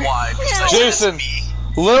of here. Why? Because Jason,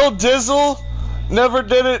 Lil Dizzle, Never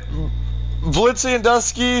Did It, Blitzy and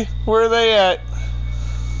Dusky, where are they at?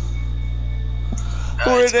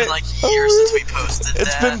 It's been like years since we posted that.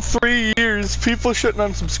 It's been 3 years. People shouldn't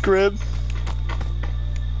unsubscribe.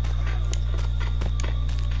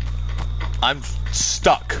 I'm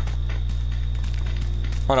stuck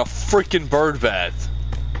on a freaking bird bath.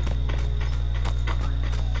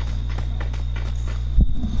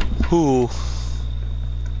 Ooh.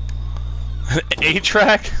 An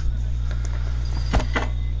 8-track?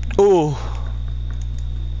 Ooh.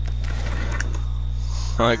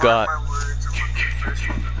 Oh my god.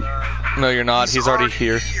 No, you're not. He's already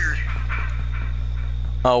here.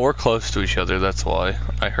 Oh, we're close to each other, that's why.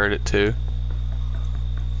 I heard it too.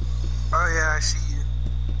 Oh yeah, I see you.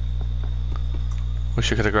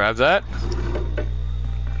 Wish you could have grabbed that.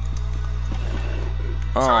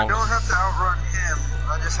 Oh. So I don't have to outrun him,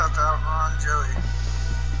 I just have to outrun Joey.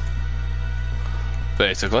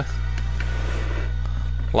 Basically.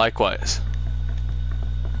 Likewise.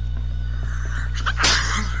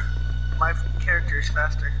 My character is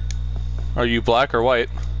faster. Are you black or white?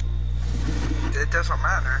 It doesn't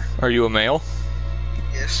matter. Are you a male?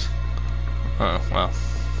 Yes. Oh, well.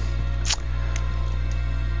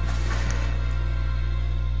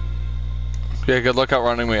 Yeah, good luck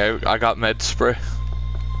outrunning me. I got med spray.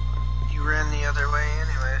 You ran the other way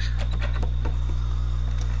anyways.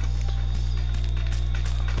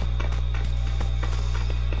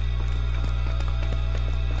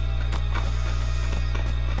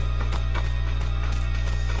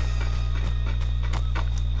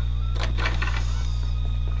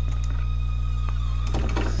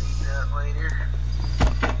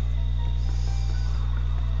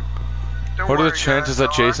 What are the chances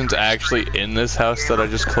that Jason's actually in this house that I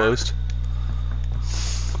just closed?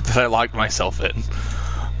 That I locked myself in?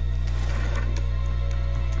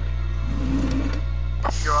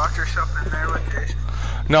 You locked yourself in there with Jason?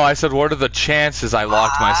 No, I said, what are the chances I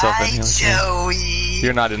locked myself in here? Joey.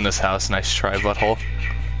 You're not in this house. Nice try, butthole.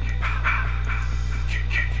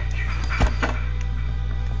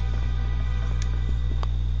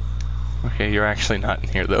 Okay, you're actually not in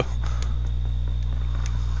here, though.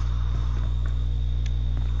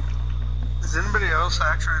 Is anybody else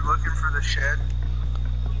actually looking for the shed?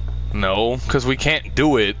 No, because we can't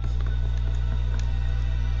do it.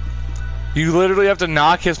 You literally have to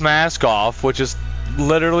knock his mask off, which is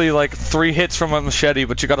literally like 3 hits from a machete,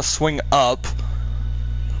 but you gotta swing up.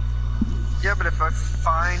 Yeah, but if I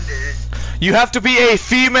find it... You have to be a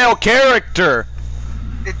female character!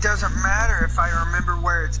 It doesn't matter if I remember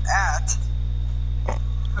where it's at.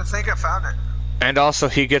 I think I found it. And also,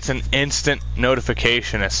 he gets an instant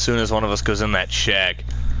notification as soon as one of us goes in that shack.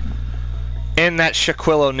 In that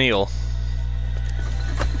Shaquille O'Neal.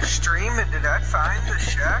 Stream it, did I find the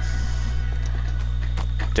shack?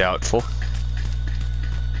 Doubtful.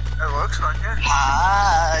 It looks like it.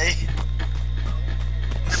 Hi.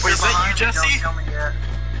 If Wait, you're is that you, behind me, Jesse? Don't tell me yet.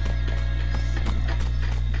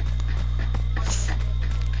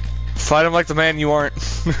 Fight him like the man you aren't.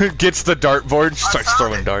 Gets the dartboard, starts found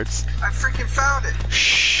throwing it. darts. I freaking found it.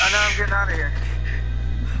 Shh. I know I'm getting out of here.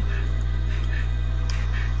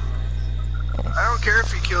 I don't care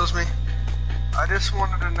if he kills me. I just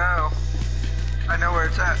wanted to know. I know where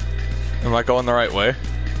it's at. Am I going the right way?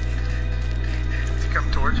 If you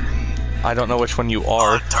come towards me. I don't know which one you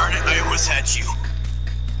are. Oh, darn it, I almost had you.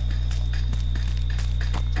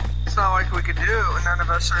 It's not like we could do it when none of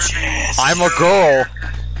us are in Yes. I'm a girl.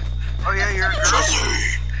 Oh yeah, you're a girl.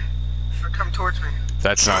 Jesse. Or come towards me.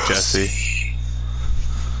 That's not Jesse.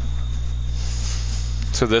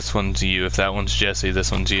 So this one's you. If that one's Jesse,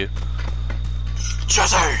 this one's you.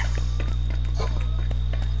 Jesse.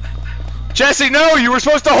 Jesse, no! You were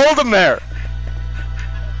supposed to hold him there!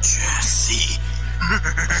 Jesse.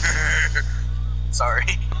 Sorry.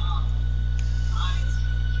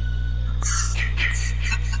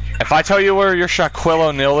 If I tell you where your Shaquille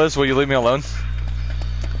O'Neal is, will you leave me alone?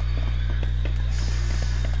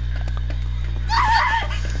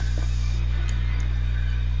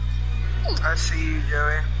 I see you,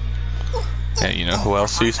 Joey. Yeah, you know who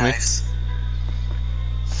else sees me? Nice.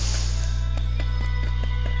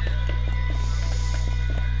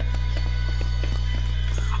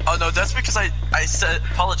 Oh no, that's because I said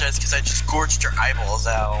apologize because I just gorged your eyeballs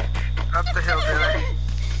out. Up the hill, Joey.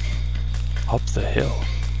 Up the hill.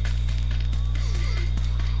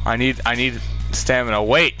 I need stamina.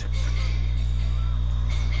 Wait!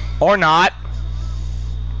 Or not!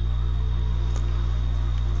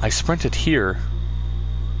 I sprinted here.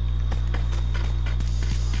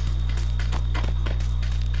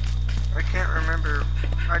 I can't remember.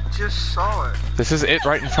 I just saw it. This is it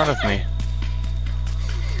right in front of me.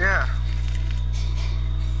 Yeah.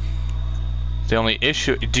 The only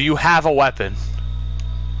issue... Do you have a weapon?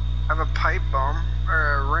 I have a pipe bomb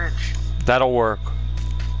or a wrench. That'll work.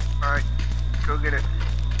 Alright, go get it.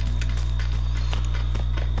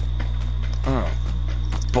 Oh.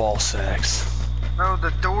 Ball sacks. No,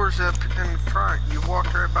 the door's up in front. You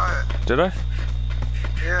walked right by it. Did I?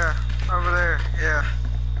 Yeah, over there. Yeah.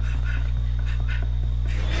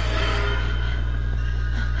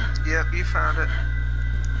 Yep, you found it.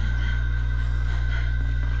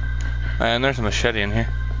 And there's a machete in here.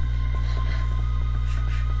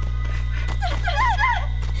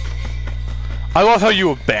 I love how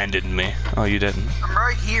you abandoned me. Oh, you didn't. I'm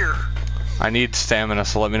right here. I need stamina,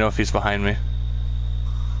 so let me know if he's behind me.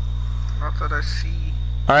 Not that I see.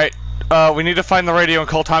 Alright, we need to find the radio and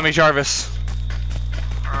call Tommy Jarvis.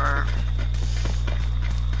 Alright.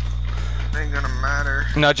 Ain't gonna matter.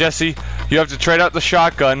 Now, Jesse, you have to trade out the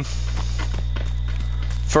shotgun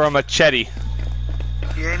for a machete.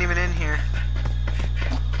 You ain't even in here.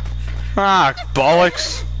 Ah,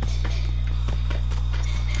 bollocks.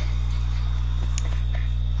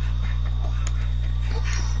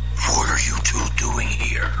 What are you two doing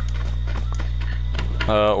here?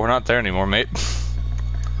 We're not there anymore, mate.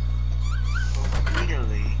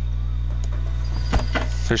 Really?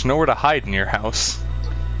 There's nowhere to hide in your house.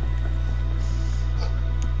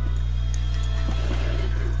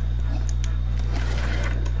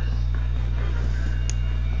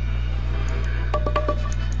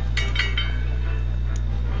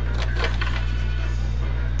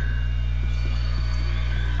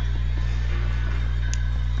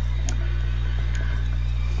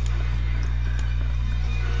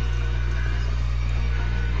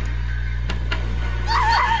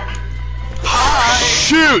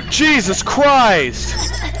 Shoot! Jesus Christ!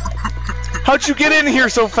 How'd you get in here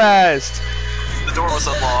so fast? The door was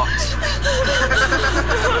unlocked.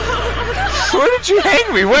 Where did you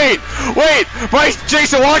hang me? Wait!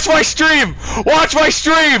 Jason, watch my stream! Watch my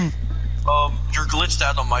stream! You're glitched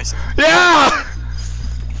out on my screen. Yeah!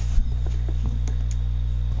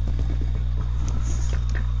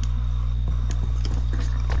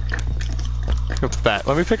 Pick up the bat.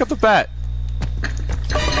 Let me pick up the bat.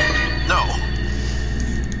 No.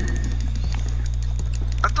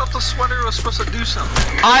 I thought the sweater was supposed to do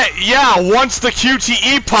something. Yeah, once the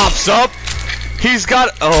QTE pops up, he's got,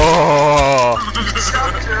 oh.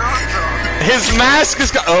 His mask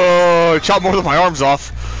has got, oh, chopped more than my arms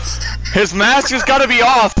off. His mask has got to be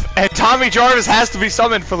off, and Tommy Jarvis has to be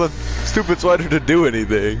summoned for the stupid sweater to do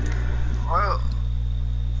anything. Well,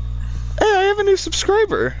 hey, I have a new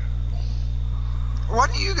subscriber. why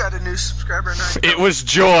do you got a new subscriber now? It was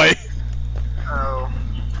Joy. Oh.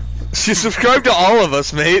 She subscribed to all of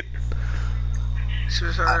us, mate.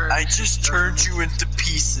 I just turned you into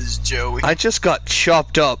pieces, Joey. I just got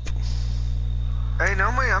chopped up. Hey,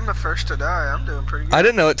 normally I'm the first to die. I'm doing pretty good. I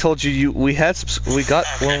didn't know it told you we got subs. When we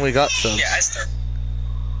got subs. Yeah, I start.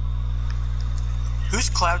 Who's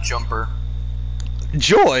Cloud Jumper?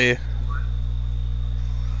 Joy.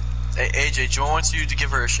 Hey, AJ, Joy wants you to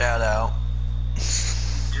give her a shout out.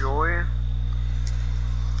 Joy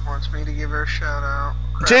wants me to give her a shout out.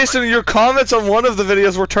 Crap. Jason, your comments on one of the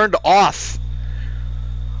videos were turned off.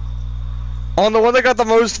 On the one that got the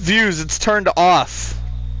most views, it's turned off.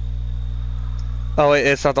 Oh wait,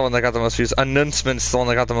 it's not the one that got the most views. Announcement's the one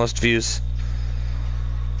that got the most views.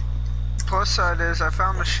 Plus side is I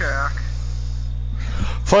found the shack.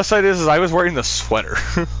 Plus side is I was wearing the sweater.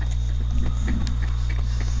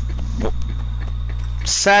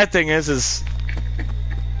 Sad thing is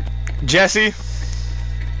Jesse,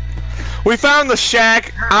 we found the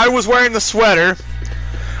shack. I was wearing the sweater.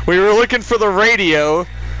 We were looking for the radio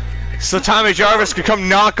so Tommy Jarvis could come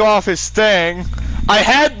knock off his thing. I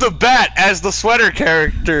had the bat as the sweater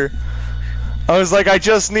character. I was like, I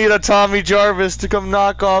just need a Tommy Jarvis to come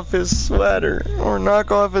knock off his sweater or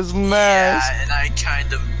knock off his mask. Yeah, and I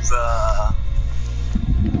kind of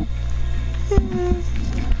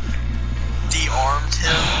de-armed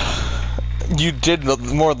him. You did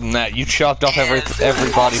more than that. You chopped off every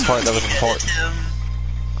body part that was important. Him.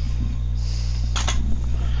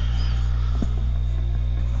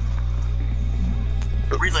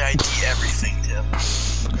 Really, I de everything, Tim.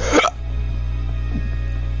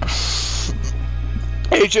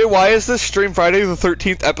 AJ, why is this stream Friday the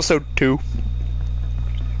 13th, episode 2?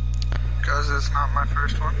 Because it's not my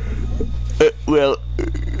first one.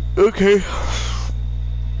 Okay.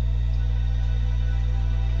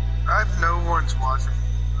 No one's watching.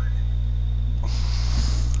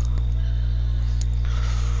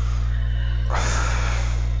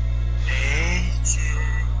 AJ.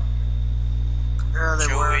 Yeah, they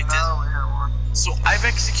Joey were. did- No, we had one. So I've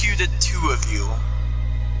executed 2 of you.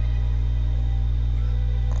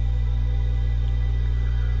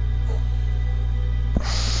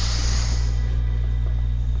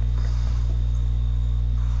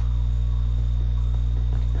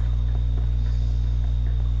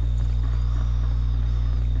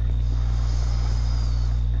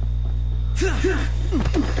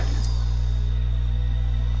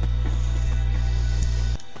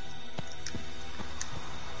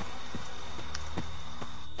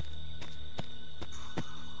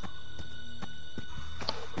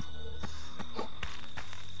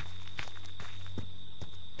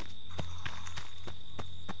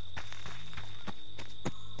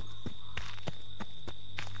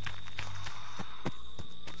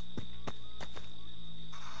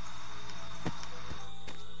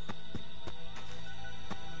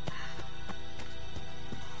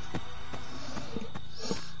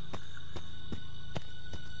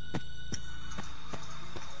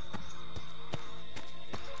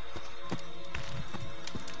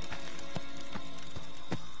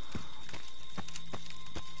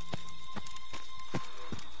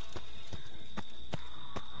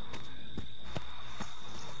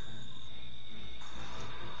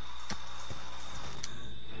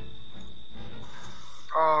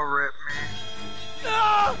 Oh, rip me.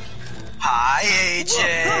 Hi,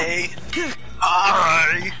 AJ.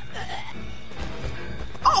 Hi.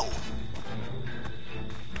 Oh.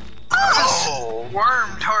 Oh.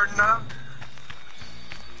 Wormed hard enough.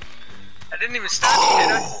 I didn't even stop you,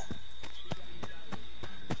 did I?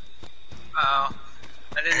 Oh.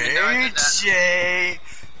 I didn't even know I did that. AJ,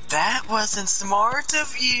 that wasn't smart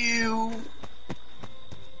of you.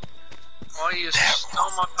 Well, you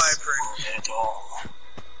stole my piper. At all.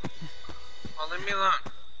 Well, leave me alone.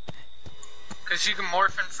 Cause you can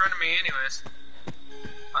morph in front of me anyways.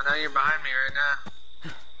 I know you're behind me right now.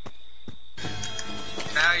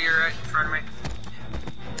 Now you're right in front of me.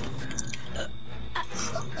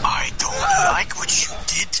 I don't like what you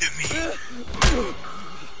did to me.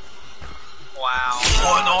 Wow.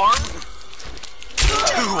 One arm,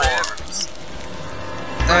 two arms.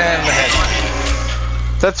 And the head.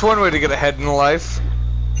 That's one way to get ahead in life.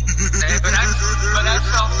 Hey, but I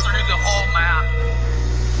fell through the whole map.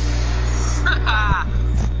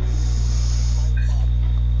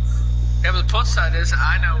 Yeah, but the plus side is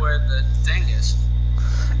I know where the thing is.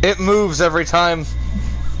 It moves every time.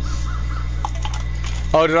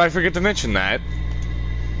 Oh, did I forget to mention that?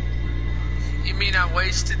 You mean I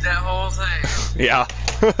wasted that whole thing? Yeah.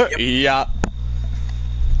 Yeah.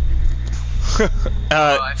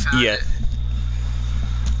 I found yeah. it.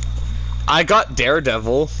 I got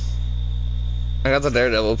Daredevil. I got the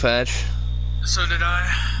Daredevil patch. So did I.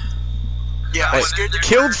 Yeah, I Wait, scared the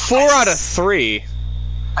killed 4 out of 3.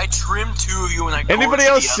 I trimmed 2 of you and I. Anybody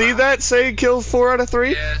else see that say killed 4 out of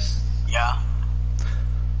 3? Yes. Yeah.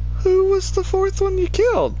 Who was the 4th one you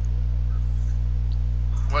killed?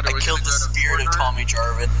 What, I killed the spirit of Tommy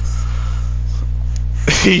Jarvis.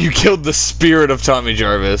 You killed the spirit of Tommy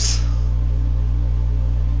Jarvis.